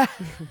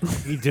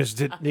 He just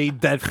did.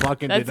 That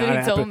fucking That's did what not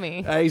he told happen.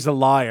 me. He's a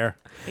liar.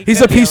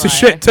 He's a piece of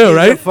shit too, He's a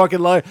right? fucking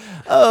liar.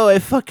 Oh, I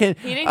fucking.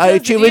 He didn't I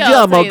close the deal,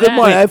 I'll tell you Good that.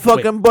 morning. I Wait,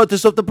 fucking brought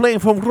this off the plane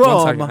from One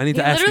Rome. second, I need He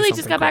to ask you literally something.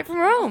 just got back from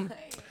Rome.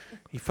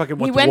 He fucking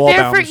He went went to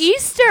there for Waldbaum's.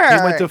 Easter.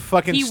 He went to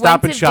fucking He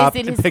Stop went and to Shop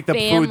visit and his picked up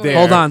food family. there.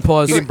 Hold on,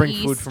 pause. He For didn't bring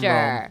food from Rome.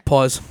 Easter.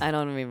 Pause. I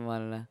don't even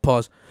want to know.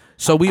 Pause.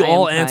 So we I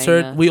all am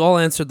answered. kinda- We all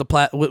answered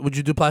the would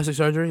you do plastic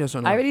surgery? Yes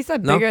or no? I already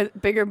said No?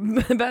 bigger,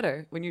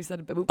 better when you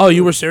said. Oh,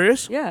 you were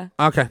serious? Yeah.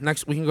 Okay,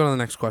 next we can go to the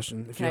next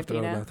question. If Can you I have to go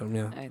pee to the now? bathroom,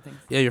 yeah. I think.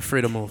 Yeah, you're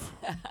free to move.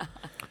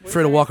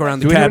 Free to walk around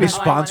Do the we have any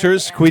cabin.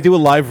 sponsors? Can we do a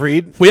live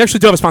read? We actually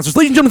do have sponsors.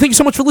 Ladies and gentlemen, thank you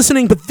so much for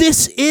listening. But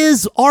this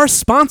is our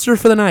sponsor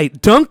for the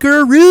night,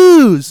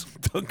 Dunkaroos.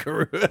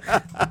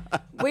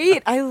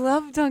 Wait, I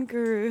love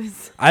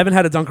Dunkaroos. I haven't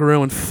had a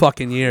Dunkaroo in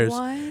fucking years.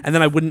 What? And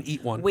then I wouldn't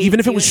eat one, Wait, even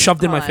if it do was you-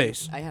 shoved in my hold on.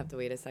 face. I have to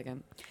wait a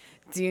second.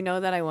 Do you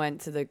know that I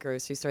went to the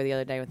grocery store the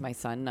other day with my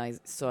son and I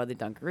saw the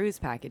Dunkaroos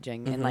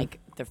packaging in like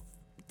the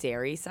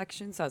dairy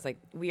section? So I was like,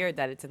 weird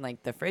that it's in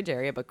like the fridge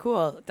area, but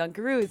cool,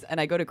 Dunkaroos. And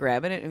I go to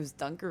grab it and it was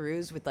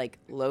Dunkaroos with like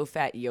low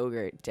fat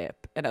yogurt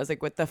dip. And I was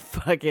like, what the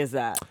fuck is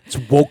that? It's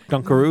woke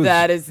Dunkaroos.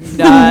 That is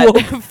not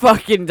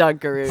fucking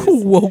Dunkaroos.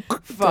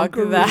 Woke. Fuck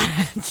Dunkaroos.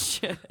 that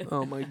shit.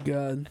 Oh my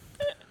god.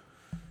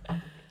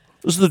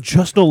 This is the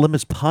Just No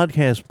Limits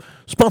podcast,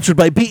 sponsored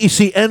by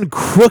BEC and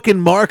Crook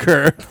and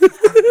Marker.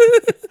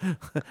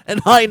 And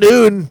High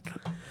Noon.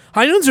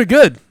 High noons are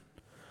good.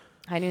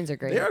 High noons are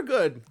great. They are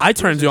good. I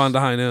turned you on to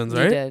high noons, You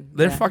right? did.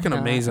 They're Yeah. fucking No, I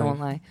amazing. won't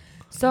lie.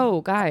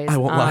 So, guys, I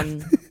won't lie.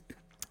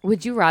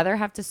 would you rather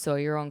have to sew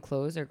your own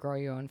clothes or grow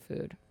your own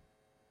food?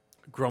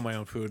 Grow my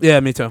own food. Yeah,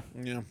 me too.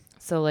 Yeah.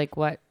 So, like,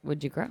 what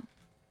would you grow?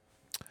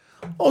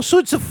 All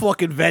sorts of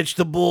fucking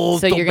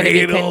vegetables, So you're gonna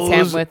be tomatoes.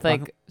 content with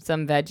like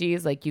some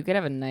veggies. Like, you could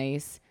have a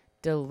nice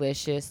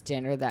delicious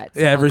dinner that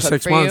Yeah, every someone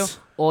 6 cooked for months.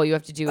 you, all you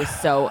have to do is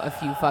sew a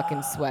few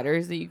fucking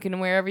sweaters that you can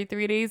wear every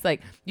 3 days.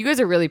 Like, you guys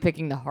are really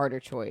picking the harder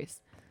choice.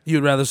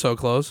 You'd rather sew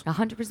clothes?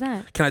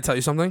 100%. Can I tell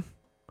you something?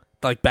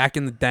 Like back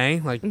in the day,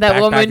 like That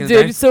back woman in the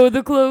day, did sew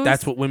the clothes.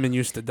 that's what women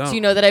used to do. Do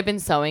you know that I've been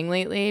sewing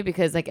lately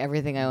because like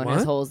everything I own has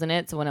What? holes in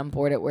it? So when I'm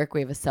bored at work,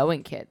 we have a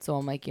sewing kit. So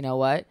I'm like, you know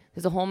what?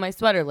 There's a hole in my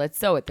sweater. Let's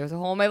sew it. There's a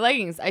hole in my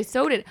leggings. I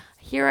sewed it.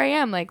 Here I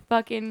am, like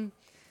fucking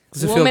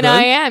Does it feel woman good?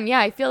 I am. Yeah,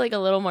 I feel like a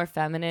little more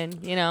feminine.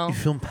 You know? You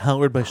feel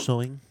empowered by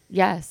sewing?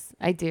 Yes,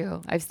 I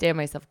do. I've stabbed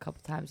myself a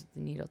couple times with the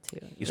needle too.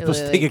 You're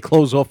supposed to take your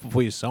clothes off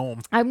before you sew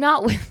them. I'm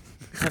not.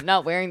 I'm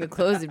not wearing the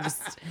clothes. I'm just.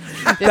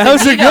 That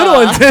was a good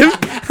one, Tim.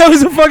 That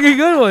was a fucking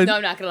good one. No,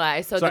 I'm not gonna lie.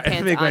 I sewed Sorry, the I had pants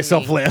to make on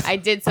myself me. laugh. I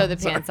did sew the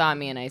pants on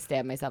me, and I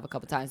stabbed myself a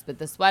couple times. But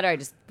the sweater, I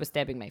just was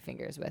stabbing my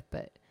fingers with.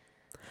 But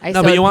I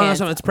No, but sewed you want to know pants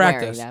something? It's wearing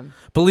practice. them.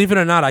 Believe it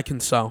or not, I can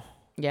sew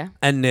Yeah,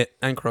 and knit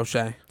and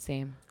crochet.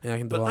 same. Yeah, I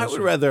can do But all I that would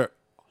shit. rather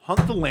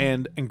hunt the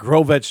land and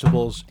grow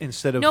vegetables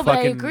instead of No,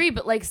 fucking. but I agree.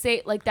 But like,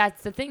 say, like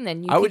that's the thing.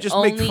 Then you I would can just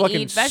make only fucking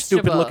eat vegetables.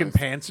 stupid-looking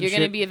pants and You're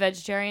gonna shit. be a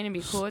vegetarian and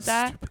be cool with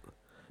that?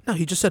 No,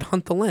 he just said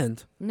hunt the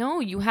land. No,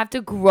 you have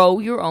to grow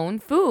your own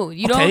food.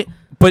 You Okay, don't.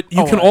 but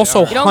you Oh, can my also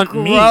God. You don't hunt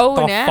meat. grow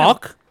The now.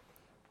 fuck?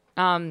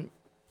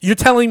 You're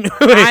telling me?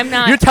 I'm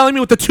not- You're telling me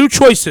with the two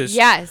choices.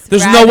 Yes.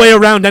 There's no rabbit- way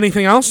around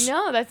anything else.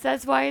 No,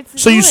 that's why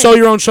it's. So you annoying. sew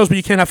your own shows, but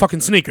you can't have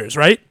fucking sneakers,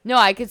 right? No,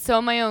 I could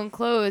sew my own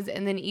clothes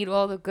and then eat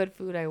all the good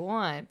food I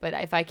want. But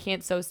if I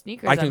can't sew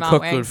sneakers, I I'm can not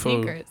cook wearing good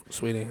food, sneakers.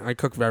 sweetie. I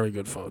cook very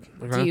good food.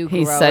 Okay? Do you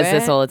He grow says it?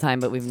 this all the time,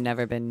 but we've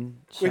never been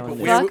shown but this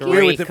where- Fuck where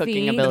you, would the- cooking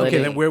feet. ability.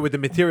 Okay, then where would the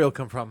material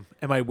come from?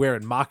 Am I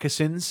wearing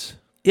moccasins?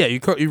 Yeah,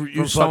 you cook. You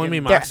From sewing fucking- me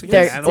They're- Mexicans?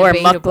 they're- Or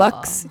Debatable.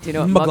 mucklucks. Do you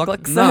know what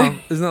mucklucks No, are?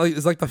 isn't that like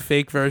it's like the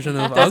fake version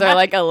of Those UGG? are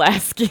like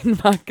Alaskan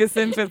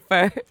moccasins with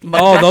fur.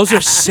 Oh, those are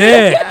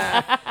sick.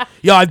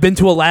 Yo, I've been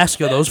to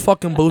Alaska. Those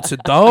fucking boots are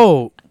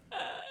dope.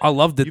 I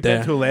loved it You there.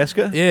 been to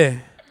Alaska? Yeah,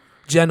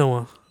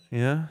 Genoa.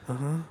 Yeah.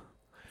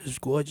 It's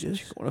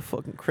gorgeous. On a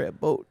fucking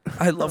crab boat.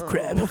 I love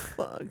crab. Oh,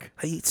 fuck.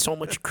 I eat so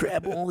much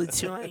crab all the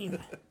time.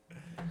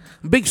 I'm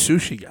a big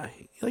sushi guy.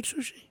 You like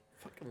sushi?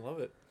 Fucking love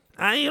it.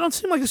 You don't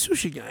seem like a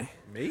sushi guy.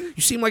 Me?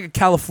 You seem like a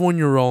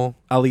California roll,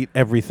 I'll eat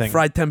everything.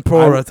 fried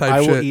tempura type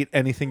I will shit. eat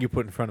anything you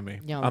put in front of me.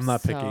 Yo, I'm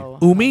not picky. so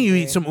Umi, you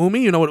hungry. eat some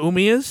umi? You know what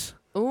umi is?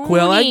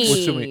 Quail eggs?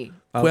 What's umi?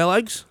 I'll- Quail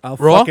eggs? I'll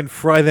Raw? fucking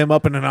fry them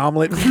up in an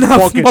omelet. No,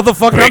 Fucking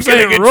motherfucker, I'm bacon,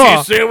 saying egg, and raw.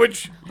 cheese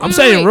sandwich. I'm Wait,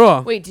 saying wait,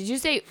 raw. Wait, did you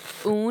say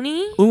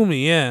uni?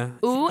 Umi, yeah.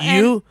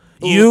 U-N-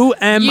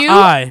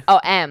 U-M-I. Oh,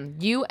 M.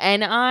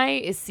 U-N-I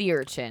is sea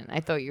urchin. I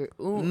thought you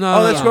were. No,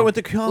 Oh, that's no. where I went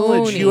to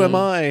college. Uni.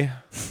 UMI.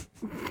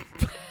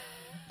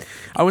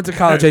 I went to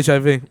college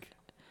HIV.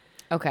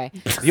 Okay.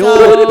 The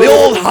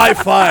old high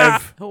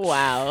five.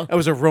 Wow. That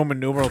was a Roman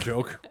numeral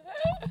joke.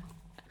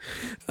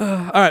 All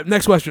right,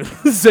 next question.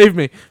 Save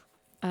me.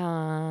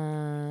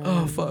 Um,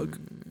 Oh, fuck.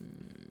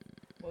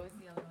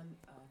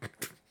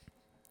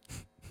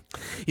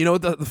 You know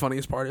what the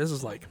funniest part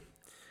is like,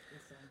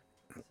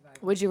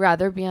 Would you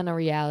rather be on a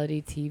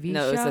reality TV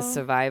No, show? it was a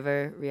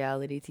Survivor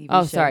reality TV show.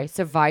 Oh, sorry.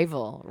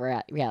 Survival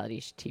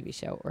reality TV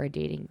show or a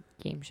dating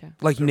game show.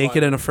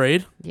 Naked and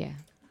Afraid? Yeah.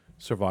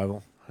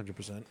 Survival.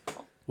 100%.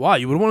 Why?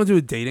 You would want to do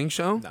a dating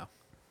show? No.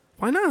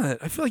 Why not?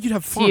 I feel like you'd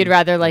have So fun. you'd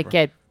rather like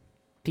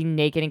be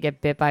naked and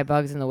get bit by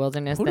bugs in the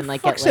wilderness Who than the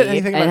like fuck get said laid?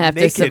 anything And about have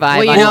to naked? survive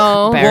Well, you on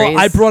know- berries.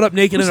 Well, I brought up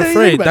Naked Who and said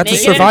Afraid. anything about That's a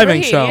Naked and surviving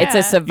Afraid? show. Yeah. It's a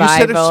You said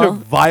a survival.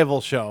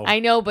 survival show. I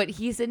know, but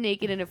he said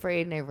naked and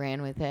afraid, and I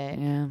ran with it.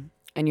 Yeah.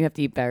 And you have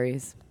to eat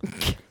berries.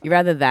 You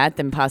rather that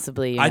than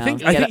possibly, I know,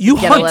 think get a- you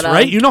get a hunt, little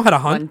right? You know how to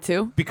hunt. One,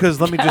 two.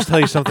 Because let me just tell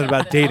you something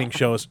about dating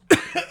shows.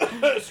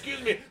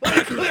 Excuse me. Let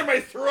me clear my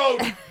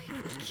throat.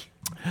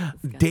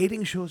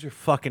 Dating shows are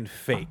fucking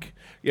fake.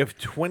 You have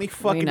 20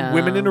 fucking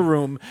women in a know.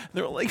 room.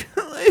 They're like,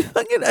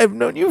 I've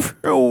known you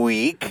for a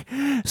week,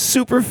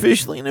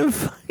 superficially, and I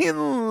fucking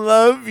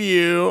love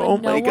you. But Oh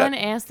no my one god.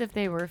 asked if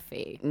they were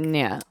fake.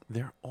 Yeah.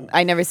 They're all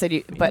I never said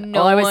you, but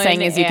No all I was one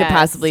saying is you could asked.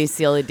 possibly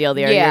seal the deal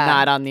there. Yeah. You're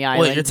not on the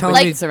island. you're telling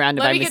like, me-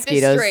 surrounded Let by me get this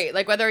mosquitoes. straight.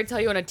 Like whether I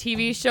tell you on a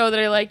TV show that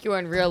I like you or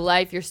in real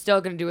life, you're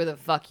still gonna do what the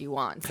fuck you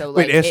want. So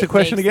Wait, like, ask it the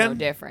question makes No again?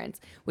 difference.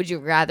 Would you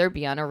rather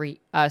be on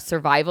a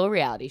survival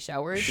reality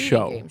show or a dating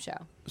Show. game show?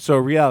 So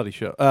a reality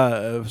show,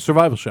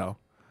 survival show.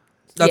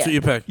 That's Yeah. what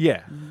you pick.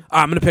 Yeah.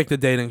 I'm going to pick the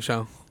dating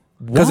show.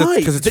 Why?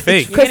 Because it's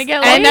fake. You're gonna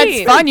get And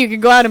laid. that's fun. You can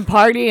go out and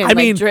party and I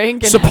mean,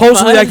 drink. And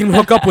supposedly I have fun. can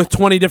hook up with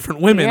 20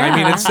 different women. I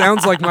mean, Yeah. it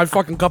sounds like my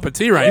fucking cup of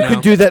tea right You now.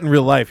 could do that in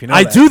real life, you know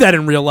I that. do that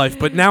in real life,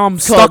 but now I'm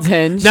called stuck.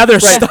 Hinge. Now they're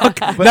stuck.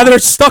 Now they're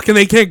stuck and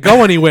they can't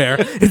go anywhere.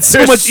 It's so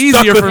They're much stuck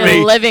easier with for You're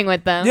me. living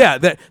with them. Yeah,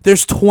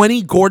 there's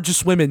 20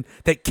 gorgeous women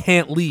that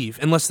can't leave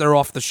unless they're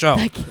off the show.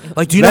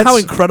 Like, do you know how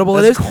incredible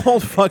it is? That's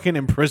called fucking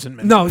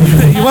imprisonment. No, you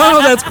want to know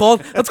what that's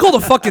called? That's called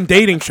a fucking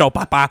dating show,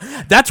 papa.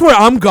 That's where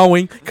I'm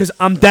going because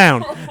I'm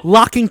down.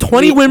 Locking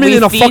 20 women we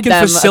in a feed fucking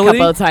them facility. a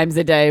couple of times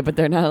a day, but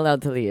they're not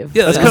allowed to leave.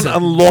 Yeah, That's that's kind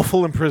of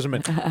unlawful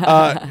imprisonment. No,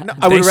 I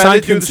They would rather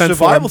signed do the consent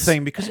survival forms.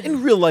 thing because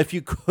in real life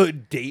you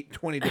could date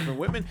 20 different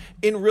women.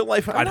 In real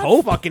life, I'm I'd not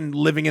hope. fucking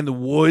living in the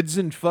woods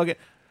and fucking.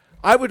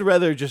 I would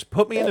rather just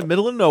put me in the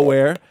middle of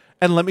nowhere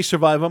and let me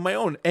survive on my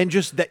own. And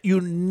just that you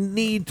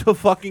need to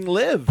fucking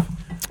live.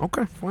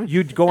 Okay, fine.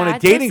 You'd go on a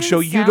That dating doesn't show.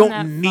 You sound don't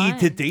that need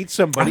to fun. date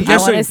somebody. I'm I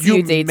guessing want to see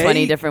you date may-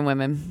 20 different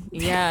women.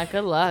 Yeah,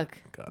 good luck.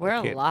 God, We're I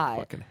a can't lot.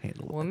 fucking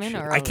handle that Women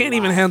shit. are. I a can't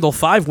even lot. handle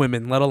 5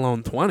 women, let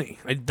alone 20.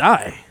 I'd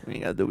die. You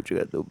gotta do what you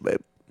gotta do,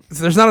 babe.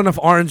 There's not enough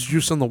orange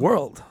juice in the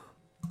world.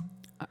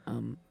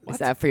 Is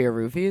that for your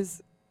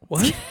roofies?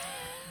 What?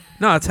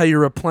 No, that's how you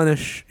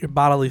replenish your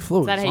bodily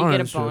fluids. Is that how you get a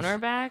orange boner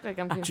juice. back? Like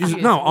I'm confused.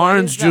 Jesus, no, What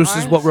orange is the juice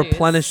is what orange juice?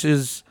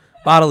 replenishes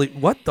bodily.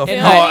 What the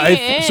Yeah. fuck?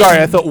 Honey,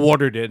 Sorry, I thought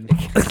water did.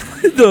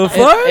 The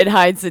fuck? It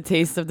hides the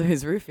taste of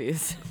his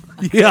roofies.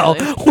 Yeah,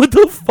 what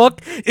the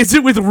fuck is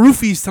it with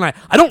roofies tonight?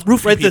 I don't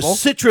roofie Right, the people.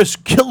 citrus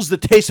kills the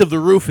taste of the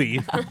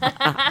roofie.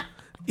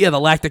 Yeah, the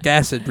lactic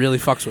acid really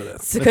fucks with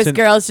it. Because an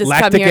girls just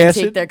come lactic here and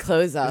acid? take their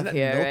clothes off that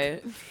here, milk?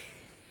 right?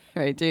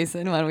 Right,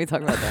 Jason? Why don't we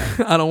talk about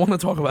that? I don't want to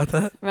talk about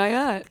that Why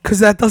not? because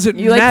that doesn't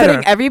You like matter.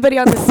 putting everybody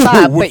on the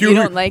spot, but you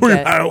don't like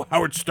it.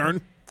 Howard Stern.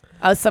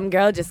 Oh, some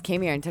girl just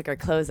came here and took her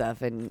clothes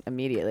off and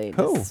immediately.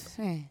 Who?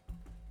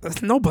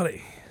 That's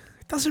nobody.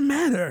 It doesn't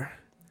matter.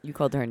 You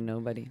called her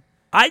nobody.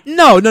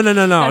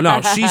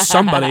 No. She's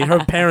somebody. Her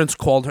parents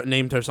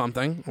named her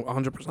something.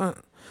 100%.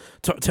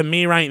 To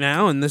me right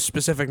now in this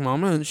specific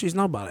moment, she's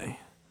nobody.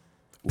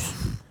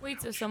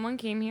 Wait, so someone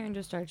came here and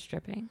just started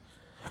stripping?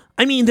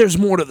 I mean, there's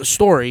more to the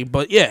story,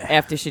 but yeah.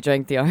 After she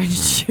drank the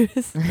orange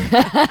juice.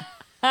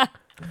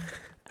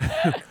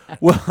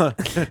 Well,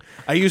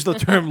 I use the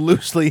term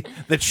loosely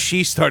that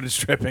she started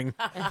stripping.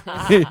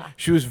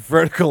 She was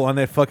vertical on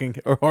that fucking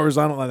or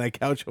horizontal on that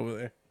couch over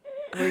there.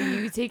 Were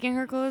you taking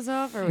her clothes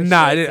off, or was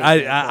Nah, she I didn't.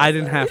 taking her I clothes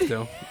didn't off? have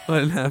to. I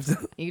didn't have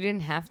to. You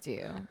didn't have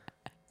to.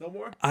 No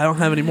more. I don't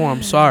have any more.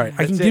 I'm sorry.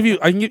 I can give you.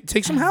 I can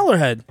take some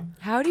Hallerhead.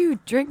 How do you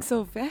drink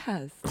so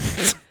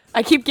fast?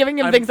 I keep giving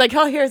him things like,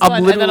 oh, here's I'm one.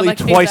 And then literally I'm like,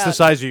 twice "Peace the out."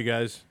 size of you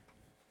guys.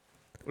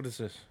 What is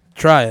this?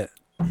 Try it.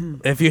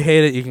 If you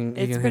hate it, you can.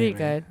 You It's can pretty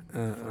hate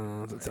me.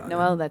 good.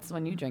 Noelle, that's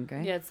when you drink,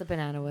 right? Yeah, it's the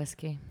banana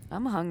whiskey.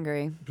 I'm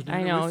hungry.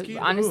 I know. whiskey?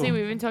 Honestly, Ooh.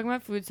 we've been talking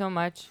about food so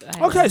much. I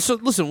know. Okay, so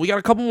listen, we got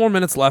a couple more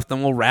minutes left,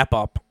 and we'll wrap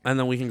up, and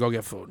then we can go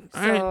get food.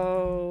 All right.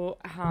 So,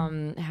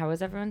 how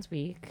was everyone's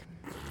week?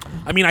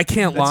 I mean, I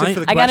can't That's it lie. for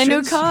the I got a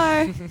new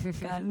questions?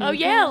 car. Got a new Oh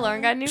yeah, car.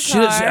 Lauren got a new Shit,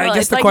 car. I Well, guess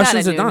it's the like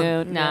questions not are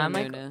a done. new, Nah,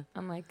 new.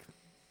 I'm like,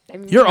 I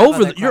mean, You're you have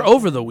over. other You're questions.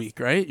 over the week,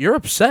 right? You're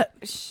upset.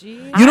 She.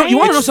 You know. You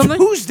want to know It's something?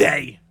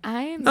 Tuesday.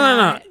 I am No.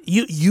 not.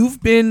 You've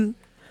been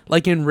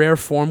like in rare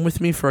form with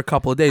me for a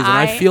couple of days, and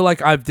I I- feel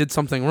like I did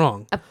something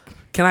wrong.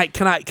 Can I?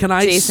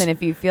 Jason,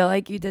 if you feel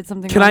like you did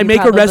something Can wrong, I you make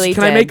a probably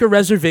Can I did. make a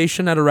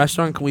reservation at a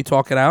restaurant? Can we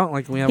talk it out?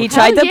 Like we have. He a,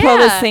 tried to pull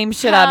the yeah. same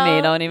shit on me.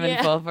 Hell Don't even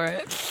yeah. fall for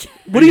it.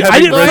 what do you? I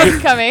having didn't. reser-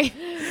 Lauren's coming.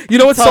 You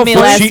know what's so Told me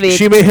funny? last week.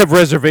 She may have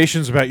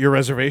reservations about your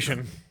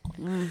reservation.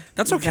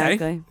 That's okay.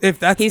 Exactly. If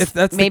that's He's if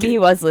that's maybe the he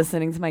was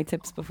listening to my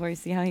tips before. You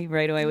see how he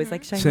right away was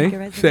like, "Should I make a see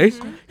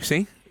reservation?"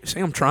 see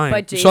I'm trying.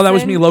 But You saw that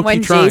was me Jason, low key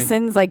when trying.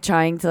 Jason's like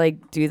trying to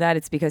like do that,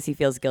 it's because he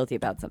feels guilty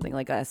about something.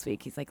 Like last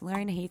week, he's like,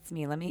 "Lauren hates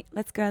me.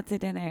 Let's go out to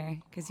dinner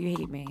because you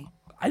hate me."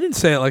 I didn't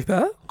say it like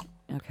that.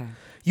 Okay.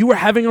 You were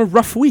having a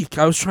rough week.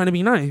 I was trying to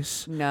be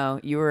nice. No,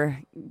 you were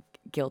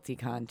guilty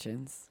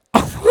conscience.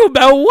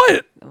 About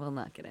what? We'll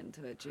not get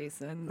into it,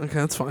 Jason. Okay,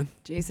 that's fine.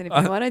 Jason,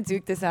 if you want to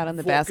duke this out on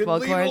the basketball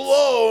courts,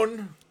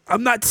 alone.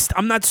 I'm not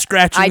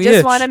scratching I the just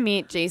itch. want to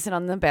meet Jason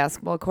on the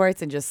basketball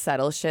courts and just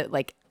settle shit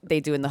like they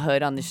do in the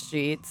hood on the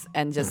streets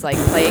and just like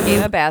play a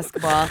game of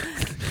basketball,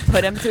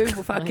 put him to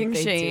fucking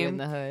Like they do in shame.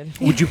 the hood.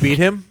 Would you beat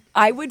him?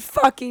 I would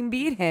fucking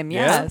beat him.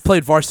 Yeah? Yes.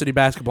 Played varsity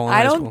basketball in I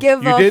high don't school.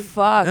 give You a did?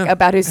 fuck Yeah.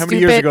 about his How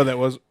stupid. many years ago that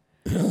was?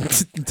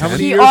 How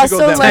many He years also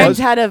ago that learned was?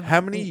 how to How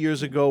many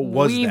years ago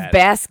was weave that?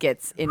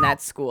 baskets in that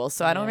school,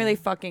 so I don't really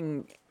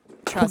fucking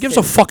trust. Who gives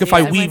a his- fuck if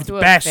I went weaved to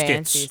a fancy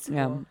baskets? school.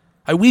 Yeah.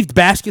 I weaved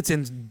baskets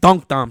and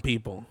dunked on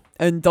people.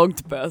 And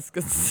dunked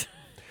baskets.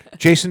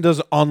 Jason does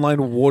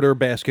online water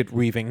basket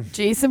weaving.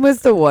 Jason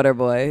was the water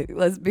boy.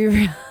 Let's be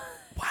real.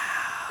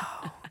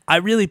 I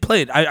really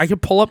played. I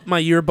could pull up my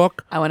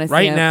yearbook I want to see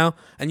right him. now,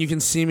 and you can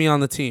see me on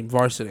the team,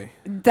 varsity.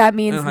 That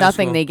means In high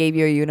nothing. school. They gave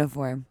you a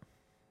uniform.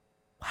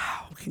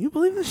 Wow, can you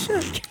believe this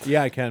shit?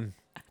 Yeah, I can.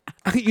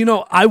 You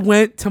know, I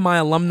went to my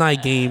alumni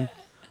game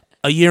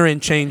a year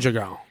and change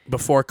ago,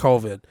 before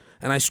COVID,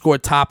 and I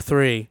scored top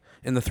 3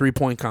 in the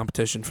 3-point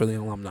competition for the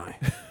alumni.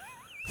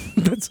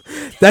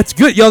 that's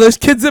good. Yo, there's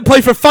kids that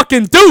play for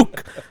fucking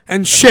Duke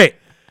and shit.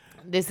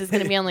 This is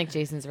gonna be on like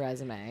Jason's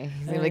resume.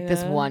 He's gonna be like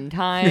this Yeah. one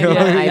time. Yeah,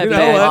 I you know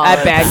bet what? all I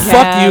of bet it.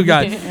 Fuck you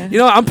guys. You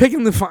know, I'm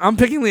picking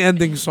the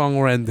ending song.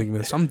 We're ending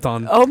this. I'm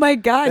done. Oh my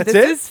god, That's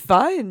this it? is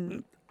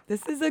fun.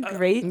 This is a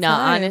great No,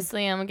 time.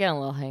 honestly, I'm getting a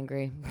little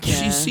hangry.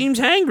 She seems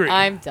angry.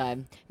 I'm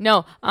done.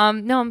 No,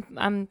 I'm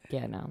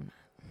yeah, no.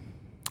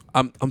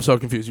 I'm so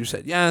confused. You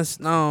said yes,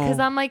 Because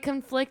no. I'm like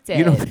conflicted.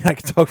 You don't think I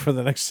can talk for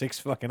the next 6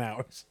 fucking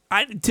hours?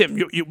 Tim,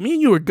 me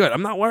and you were good.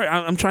 I'm not worried.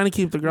 I'm trying to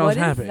keep the girls What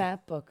is happy.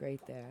 that book right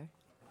there?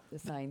 The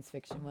science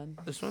fiction one.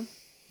 This one?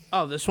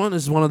 Oh, this one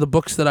is one of the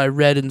books that I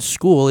read in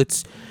school.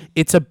 It's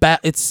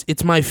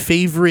my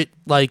favorite.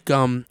 Like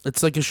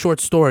it's like a short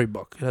story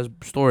book. It has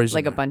stories.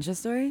 Like in a bunch of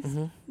stories?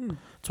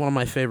 It's one of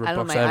my favorite I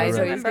don't books know. I My eyes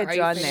ever read. always get Remember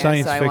drawn Ice there,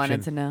 Science so I wanted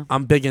fiction. to know.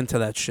 I'm big into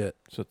that shit.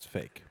 So it's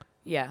fake.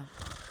 Yeah.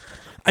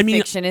 I mean,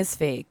 Fiction is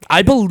fake.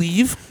 I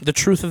believe the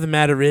truth of the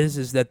matter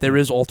is that there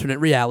is alternate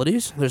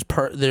realities.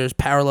 There's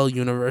parallel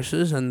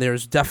universes, and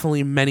there's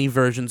definitely many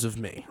versions of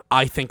me.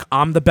 I think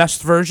I'm the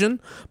best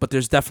version, but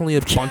there's definitely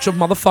a bunch of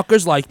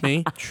motherfuckers like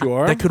me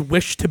Sure. that could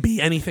wish to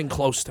be anything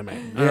close to me.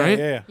 All right.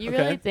 Yeah. You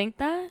Okay. really think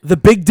that? The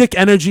big dick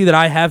energy that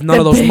I have, none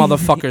of those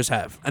motherfuckers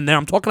have. And then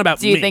I'm talking about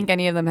Do you me. think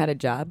any of them had a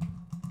job?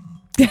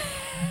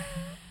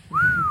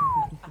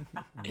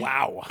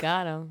 Wow.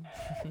 Got him.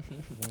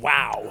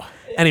 Wow.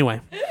 Anyway,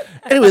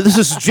 Anyway, this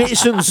is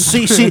Jason's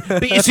BC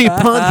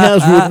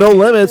podcast with no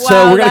limits. So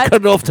Wow, we're gonna that-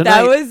 cut it off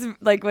tonight. That was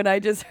like when I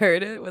just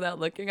heard it without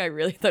looking, I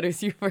really thought it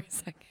was you for a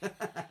second.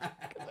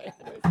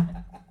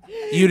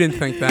 you didn't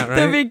think that,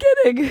 The right?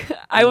 beginning.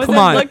 I wasn't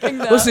Come on. looking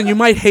though. Listen, you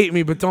might hate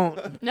me, but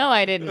don't. No,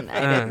 I didn't.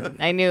 I didn't.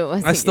 I knew it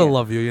wasn't. I still you.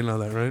 love you. You know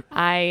that, right?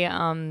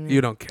 I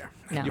You don't care.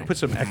 No. You put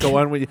some echo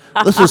on when you.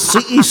 This is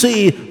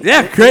CEC.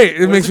 Yeah, great.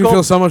 It makes me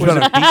feel so much Was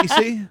better. it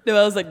BEC? No,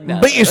 I was like,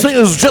 no. BEC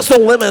is just no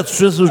limits.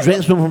 This is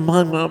Jason from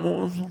my.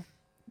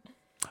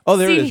 Oh,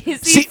 there it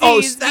is. CC's Oh,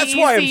 that's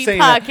why I'm BEC saying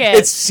that. podcast.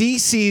 It's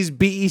CC's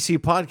BEC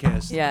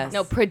podcast. Yes.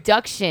 No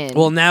production.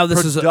 Well, now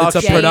this is it's a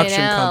Production. production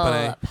J&L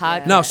company.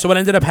 podcast. No, so what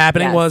ended up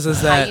happening Yes. is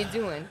How that you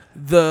doing?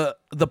 the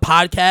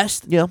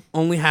podcast Yeah.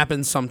 only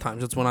happens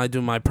sometimes. It's when I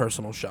do my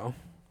personal show,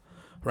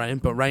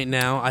 right? But right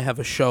now I have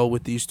a show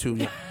with these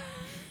two.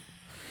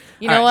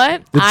 You know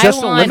what? The I Just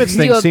No want Limits to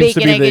thing do a seems to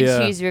bacon, be egg, the,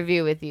 and cheese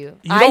review with you.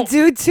 You I don't-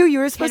 do too. You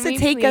were supposed Can to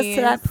we take us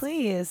to that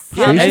please? place.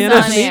 Yeah, Promise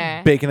A&S on is-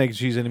 air. Bacon, egg,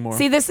 cheese anymore.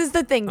 See, this is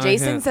the thing. I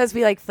Jason can't. says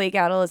we like flake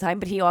out all the time,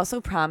 but he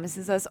also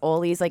promises us all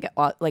these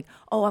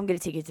oh, I'm gonna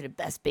take you to the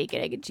best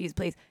bacon, egg, and cheese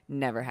place.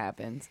 Never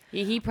happens.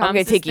 He gonna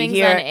promises take you things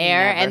here. on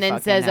air Never and then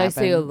fucking says I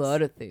say a happens.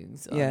 lot of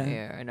things on Yeah.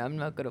 air and I'm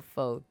not gonna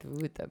follow through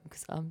with them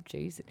because I'm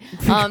Jason.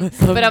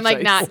 But I'm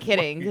like not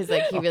kidding because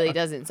like he really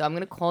doesn't. So I'm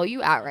gonna call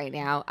you out right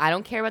now. I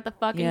don't care about the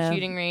fucking Yeah.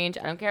 shooting range.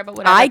 I don't care about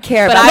whatever. I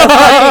care but about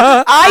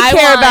it. I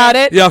care want about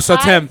it. Yo, so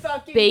Tim.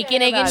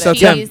 bacon, egg, and So,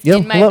 Tim, cheese yo,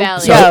 in my hello. belly.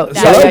 So- Yo, That's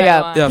so- what I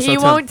yo. want. Yeah, so He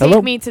Tim. won't Hello?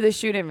 take me to the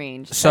shooting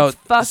range. So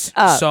That's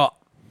fucked up.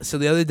 So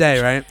the other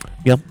day, right?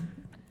 Yep.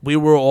 We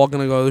were all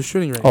gonna go to the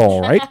shooting range,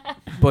 All right.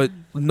 but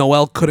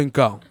Noel couldn't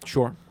go.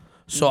 Sure.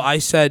 So I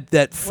said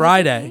that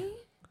Friday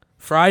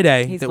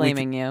He's that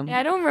blaming you. Yeah,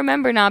 I don't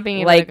remember not being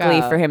able Likely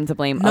to go. for him to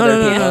blame No, other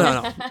no, no, people.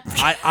 no, no,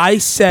 no. I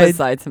said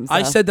Besides himself.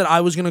 I said that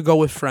I was gonna go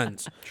with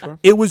friends. Sure.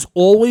 It was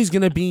always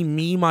gonna be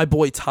me, my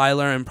boy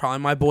Tyler, and probably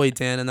my boy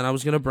Dan, and then I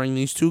was gonna bring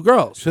these two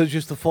girls. So it's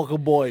just the fucking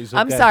boys.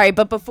 I'm okay. sorry,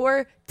 but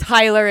before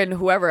Tyler and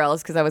whoever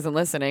else, because I wasn't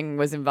listening,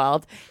 was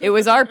involved, it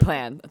was our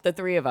plan. The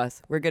three of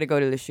us. We're gonna go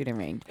to the shooting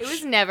range. It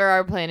was never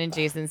our plan in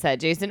Jason's head.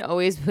 Jason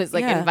always was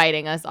like Yeah.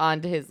 inviting us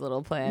onto his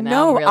little plan.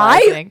 No,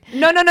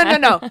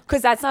 no,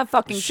 because that's not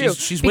fucking true.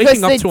 She's because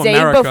waking up the to day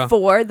America.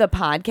 before the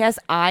podcast,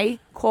 I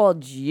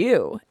called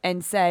you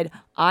and said,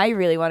 I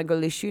really want to go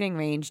to the shooting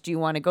range. Do you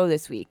want to go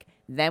this week?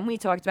 Then we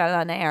talked about it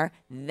on air.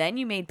 Then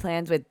you made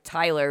plans with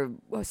Tyler,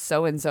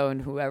 so and so,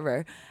 and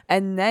whoever.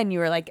 And then you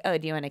were like, "Oh,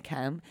 do you want to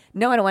come?"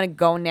 No, I don't want to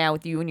go now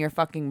with you and your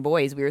fucking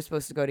boys. We were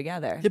supposed to go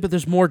together. Yeah, but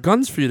there's more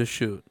guns for you to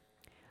shoot.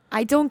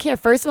 I don't care.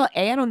 First of all,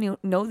 I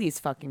don't know these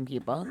fucking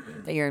people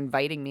that you're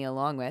inviting me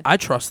along with. I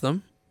trust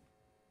them.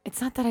 It's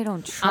not that I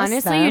don't trust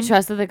Honestly, them. you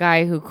trusted the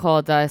guy who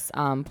called us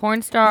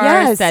porn stars.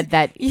 Yes. Said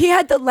that. He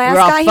had the last We're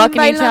all guy he fucking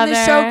invited each on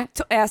the show other.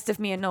 asked if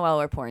me and Noel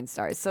were porn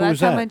stars. So Who that's was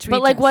how that? much we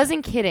But like, trust.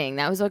 wasn't kidding.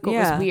 That was like what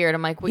Yeah. was weird.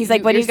 I'm like, He's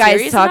like, what do you're you guys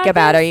serious talk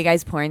about? this? Are you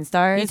guys porn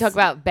stars? You talk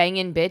about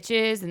banging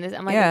bitches and this.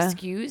 I'm like, Yeah.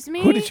 excuse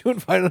me. Who did you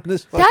invite on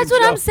this? That's fucking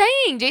what show? I'm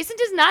saying. Jason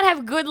does not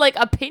have good like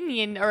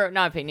opinion or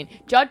not opinion,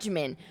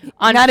 judgment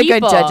on Not a good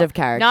people. judge of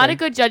character. Not a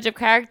good judge of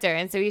character.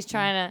 And so he's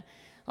trying to,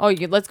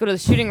 let's go to the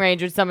shooting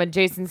range with some of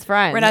Jason's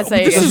friends. We're not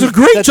saying This it. is a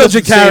great That judge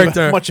doesn't of say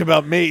character. much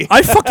about me.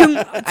 I fucking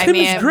Tim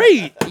mean, is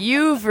great.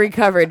 You've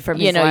recovered from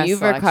you his know, last you've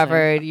selection.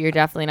 recovered. You're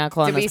definitely not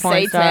calling Did we us porn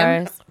say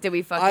stars. Tim? Did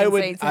we fucking I say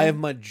would. Tim? I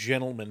am a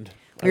gentleman.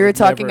 I We were would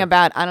talking never-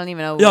 about, I don't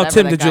even know. Yo, whatever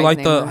Tim, that did you guy's like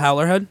name the was.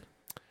 howler head?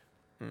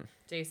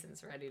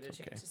 Jason's ready to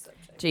change the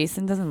subject.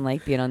 Jason doesn't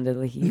like being under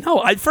the heat.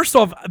 No, first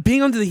off,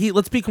 being under the heat,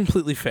 let's be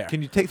completely fair.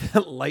 Can you take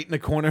that light in the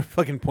corner,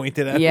 fucking point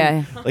it at him?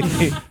 Yeah. Like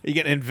you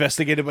getting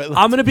investigated by.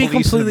 I'm gonna be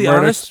police and completely murder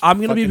honest.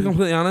 I'm gonna be fucking-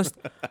 completely honest.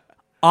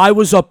 I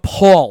was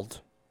appalled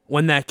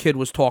when that kid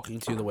was talking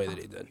to you the way that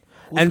he did.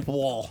 And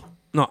Paul.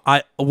 no,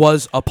 I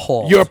was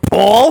appalled. You're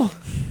Paul.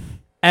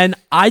 And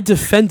I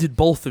defended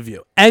both of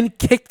you and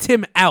kicked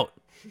him out.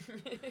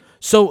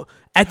 So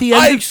at the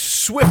end, I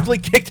swiftly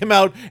kicked him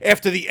out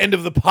after the end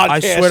of the podcast. I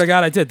swear to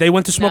God, I did. They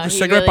went to smoke No, a he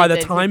cigarette. really By the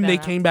did time kick they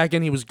that out. came back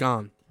in, he was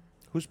gone.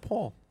 Who's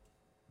Paul?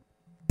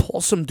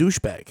 Paul, some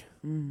douchebag.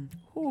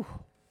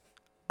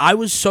 I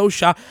was so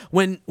shocked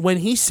when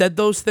he said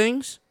those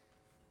things.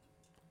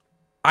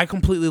 I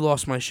completely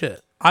lost my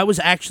shit. I was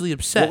actually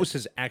upset. What was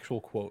his actual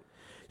quote?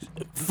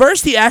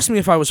 First, he asked me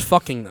if I was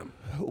fucking them.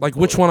 Like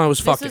which one I was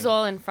This fucking. was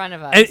all in front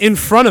of us. And in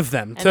front of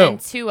them And too. then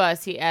to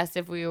us, he asked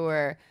if we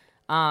were,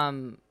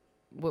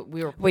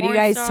 we were. What do you porn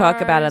guys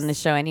talk about on the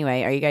stars. show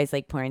anyway? Are you guys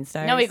like porn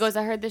stars? No, he goes,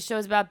 I heard this show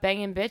is about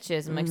banging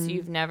bitches. I'm like, Mm-hmm. so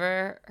you've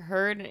never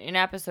heard an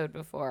episode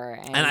before?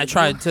 And I you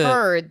tried to-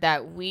 heard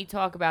that we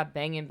talk about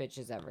banging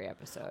bitches every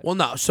episode. Well,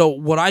 no. So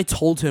what I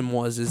told him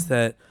is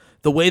that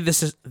the way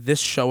this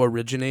show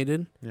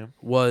originated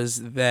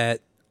was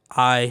that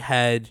I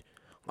had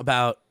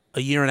about a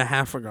year and a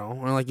half ago,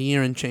 or like a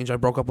year and change, I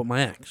broke up with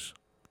my ex,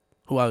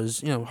 who I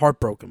was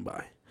heartbroken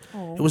by.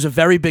 It was a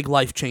very big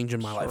life change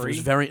in my life. It was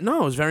it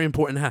was very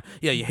important to have.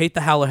 Yeah, you hate the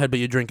Howlerhead, but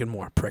you're drinking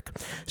more, prick.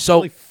 So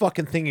Only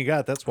fucking thing you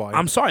got. That's why.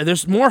 I'm sorry.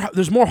 There's more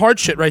hard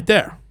shit right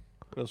there.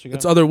 What else you got?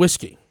 It's other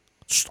whiskey,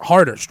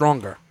 harder,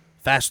 stronger,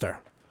 faster.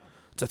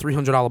 It's a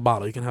 $300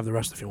 bottle. You can have the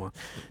rest if you want.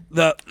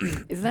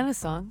 Isn't that a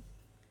song?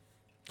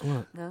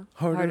 What? No.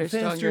 Harder,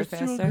 stronger,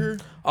 faster.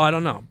 Oh, I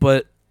don't know,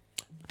 but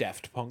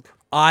Daft Punk.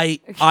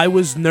 I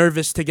was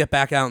nervous to get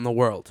back out in the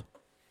world.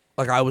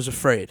 Like I was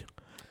afraid.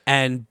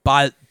 And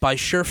by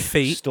sheer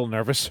fate, Still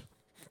nervous.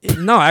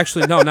 no,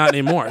 actually no, not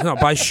anymore. No,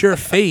 by sheer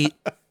fate,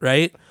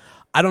 right?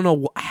 I don't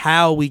know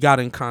how we got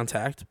in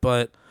contact,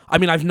 but I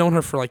mean, I've known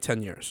her for like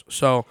 10 years.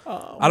 So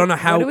I don't know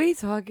how. What are we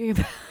talking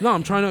about? No,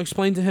 I'm trying to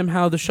explain to him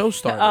how the show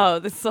started. Oh,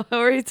 the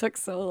story took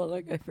so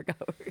long. I forgot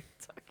what we were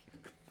talking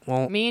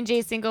Well, Me and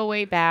Jason go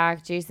way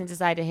back. Jason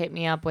decided to hit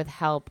me up with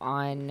help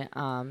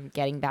on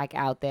getting back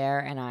out there,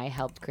 and I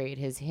helped create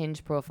his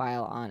Hinge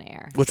profile on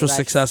air. which So was that's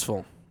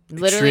successful.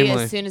 Literally,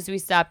 Extremely. as soon as we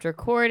stopped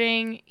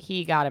recording,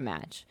 he got a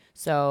match.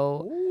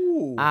 So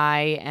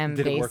I am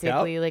Did it work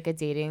basically like a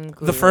dating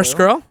guru. The first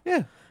girl?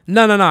 Yeah.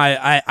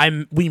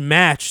 No. We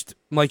matched.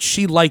 Like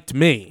she liked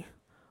me.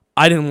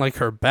 I didn't like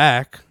her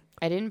back.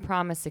 I didn't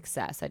promise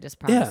success. I just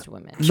Yeah. promised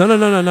women.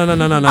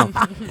 No.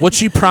 What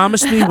she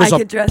promised me was I a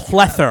could dress you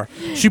plethora.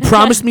 She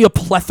promised me a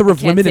plethora of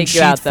can't women, and take you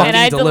she out, though. fucking And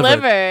I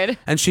delivered. delivered.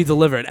 And she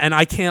delivered. And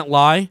I can't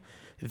lie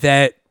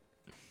that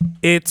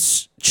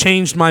it's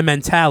changed my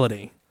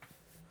mentality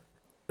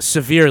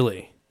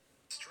severely.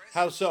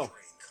 How so?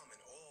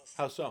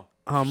 How so?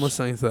 Oh, I'm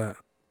listening to that.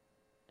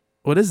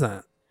 What is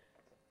that?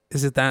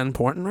 Is it that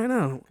important right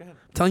now? I'm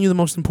telling you the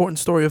most important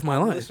story of my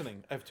I'm life.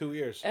 listening. I have 2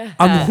 ears.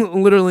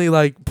 I'm literally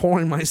like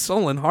pouring my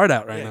soul and heart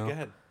out right yeah, now. go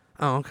ahead.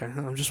 Oh, okay.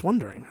 I'm just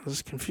wondering. I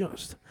was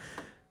confused.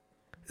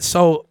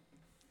 So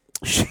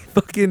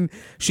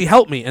she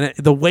helped me, and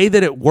the way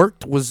that it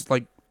worked was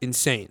like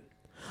insane.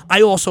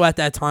 I also at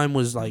that time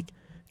was like,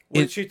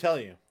 What did she tell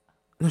you?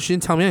 no, she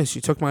didn't tell me anything.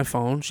 She took my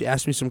phone, she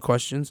asked me some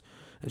questions,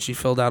 and she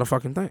filled out a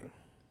fucking thing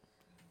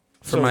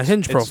for So my it's-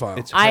 Hinge it's- profile.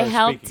 it's I her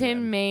helped speaking him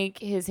then. make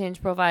his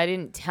Hinge profile. I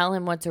didn't tell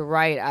him what to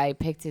write. I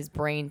picked his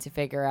brain to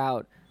figure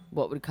out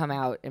what would come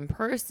out in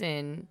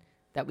person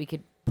that we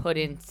could put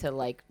into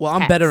like. Well,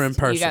 I'm better in text.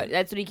 person.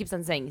 That's what he keeps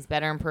on saying. He's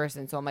better in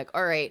person. So I'm like,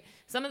 all right.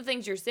 Some of the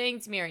things you're saying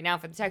to me right now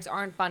for the text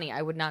aren't funny.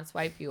 I would not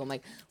swipe you. I'm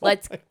like,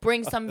 let's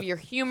bring some of your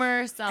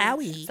humor, some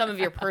of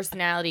your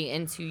personality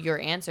into your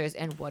answers.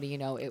 And what do you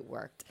know? It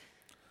worked.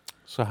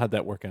 So how'd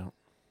that work out?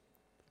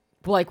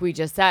 Like we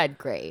just said,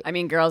 great. I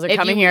mean, girls are If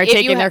coming you- here if you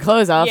taking their have-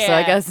 clothes off, so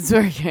I yeah. guess it's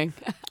working.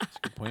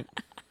 Good point.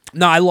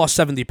 No, I lost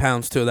 70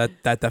 pounds too.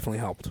 That definitely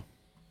helped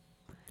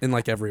in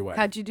like every way.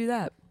 How'd you do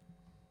that?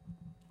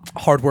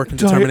 Hard work and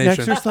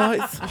determination.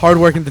 exercise. Hard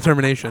work and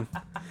determination.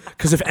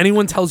 Because if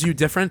anyone tells you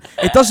different,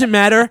 it doesn't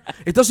matter.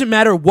 It doesn't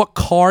matter what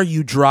car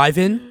you drive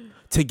in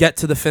to get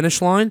to the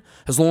finish line,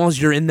 as long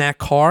as you're in that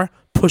car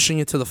pushing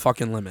it to the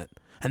fucking limit.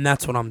 And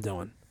that's what I'm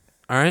doing.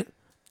 All right?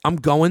 I'm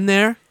going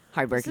there.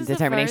 Hard work This and is the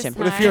determination. first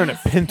What if you're in a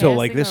Time Pinto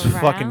like this passing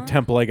fucking around.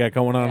 temple I got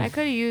going on? I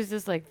could have used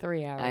this like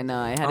 3 hours. I know.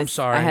 I had I'm to,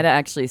 sorry. I had to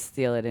actually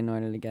steal it in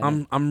order to get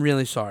it. I'm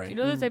really You sorry.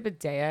 know the type of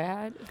day I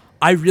had?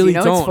 I really know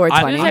it's don't.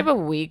 420? You know I- the type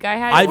of week I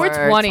had? I-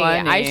 420.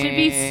 I should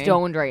be 420.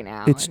 stoned right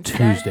now. It's Instead,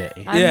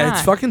 Tuesday. I'm yeah, not.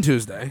 it's fucking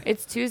Tuesday.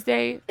 It's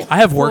Tuesday. I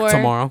have work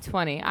tomorrow.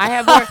 20. I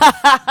have work.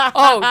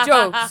 Oh,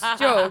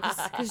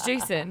 jokes. Because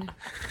Jason.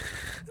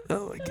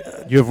 Oh my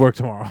god. You have work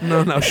tomorrow.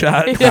 No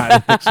shot.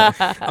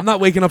 I'm not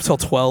waking up till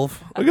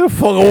 12. I'm gonna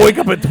fucking wake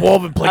up at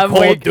 12 and play I'm Call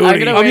of wake- Duty. I'm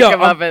gonna I'm- wake yo,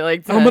 him I'm- up at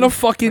like 10. I'm gonna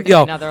fucking We're getting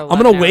yo. another I'm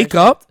gonna 11 wake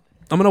hour up.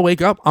 I'm gonna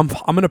wake up. I'm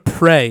gonna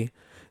pray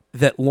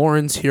that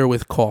Lauren's here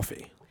with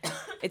coffee.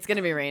 It's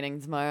gonna be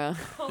raining tomorrow.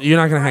 You're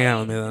not gonna hang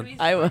out with me then.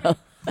 I will.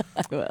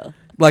 I will.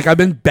 Like I've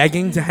been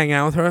begging to hang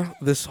out with her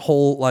this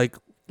whole like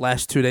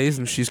last 2 days,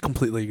 and she's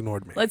completely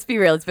ignored me. Let's be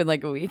real. It's been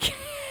like a week.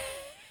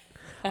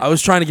 I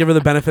was trying to give her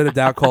the benefit of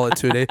doubt. Call it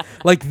 2 days.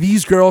 Like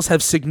these girls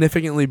have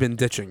significantly been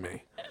ditching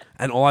me,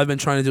 and all I've been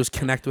trying to do is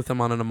connect with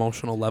them on an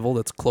emotional level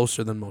that's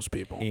closer than most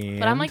people.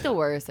 But I'm like the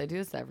worst. I do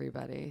this to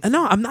everybody. And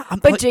no, I'm not. I'm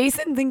But like,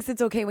 Jason thinks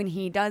it's okay when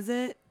he does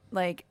it,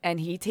 like, and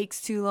he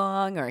takes too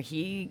long or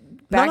he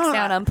backs no,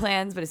 down I- on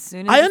plans. But as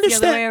soon as I it's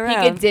the other understand. way He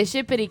around, could dish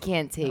it, but he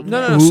can't take it.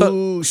 No.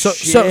 Ooh, So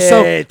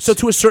shit.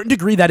 to a certain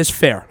degree, that is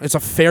fair. It's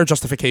a fair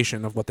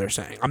justification of what they're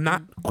saying. I'm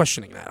not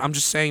questioning that. I'm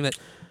just saying that.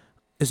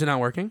 Is it not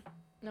working?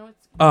 No, it's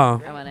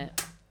I want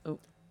it.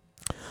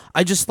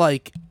 I just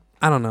like.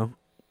 I don't know.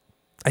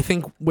 I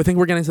think we're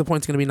getting to the point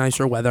it's gonna be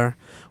nicer weather.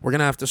 We're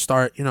gonna have to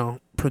start,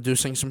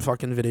 producing some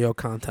fucking video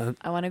content.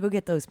 I want to go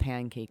get those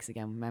pancakes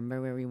again.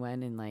 Remember where we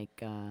went and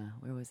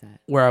where was that?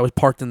 Where I was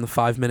parked in the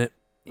 5-minute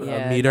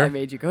meter. I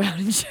made you go out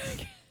and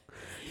check.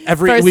 First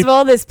First of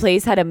all, this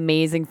place had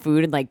amazing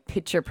food and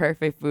picture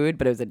perfect food,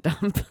 but it was a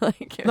dump.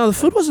 no, the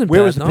food wasn't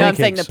Where bad. was the no. No, I'm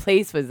saying the pancakes?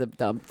 place was a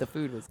dump. The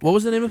food was good. What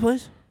was the name of the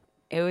place?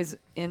 It was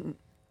in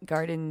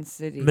Garden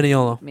City.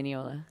 Mineola.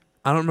 Mineola.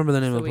 I don't remember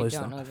the name So of the we place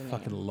don't though. know the name.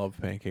 Fucking love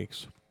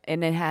pancakes.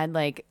 And it had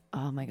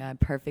oh my god,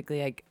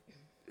 perfectly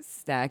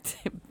stacked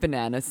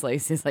banana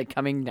slices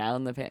coming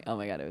down the pan. Oh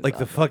my god, it was Like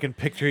the awesome. fucking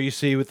picture you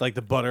see with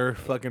the butter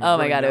fucking. Oh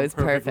my running god, it down was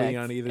perfectly perfect.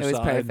 on either It was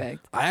side.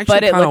 perfect. I actually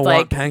But it kind of looked want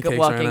like pancakes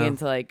walking right now.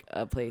 into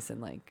a place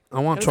and I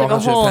want it was like a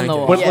chocolate chip hole in the pancakes.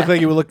 wall. What it Yeah. looked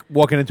like you were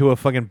walking into a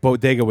fucking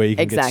bodega where you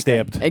can get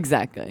stabbed.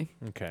 Exactly.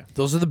 Okay.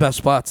 Those are the best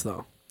spots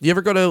though. You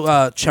ever go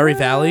to Cherry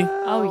Valley?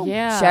 Oh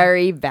yeah.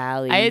 Cherry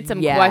Valley. I had some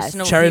yes.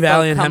 questionable Cherry people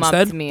Valley in come up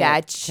Hempstead? to me at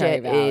That Cherry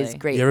shit Valley. is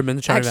great. You ever been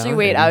to Cherry Actually, Valley?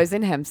 wait, Yeah. I was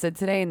in Hempstead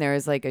today, and there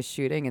was a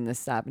shooting in the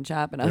Stop and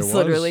Shop, and I There was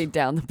was? literally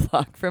down the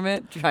block from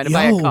it trying to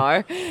buy a Yo,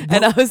 car,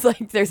 and I was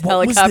like, "There's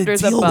What was helicopters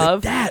the deal above."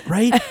 with that,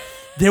 right?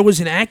 There was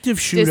an active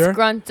shooter.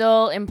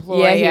 Disgruntled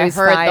employee. Yeah, he I was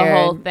heard the fired.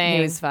 whole He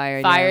thing. was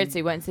fired, Fired. yeah. So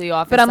he went to the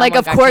office. But I'm like, someone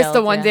of got course, killed,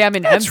 the one yeah. day I'm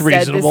in That's Hempstead,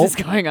 reasonable. this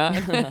is going on.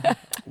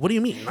 What do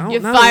you mean? You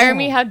Not fire at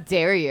me? all. How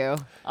dare you?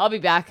 I'll be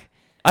back.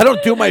 I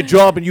don't do my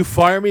job and you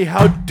fire me.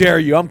 How dare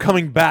you? I'm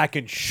coming back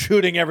and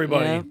shooting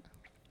everybody. Yeah.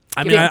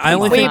 I mean, I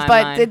only Wait, think my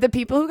but mind. did the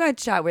people who got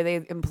shot were they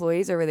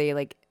employees or were they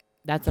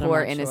That's what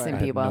poor I'm not innocent sure. I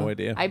have people? no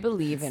idea. I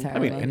believe in. I I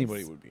mean, police.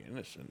 anybody would be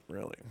innocent,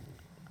 really.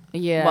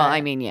 Yeah. Well,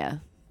 I mean, yeah,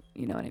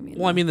 you know what I mean.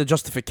 Well, I mean the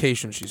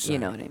justification she's saying. You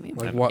know what I mean.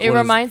 Like what? it what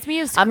is- reminds me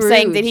of. I'm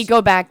saying, did Scrooge. he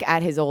go back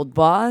at his old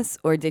boss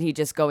or did he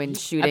just go in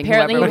shooting?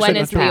 Apparently, he whoever went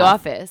was into the path?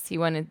 office. He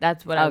went. In,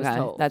 that's what I was Okay,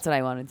 told. that's what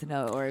I wanted to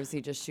know. Or is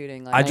he just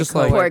shooting? I just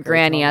like- poor coworker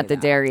granny told at me the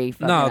that. dairy.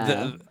 No, fucking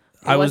aisle.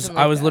 I was wasn't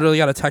like that. literally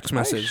got a text I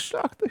message,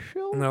 stock the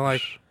show. and they're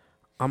like,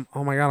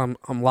 oh my god,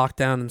 I'm locked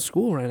down in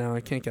school right now.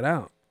 I can't get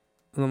out."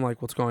 And I'm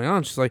like, "What's going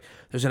on?" She's like,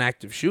 "There's an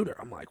active shooter."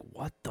 I'm like,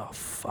 "What the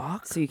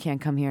fuck?" So you can't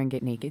come here and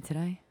get naked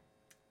today?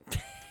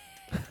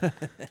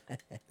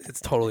 It's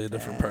totally a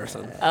different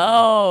person.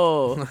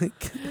 Oh,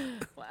 Like,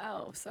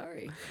 wow.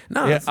 Sorry.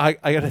 no, Yeah, it's-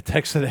 I got a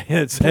text today and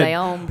it Play said,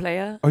 on,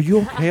 player. "Are you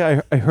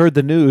okay? I heard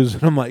the news."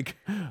 And I'm like,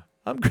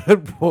 "I'm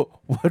good."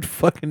 What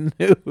fucking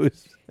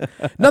news?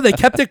 no, they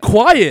kept it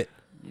quiet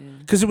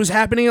because it was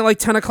happening at like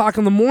 10 o'clock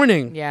in the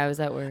morning. yeah, I was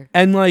at work.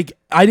 And like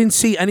I didn't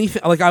see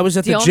anything. Like I was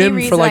at the only gym for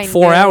reason like I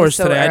 4 knew hours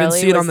so today. I didn't early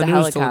see it on was the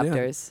news till the end.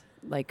 helicopters,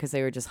 because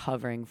they were just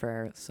hovering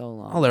for so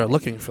long. Oh, they were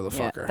looking for the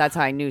fucker. That's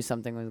how I knew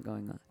something was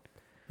going on.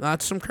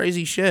 That's some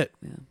crazy shit.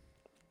 Yeah.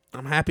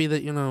 I'm happy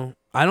that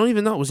I don't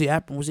even know. Was he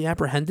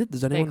apprehended?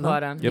 Does They anyone know?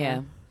 caught him. Yep.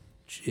 Yeah.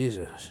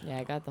 Jesus, Yeah,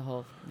 I got the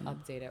whole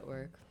update at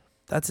work.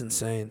 that's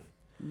insane.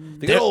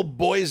 The good old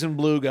boys in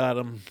blue got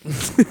him.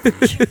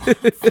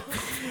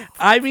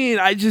 I mean,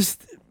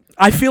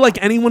 I feel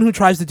like anyone who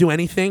tries to do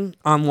anything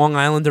on Long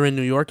Island or in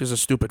New York is a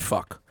stupid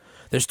fuck.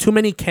 There's too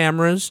many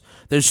cameras.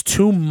 There's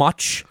too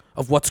much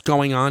of what's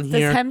going on Does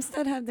here.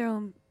 Hempstead have their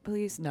own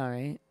police? No,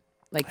 right?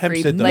 Like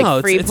Hempstead Free, does. No, like it's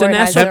a Freeport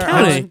has Nassau their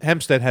County. own.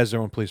 Hempstead has their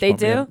own police They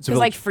department. do? Yeah, it's a Because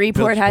like village-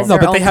 Freeport village has no, their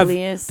but they own have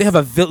police.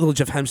 a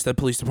Village of Hempstead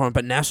Police Department,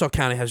 but Nassau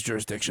County has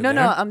jurisdiction. No,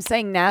 there. no, I'm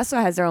saying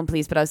Nassau has their own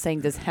police, but I was saying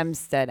does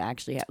Hempstead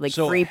actually have, like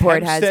So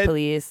Freeport has Hempstead-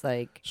 police,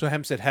 like So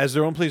Hempstead has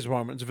their own police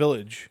department. It's a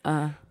village.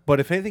 But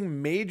if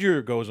anything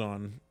major goes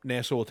on,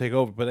 Nassau will take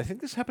over. But I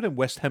think this happened in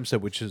West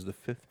Hempstead, which is the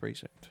 5th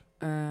precinct.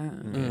 You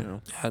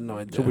know. I had no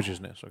idea. So which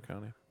is Nassau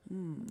County?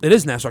 It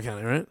is Nassau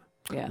County, right?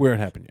 yeah, Where it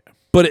happened, yeah.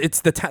 But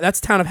it's that's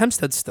town of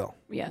Hempstead still.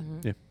 yeah.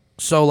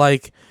 So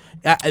like,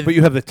 But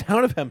you have the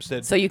town of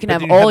Hempstead. So you can but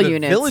have then you all the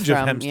units village from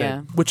of Hempstead.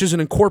 yeah. which is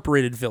an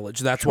incorporated village.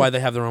 That's why they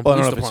have their own Well, I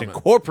police don't know if it's department.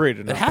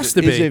 incorporated. Or not, has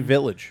but to it is be. a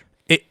village.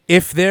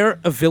 If they're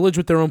a village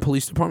with their own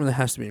police department, it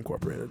has to be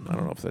incorporated. I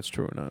don't know if that's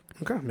true or not.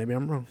 Okay, maybe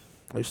I'm wrong.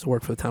 I used to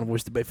work for the town of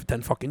Oyster Bay for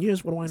 10 fucking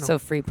years. What do I know? So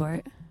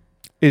Freeport.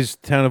 Is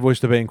town of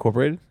Oyster Bay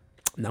incorporated?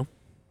 No.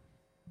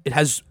 It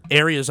has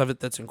areas of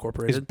it that's Is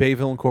incorporated.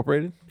 Bayville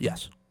incorporated?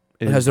 Yes.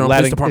 Is has their own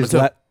police department,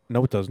 too.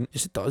 No, it doesn't.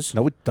 Yes, it does.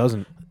 No, it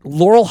doesn't.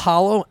 Laurel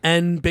Hollow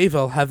and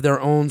Bayville have their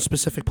own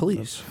specific That's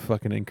police.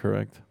 fucking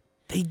incorrect.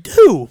 They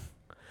do.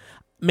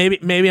 Maybe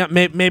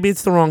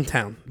it's the wrong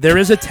town. There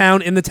is a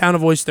town in the town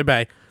of Oyster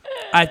Bay.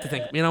 I have to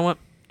think. You know what?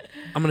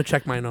 I'm gonna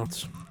check my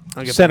notes.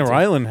 I'll get Center back to you.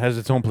 Island has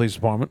its own police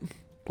department.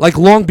 Like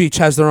Long Beach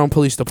has their own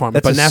police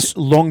department, That's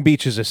but Long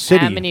Beach is a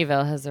city.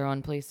 Amityville has their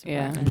own police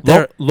Yeah. department.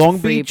 they're Long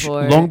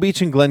Freeport.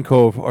 Beach, and Glen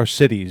Cove are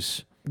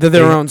cities. they're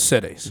their they- own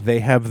cities, They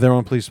have their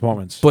own police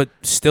departments. but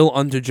still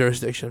under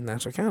jurisdiction of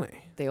Nassau County.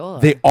 They all are.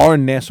 They are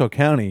in Nassau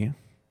County.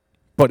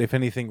 But if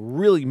anything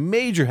really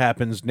major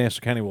happens,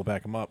 Nassau County will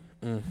back them up.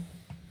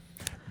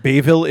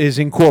 Bayville is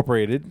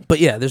incorporated. But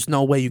yeah, there's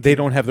no way you. They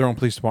can, don't have their own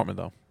police department,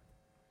 though.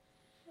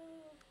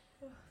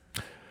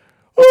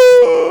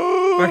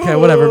 Okay,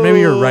 whatever. Maybe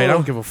you're right. I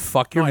don't give a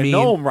fuck. You're No, I mean.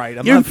 know I'm right.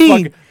 I'm You're not mean.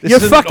 fucking- this You're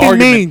isn't an fucking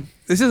argument. mean.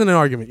 This isn't an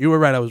argument. You were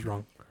right. I was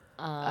wrong.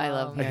 I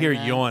love I hearing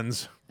hear that.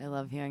 yawns. I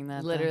love hearing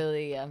that. though.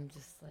 Literally, I'm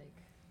just like,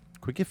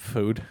 Could we get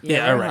food?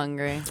 Yeah, we're all right.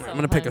 hungry. I'm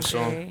gonna pick a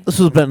song. This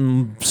has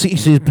been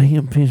CC's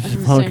BMP's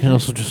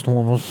podcast. So just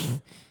love us.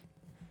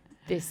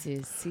 This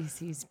is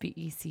CC's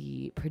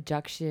BEC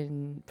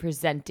production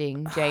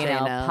presenting JNL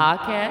JNL.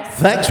 podcast.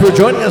 Thanks for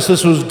joining us.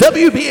 This was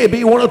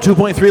WBAB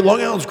 102.3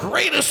 Long Island's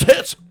greatest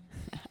hits.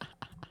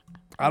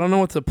 I don't know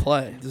what to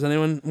play. Does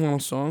anyone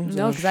want a song?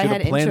 No, because I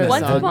Should've had planned intro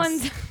this.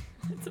 Once songs. upon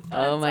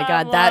Oh my time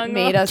God, that long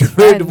made ago. us Wait,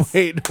 friends.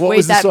 wait. What Wait,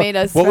 was the that song? made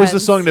us What was the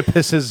friends. song that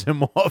pisses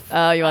him off?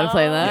 Oh, you want to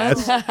play that?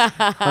 Yes,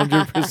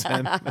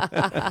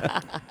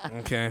 100%.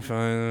 Okay,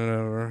 fine,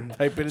 whatever.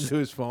 Type it into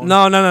his phone.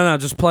 No.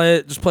 Just play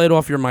it. Just play it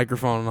off your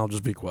microphone, and I'll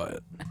just be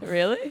quiet.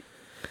 Really?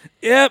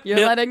 Yep. You're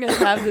letting us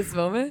have this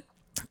moment?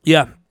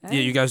 Yeah.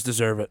 You guys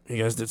deserve it.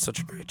 You guys did such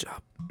a great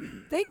job.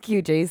 Thank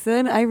you,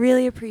 Jason. I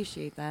really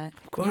appreciate that.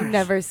 course. You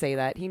never say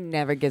that. He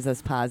never gives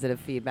us positive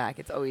feedback.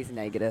 It's always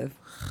negative.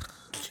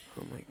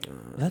 Oh my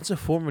god. That's a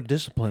form of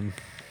discipline.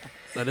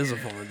 That is a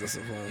form of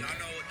discipline.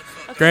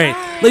 Great.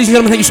 Ladies and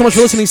gentlemen, thank you so much for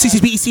listening.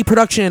 CC's BEC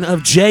production of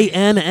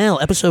JNL,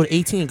 episode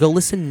 18. Go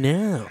listen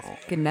now.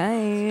 Good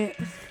night.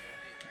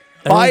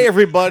 Bye,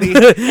 everybody.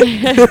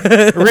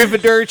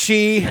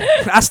 Arrivederci.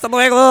 Hasta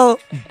luego.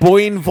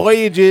 Bon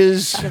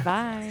voyages.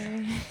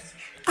 Goodbye.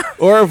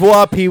 Au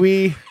revoir,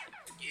 Pee-wee.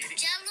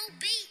 Jello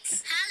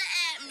Beats, holla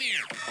at me.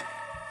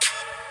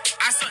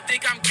 I still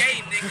think I'm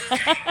gay, nigga.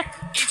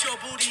 Eat your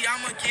booty,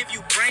 I'ma give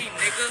you brain,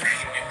 nigga.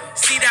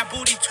 See that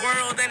booty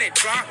twirl, then it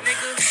drop,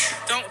 nigga.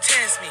 Don't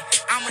test me,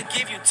 I'ma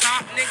give you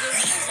top, nigga.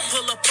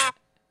 Pull up.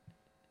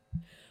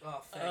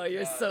 Oh,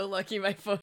 you're so lucky my phone